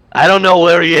 I don't know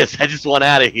where he is. I just want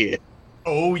out of here.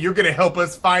 Oh, you're gonna help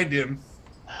us find him.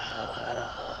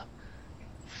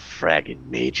 Fragging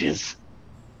mages.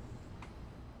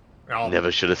 I'll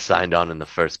Never should have signed on in the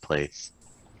first place.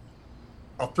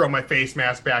 throw my face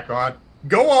mask back on.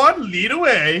 Go on, lead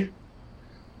away.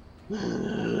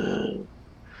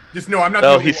 Just know I'm not the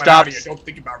only one out here. Don't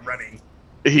think about running.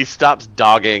 He stops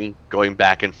dogging, going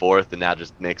back and forth, and now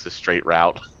just makes a straight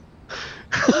route.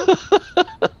 All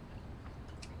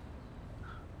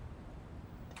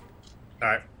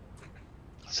right.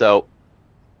 So,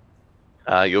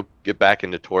 you'll get back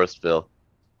into Touristville.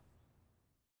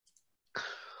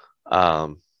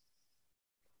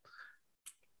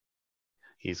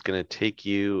 He's going to take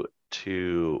you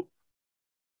to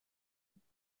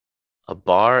a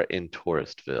bar in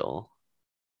Touristville.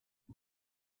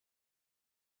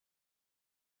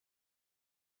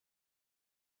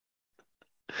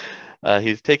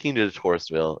 He's taking you to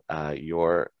Touristville.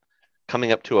 You're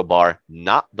coming up to a bar,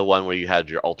 not the one where you had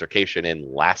your altercation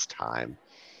in last time.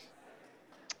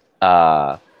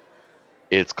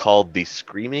 It's called the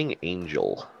Screaming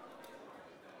Angel.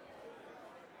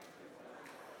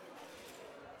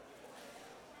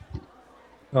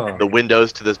 Oh. The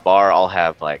windows to this bar all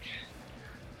have like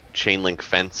chain link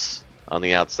fence on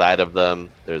the outside of them.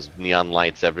 There's neon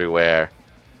lights everywhere.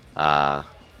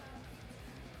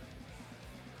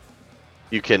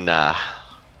 You can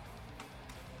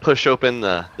push open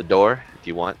the door if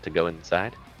you want to go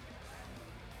inside.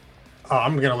 Oh,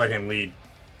 I'm gonna let him lead.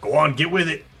 Go on, get with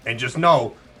it, and just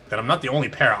know that I'm not the only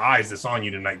pair of eyes that's on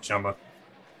you tonight, Chumba.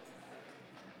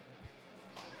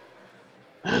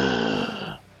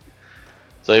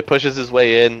 So he pushes his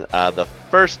way in. The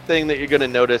first thing that you're going to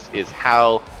notice is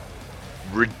how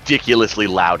ridiculously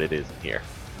loud it is in here.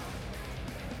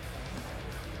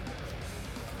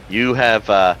 You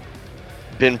have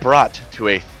been brought to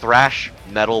a thrash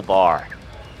metal bar.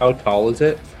 How tall is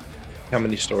it? How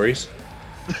many stories?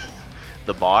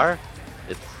 The bar?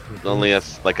 It's only a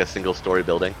single story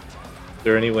building. Is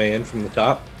there any way in from the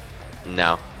top?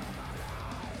 No.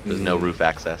 There's no roof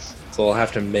access. So I'll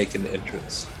have to make an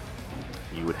entrance.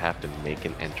 You would have to make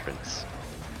an entrance.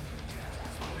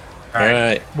 All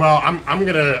right. Well, I'm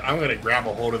gonna grab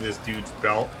a hold of this dude's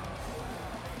belt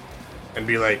and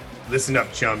be like, listen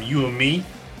up, chum. You and me,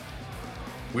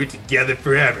 we're together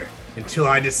forever until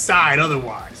I decide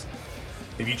otherwise.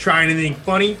 If you try anything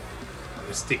funny, I'm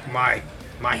gonna stick my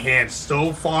hand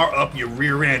so far up your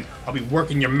rear end, I'll be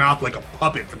working your mouth like a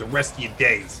puppet for the rest of your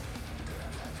days.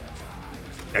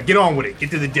 Now get on with it.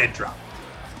 Get to the dead drop.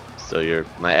 So you're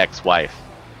my ex-wife.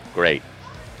 Great.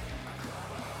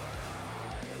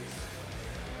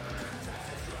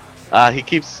 He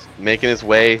keeps making his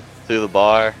way through the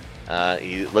bar.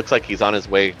 He looks like he's on his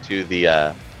way to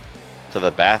the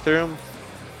bathroom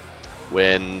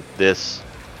when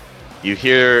you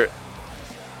hear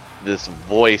this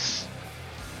voice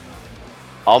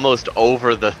almost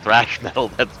over the thrash metal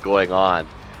that's going on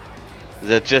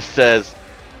that just says,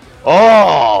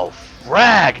 "Oh,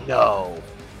 frag no!"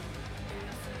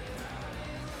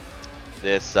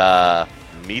 This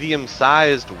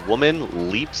medium-sized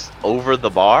woman leaps over the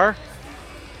bar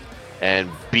and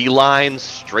beelines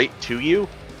straight to you.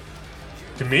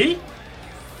 To me?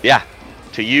 Yeah,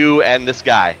 to you and this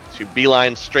guy. She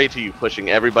beelines straight to you, pushing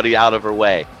everybody out of her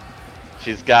way.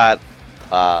 She's got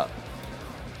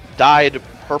dyed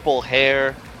purple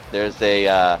hair. There's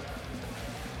this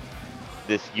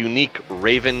unique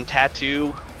raven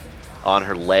tattoo on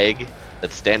her leg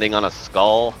that's standing on a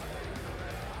skull.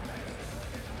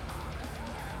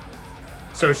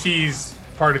 So she's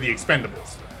part of the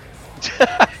Expendables.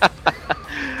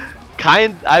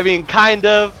 Kind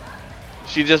of.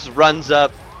 She just runs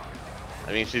up.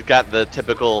 I mean, she's got the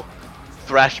typical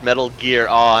thrash metal gear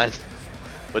on,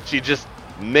 but she just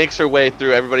makes her way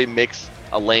through. Everybody makes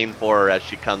a lane for her as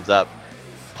she comes up,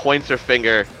 points her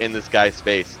finger in this guy's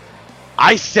face.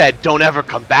 "I said don't ever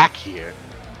come back here,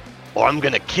 or I'm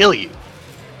gonna kill you.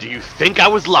 Do you think I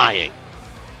was lying?"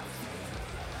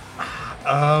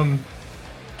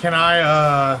 Can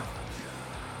I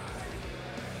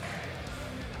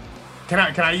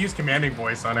use commanding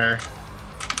voice on her?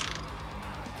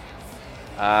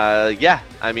 Yeah.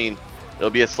 I mean,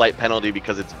 it'll be a slight penalty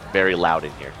because it's very loud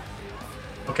in here.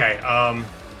 Okay. I'm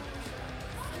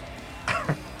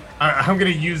gonna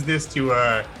use this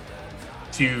to.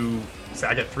 So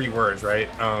I got 3 words, right?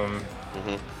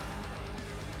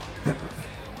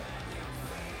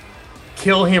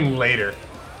 Kill him later.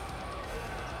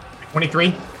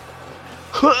 23.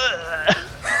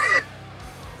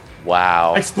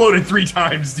 Wow. Exploded 3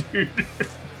 times, dude.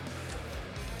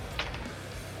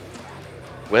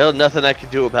 Well, nothing I can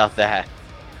do about that.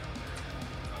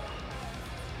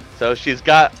 So she's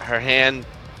got her hand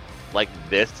like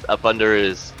this up under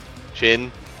his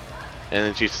chin, and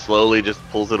then she slowly just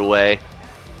pulls it away.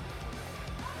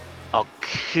 "I'll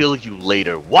kill you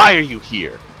later. Why are you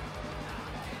here?"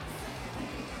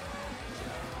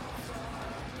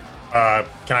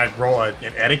 Can I roll an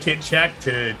etiquette check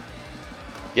to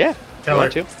Yeah, tell her,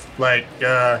 to. like,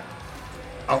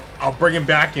 I'll bring him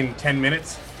back in 10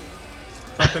 minutes?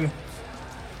 Something?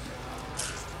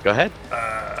 Go ahead.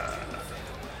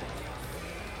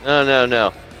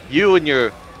 No. You and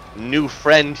your new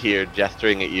friend here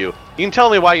gesturing at you. You can tell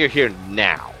me why you're here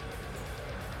now.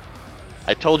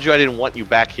 I told you I didn't want you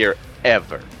back here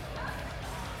ever.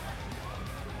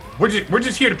 We're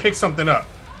just here to pick something up.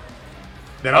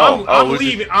 Then Oh, I'm we're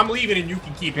leaving. I'm leaving, and you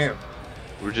can keep him.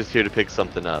 We're just here to pick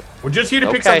something up. We're just here to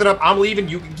pick Okay. something up. I'm leaving.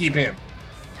 You can keep him.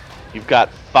 You've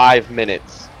got 5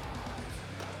 minutes.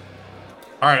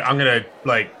 All right, I'm gonna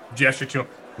gesture to him.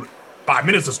 5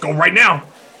 minutes. Let's go right now.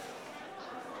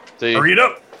 So he Hurry it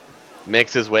up.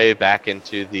 makes his way back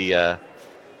into the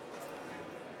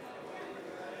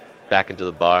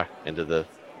bar, into the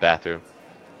bathroom.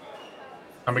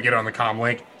 I'm gonna get on the comm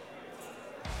link.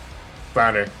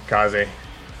 Flounder, Kaze,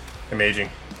 Amazing.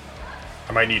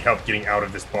 I might need help getting out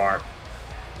of this bar.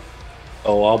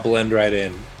 Oh, I'll blend right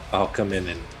in. I'll come in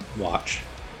and watch.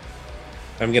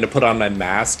 I'm gonna put on my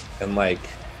mask and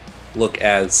look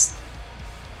as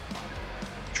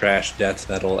trash death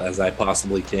metal as I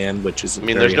possibly can, which is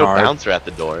There's no bouncer at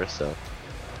the door, so.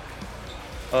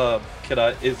 Can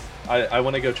I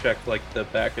want to go check the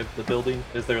back of the building.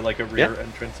 Is there a rear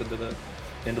entrance into the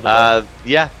bar?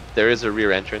 Yeah, there is a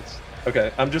rear entrance.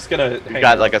 Okay, I'm just gonna. You've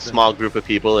got a small group of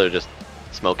people that are just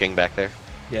smoking back there.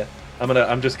 Yeah,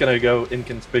 I'm just gonna go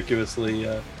inconspicuously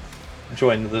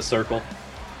join the circle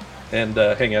and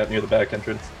hang out near the back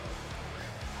entrance.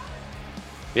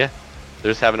 Yeah,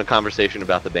 they're just having a conversation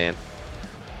about the band.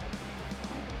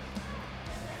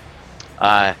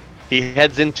 He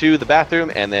heads into the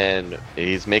bathroom and then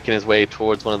he's making his way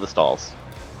towards one of the stalls.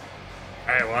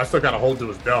 All right, well, I still got a hold to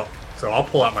his belt, so I'll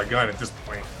pull out my gun at this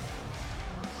point.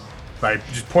 Like,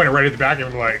 just point it right at the back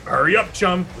of him, like, hurry up,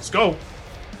 chum, let's go.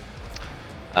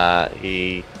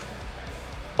 He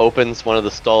opens one of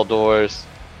the stall doors.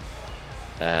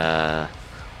 And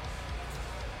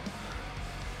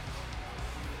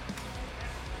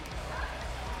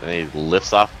he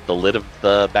lifts off the lid of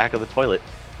the back of the toilet.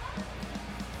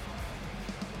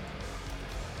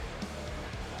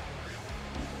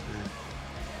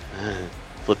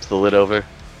 Flips the lid over.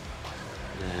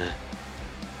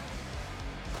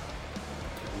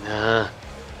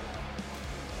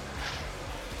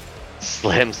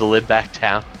 Slams the lid back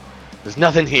down. There's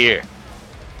nothing here.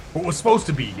 What was supposed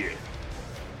to be here?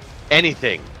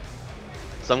 Anything.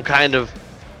 Some kind of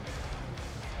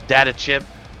data chip,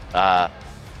 a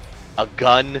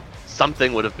gun,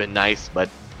 something would have been nice, but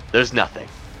there's nothing.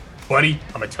 Buddy,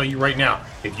 I'm gonna tell you right now,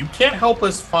 if you can't help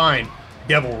us find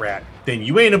Devil Rat, then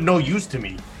you ain't of no use to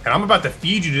me, and I'm about to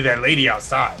feed you to that lady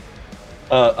outside.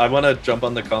 I want to jump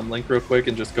on the comm link real quick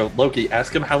and just go, Loki,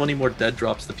 ask him how many more dead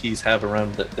drops the peas have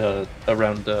around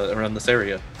this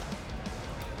area.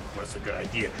 That's a good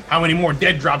idea. How many more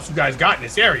dead drops you guys got in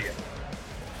this area?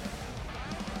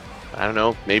 I don't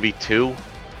know, maybe 2?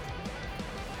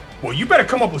 Well, you better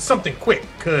come up with something quick,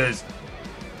 because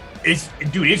it's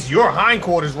your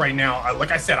hindquarters right now.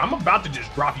 Like I said, I'm about to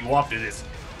just drop you off to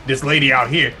this lady out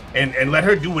here and let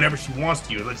her do whatever she wants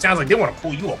to you. It sounds like they want to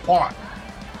pull you apart.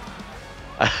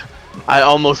 I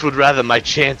almost would rather my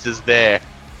chances there.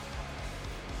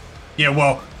 Yeah,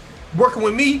 well, working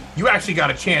with me, you actually got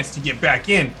a chance to get back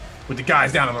in with the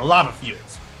guys down in the lava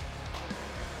fields.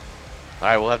 All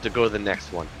right, we'll have to go to the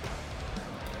next one.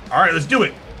 All right, let's do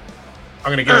it.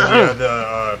 I'm gonna get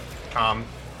the comm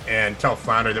and tell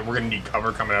Flounder that we're gonna need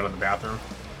cover coming out of the bathroom.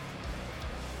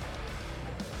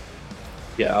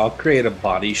 Yeah, I'll create a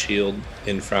body shield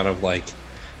in front of like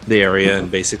the area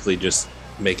and basically just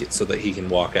make it so that he can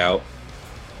walk out.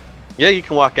 Yeah, you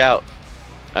can walk out.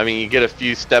 I mean, you get a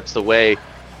few steps away,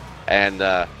 and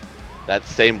that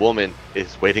same woman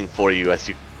is waiting for you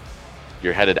as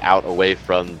you're headed out away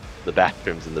from the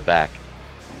bathrooms in the back.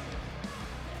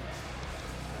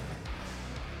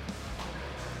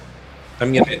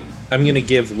 I'm gonna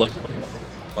give look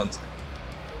once.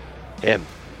 Him.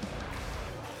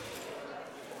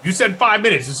 You said 5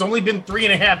 minutes. It's only been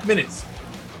 3.5 minutes.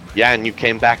 Yeah, and you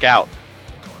came back out.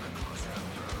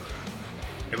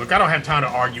 Hey, look, I don't have time to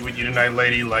argue with you tonight,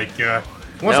 lady. Like,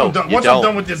 once No, I'm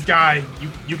done with this guy,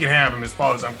 you can have him as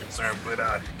far as I'm concerned. But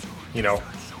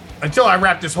until I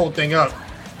wrap this whole thing up,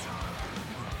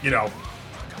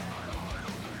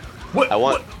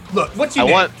 what's your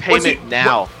name? I want payment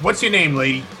now. What's your name,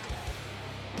 lady?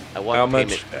 I want How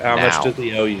payment much does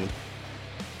he owe you?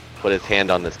 Put his hand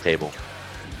on this table.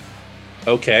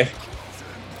 Okay.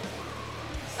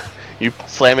 You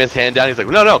slam his hand down. He's like,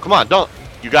 no, come on, don't.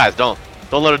 You guys, don't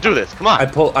let her do this. Come on. I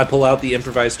pull out the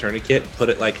improvised tourniquet, put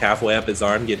it like halfway up his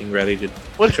arm, getting ready to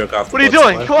choke off. What are you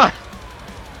doing? Come on.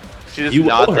 She just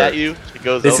nods at you. She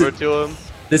goes over to him.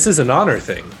 This is an honor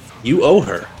thing. You owe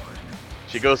her.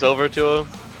 She goes over to him.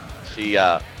 She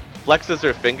flexes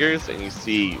her fingers, and you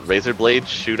see razor blades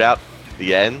shoot out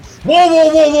the ends.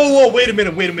 Whoa! Wait a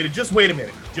minute. Just wait a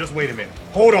minute.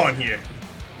 Hold on here.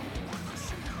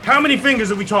 How many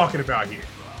fingers are we talking about here?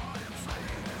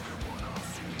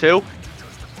 2.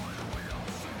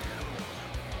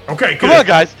 Okay, come on,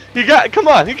 guys. Come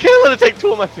on. You can't let it take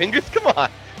 2 of my fingers. Come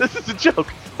on. This is a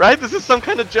joke, right? This is some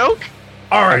kind of joke.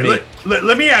 All right,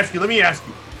 let me ask you.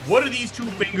 What are these 2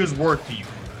 fingers worth to you?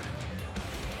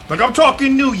 Like, I'm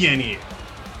talking new yen here.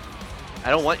 I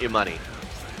don't want your money.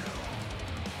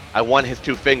 I want his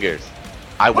 2 fingers.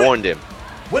 I warned him.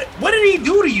 What did he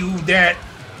do to you that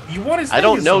you want his fingers? I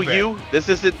don't know so bad? you. This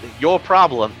isn't your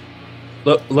problem.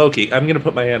 Loki, I'm gonna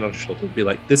put my hand on his shoulder and be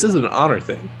like, this is an honor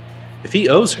thing. If he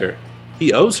owes her,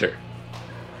 he owes her.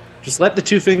 Just let the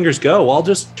 2 fingers go. I'll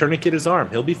just tourniquet his arm.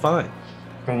 He'll be fine.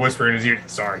 I'm whispering in his ear.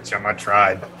 Sorry, chum, I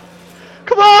tried.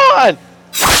 Come on!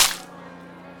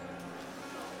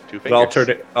 2 fingers.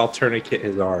 But I'll tourniquet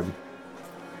his arm.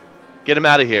 Get him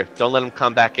out of here. Don't let him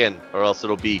come back in, or else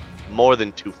it'll be more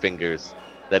than 2 fingers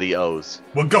that he owes.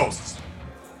 What ghosts?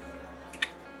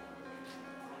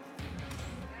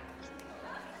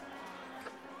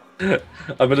 I'm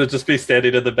gonna just be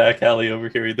standing in the back alley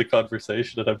overhearing the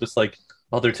conversation, and I'm just like,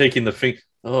 "Oh, they're taking the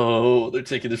they're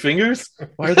taking the fingers.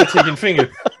 Why are they taking fingers?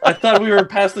 I thought we were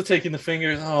past the taking the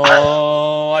fingers.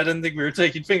 Oh, I didn't think we were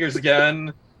taking fingers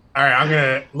again." All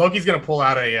right, Loki's gonna pull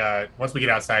out once we get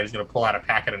outside, he's gonna pull out a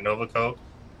packet of Nova Coke.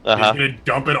 He's gonna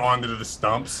dump it onto the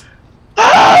stumps.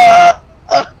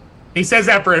 He says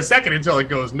that for a second until it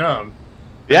goes numb.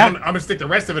 Yeah. I'm gonna stick the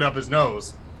rest of it up his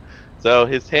nose. So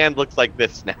his hand looks like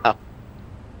this now.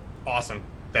 Awesome.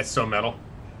 That's so metal.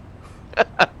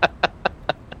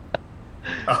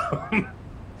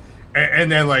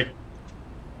 And then, like,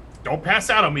 don't pass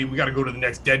out on me. We got to go to the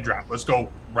next dead drop. Let's go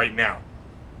right now.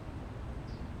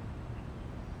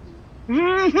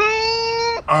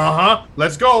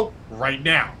 Let's go right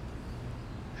now.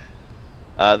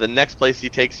 The next place he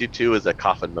takes you to is a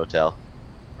coffin motel.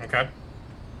 Okay.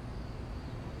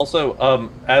 Also,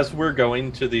 as we're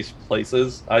going to these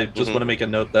places, I just want to make a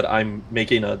note that I'm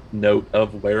making a note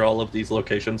of where all of these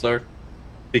locations are.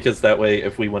 Because that way,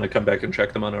 if we want to come back and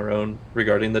check them on our own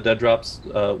regarding the dead drops,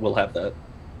 we'll have that.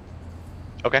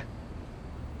 Okay.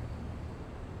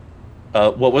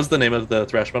 What was the name of the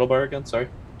thrash metal bar again? Sorry.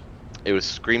 It was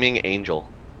Screaming Angel.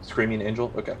 Screaming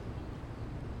Angel? Okay.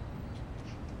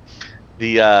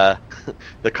 The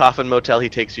the coffin motel he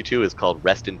takes you to is called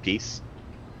Rest in Peace.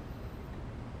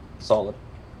 Solid.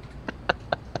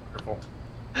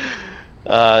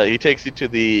 He takes you to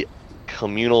the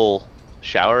communal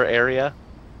shower area.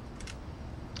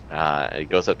 He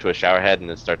goes up to a shower head and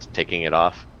then starts taking it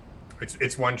off.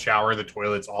 It's one shower. The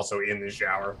toilet's also in the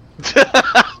shower.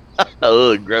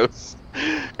 Oh, gross.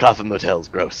 Coffin motel's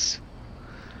gross.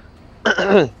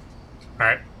 All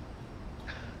right.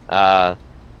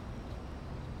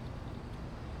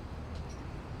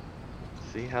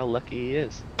 See how lucky he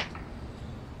is.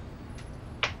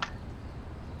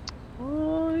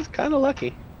 Oh, he's kind of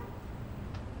lucky.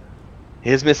 He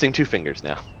is missing 2 fingers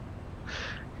now.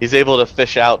 He's able to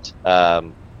fish out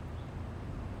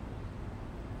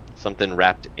something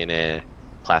wrapped in a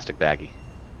plastic baggie.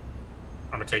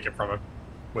 I'm gonna take it from him.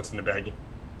 What's in the baggie?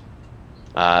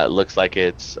 It looks like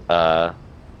it's some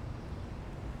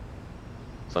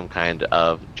kind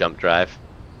of jump drive.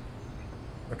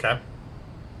 Okay.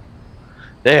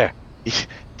 There.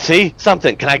 See?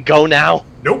 Something. Can I go now?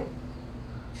 Nope.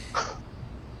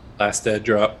 Last dead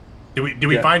drop. Did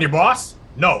we find your boss?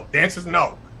 No. The answer's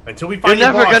no. Until we find You're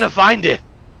your never boss. gonna find it.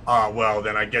 Well,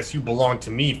 then I guess you belong to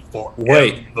me forever.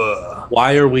 Wait.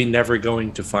 Why are we never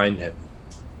going to find him?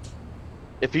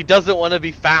 If he doesn't want to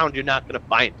be found, you're not gonna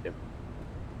find him.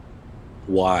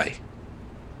 Why?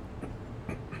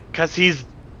 Because he's...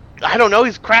 I don't know,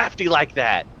 he's crafty like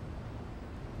that.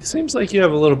 It seems like you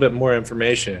have a little bit more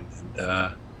information.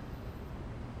 And,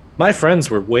 my friends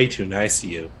were way too nice to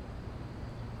you.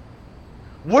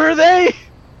 Were they?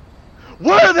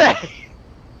 Were they?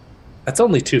 That's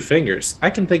only 2 fingers. I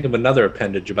can think of another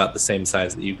appendage about the same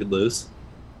size that you could lose.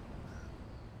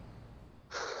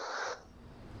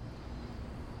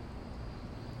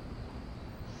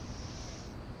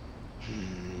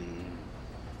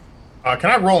 Can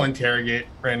I roll interrogate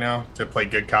right now to play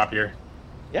good cop here?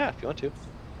 Yeah, if you want to.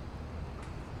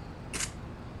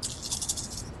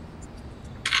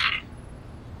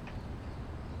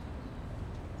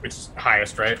 Which is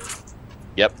highest, right?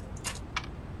 Yep.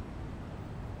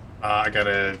 I got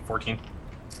a 14.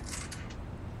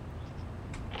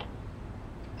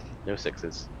 No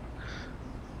 6s.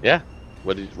 Yeah.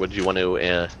 What did you want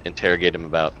to interrogate him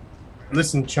about?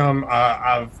 Listen, chum,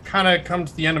 I've kind of come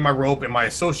to the end of my rope, and my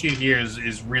associate here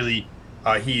is really,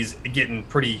 he's getting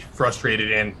pretty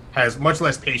frustrated and has much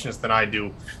less patience than I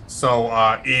do. So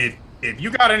if you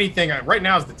got anything, right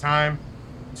now is the time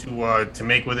to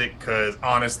make with it, because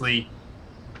honestly,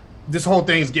 this whole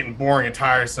thing is getting boring and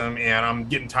tiresome, and I'm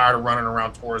getting tired of running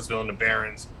around Torresville and the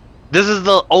Barrens. This is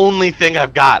the only thing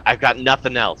I've got. I've got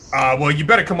nothing else. Well, you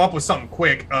better come up with something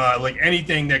quick, like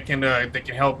anything that can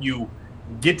help you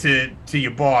get to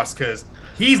your boss, because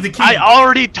he's the key. I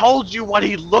already told you what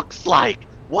he looks like.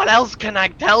 What else can I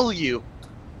tell you?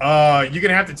 You're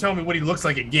gonna have to tell me what he looks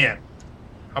like again.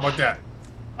 How about that?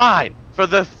 Fine. For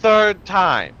the 3rd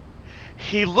time.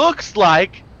 He looks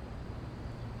like...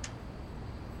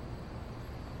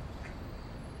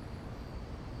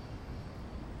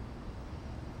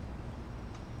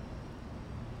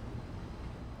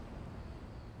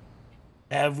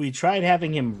 Have we tried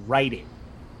having him write it?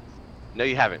 No,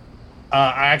 you haven't.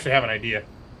 I actually have an idea.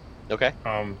 Okay.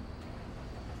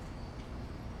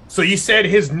 So you said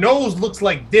his nose looks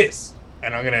like this,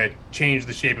 and I'm gonna change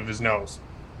the shape of his nose.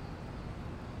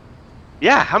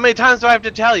 Yeah, how many times do I have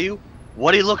to tell you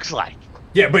what he looks like?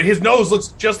 Yeah, but his nose looks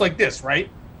just like this, right?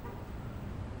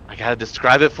 I gotta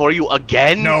describe it for you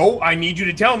again? No, I need you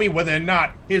to tell me whether or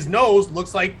not his nose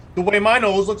looks like the way my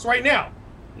nose looks right now.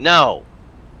 No.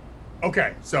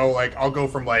 Okay, so like I'll go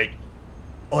from like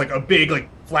a big like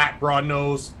flat broad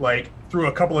nose, like through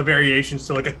a couple of variations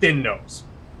to like a thin nose.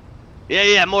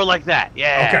 Yeah, more like that.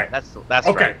 Yeah. Okay. That's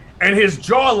Okay. right. And his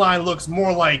jawline looks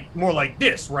more like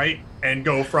this, right? And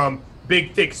go from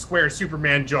big thick square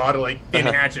Superman jaw to like thin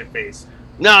hatchet face.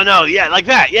 No, yeah, like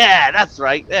that. Yeah, that's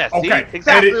right. Yeah, see? Okay,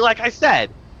 Exactly like I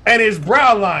said. And his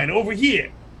brow line over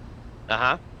here,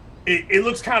 Uh-huh. it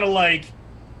looks kind of like,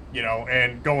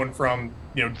 and going from,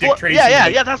 Dick Tracy.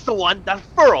 Yeah, that's the one. That's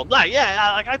furrowed. Like,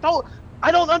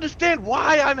 I don't understand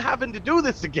why I'm having to do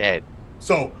this again.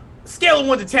 So, scale of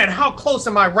 1 to 10, how close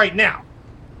am I right now?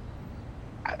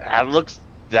 That looks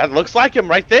like him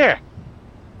right there.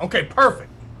 Okay,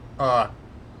 perfect.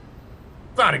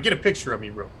 Fine, get a picture of me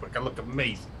real quick. I look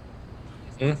amazing.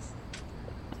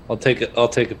 I'll take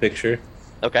a picture.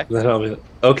 Okay. Then I'll be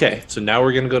okay. So now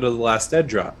we're gonna go to the last dead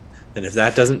drop, and if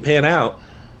that doesn't pan out,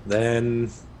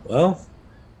 then well,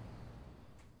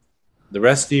 the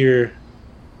rest of your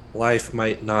life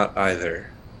might not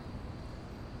either.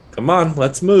 Come on,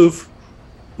 let's move.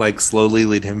 Like slowly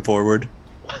lead him forward.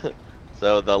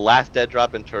 So the last dead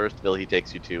drop in Touristville he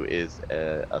takes you to is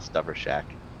a stuffer shack.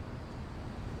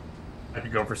 I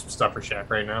could go for some stuffer shack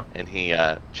right now. And he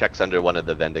checks under one of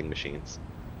the vending machines.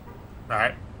 All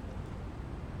right.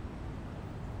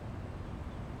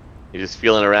 He's just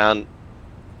feeling around.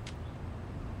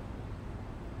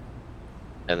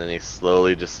 And then he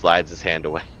slowly just slides his hand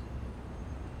away.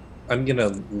 I'm gonna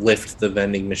lift the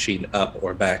vending machine up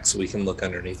or back so we can look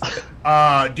underneath it.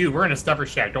 Dude, we're in a stuffer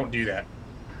shack. Don't do that.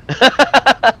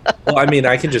 Well, I mean,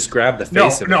 I can just grab the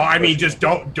face of it. No, I mean, just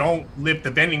don't lift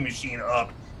the vending machine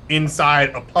up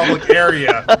inside a public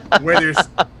area where there's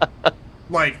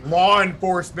like law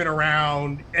enforcement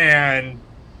around and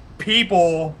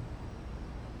people.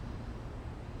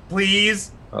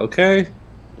 Please. Okay.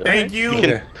 Thank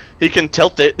you. He can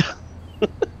tilt it.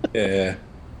 Yeah.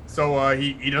 So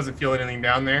he doesn't feel anything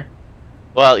down there?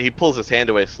 Well, he pulls his hand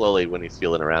away slowly when he's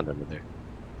feeling around under there.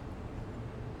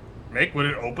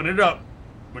 Open it up.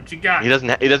 What you got? He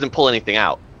doesn't pull anything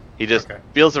out. He just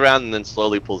feels around and then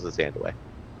slowly pulls his hand away.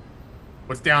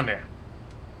 What's down there?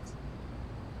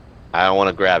 I don't want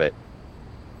to grab it.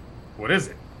 What is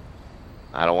it?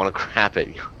 I don't want to grab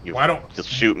it. Why don't just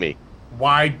shoot me?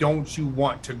 Why don't you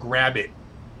want to grab it?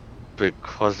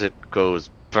 Because it goes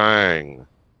bang.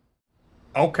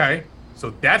 Okay,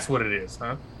 so that's what it is,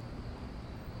 huh?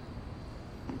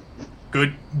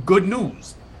 Good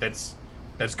news. That's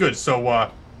good. So,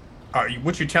 what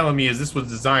you're telling me is this was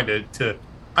designed to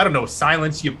I don't know,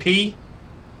 silence your pee?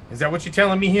 Is that what you're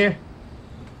telling me here?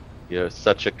 You're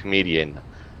such a comedian.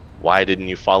 Why didn't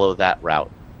you follow that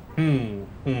route?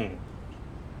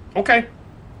 Okay.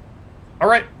 All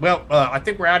right. Well, I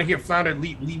think we're out of here. Flounder,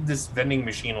 leave this vending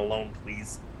machine alone,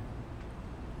 please.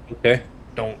 Okay.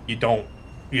 You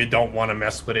don't want to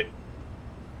mess with it.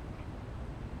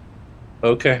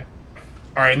 Okay.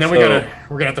 All right, and then we're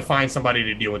gonna have to find somebody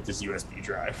to deal with this USB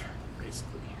drive,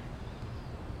 basically.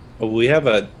 Well, we have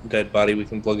a dead body we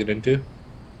can plug it into.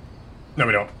 No,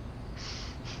 we don't.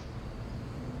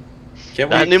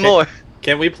 Not anymore.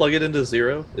 Can't we plug it into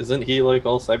Zero? Isn't he like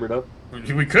all cybered up?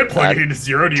 We could plug it into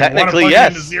Zero. Do you want to technically, plug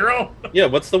yes. it into Zero? Yeah,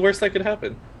 what's the worst that could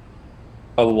happen?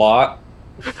 A lot.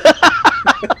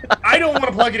 I don't want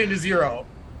to plug it into Zero.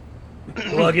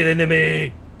 Plug it into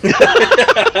me. Give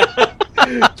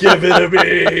it to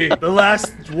me. The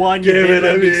last one you did,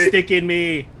 let me stick in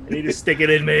me. I need to stick it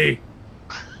in me.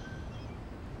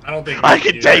 I don't think I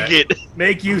can take it.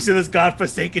 Make use of this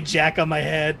godforsaken jack on my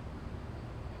head.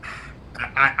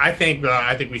 I think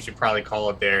we should probably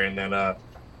call it there and then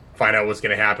find out what's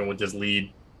going to happen with this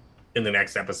lead in the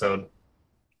next episode.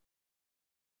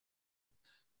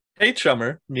 Hey,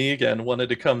 Chummer. Me again. Wanted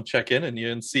to come check in on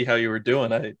you and see how you were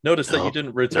doing. I noticed that you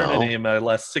didn't return any of my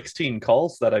last 16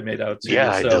 calls that I made out to you.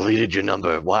 Yeah, I deleted your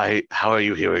number. Why? How are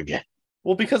you here again?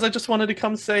 Well, because I just wanted to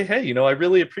come say, hey, I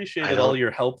really appreciated all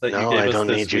your help that you gave us this week. I don't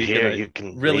need you here. You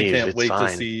can really leave. Can't It's wait fine.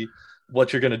 to see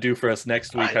what you're going to do for us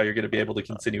next week, how you're going to be able to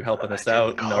continue helping us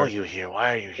out Why are you here?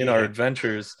 in our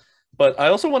adventures. But I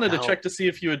also wanted to check to see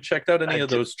if you had checked out any of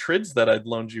those trids that I'd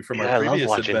loaned you from our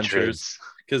previous adventures.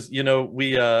 Because,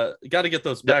 we got to get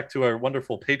those back to our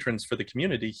wonderful patrons for the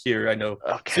community here. I know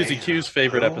Susie Q's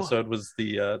favorite episode was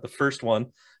the first one.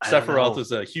 Sephiroth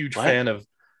is a huge fan of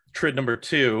Trid number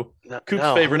 2.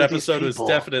 Coop's favorite episode was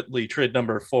definitely Trid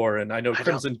number 4. And I know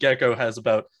Crimson Gecko has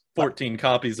about 14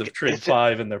 copies of Trid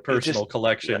 5 in their personal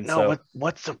collection.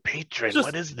 What's a patron?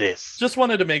 What is this? Just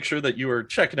wanted to make sure that you were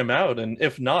checking them out. And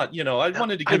if not, I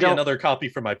wanted to give you another copy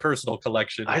for my personal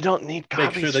collection. I don't need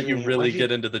copies. Make sure that you really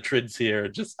get into the Trids here.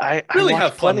 Just I really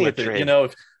have fun with it.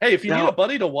 Trid. If you need a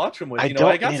buddy to watch them with,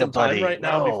 I got some time right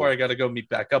now before I got to go meet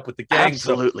back up with the gang.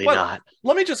 Absolutely not.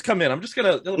 Let me just come in. I'm just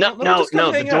going to... No,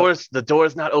 the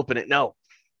door's not open. No.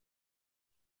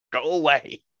 Go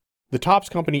away. The Topps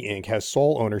Company Inc. has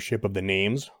sole ownership of the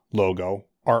names, logo,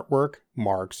 artwork,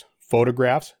 marks,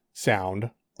 photographs,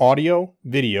 sound, audio,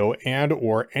 video, and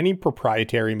or any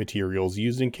proprietary materials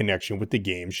used in connection with the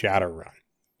game Shadowrun.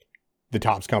 The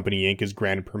Topps Company Inc. is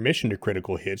granted permission to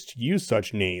Critical Hits to use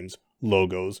such names,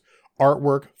 logos,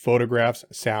 artwork, photographs,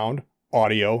 sound,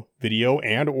 audio, video,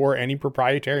 and or any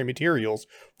proprietary materials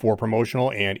for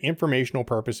promotional and informational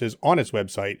purposes on its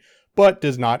website, but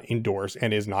does not endorse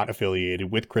and is not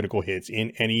affiliated with Critical Hits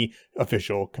in any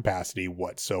official capacity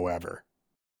whatsoever.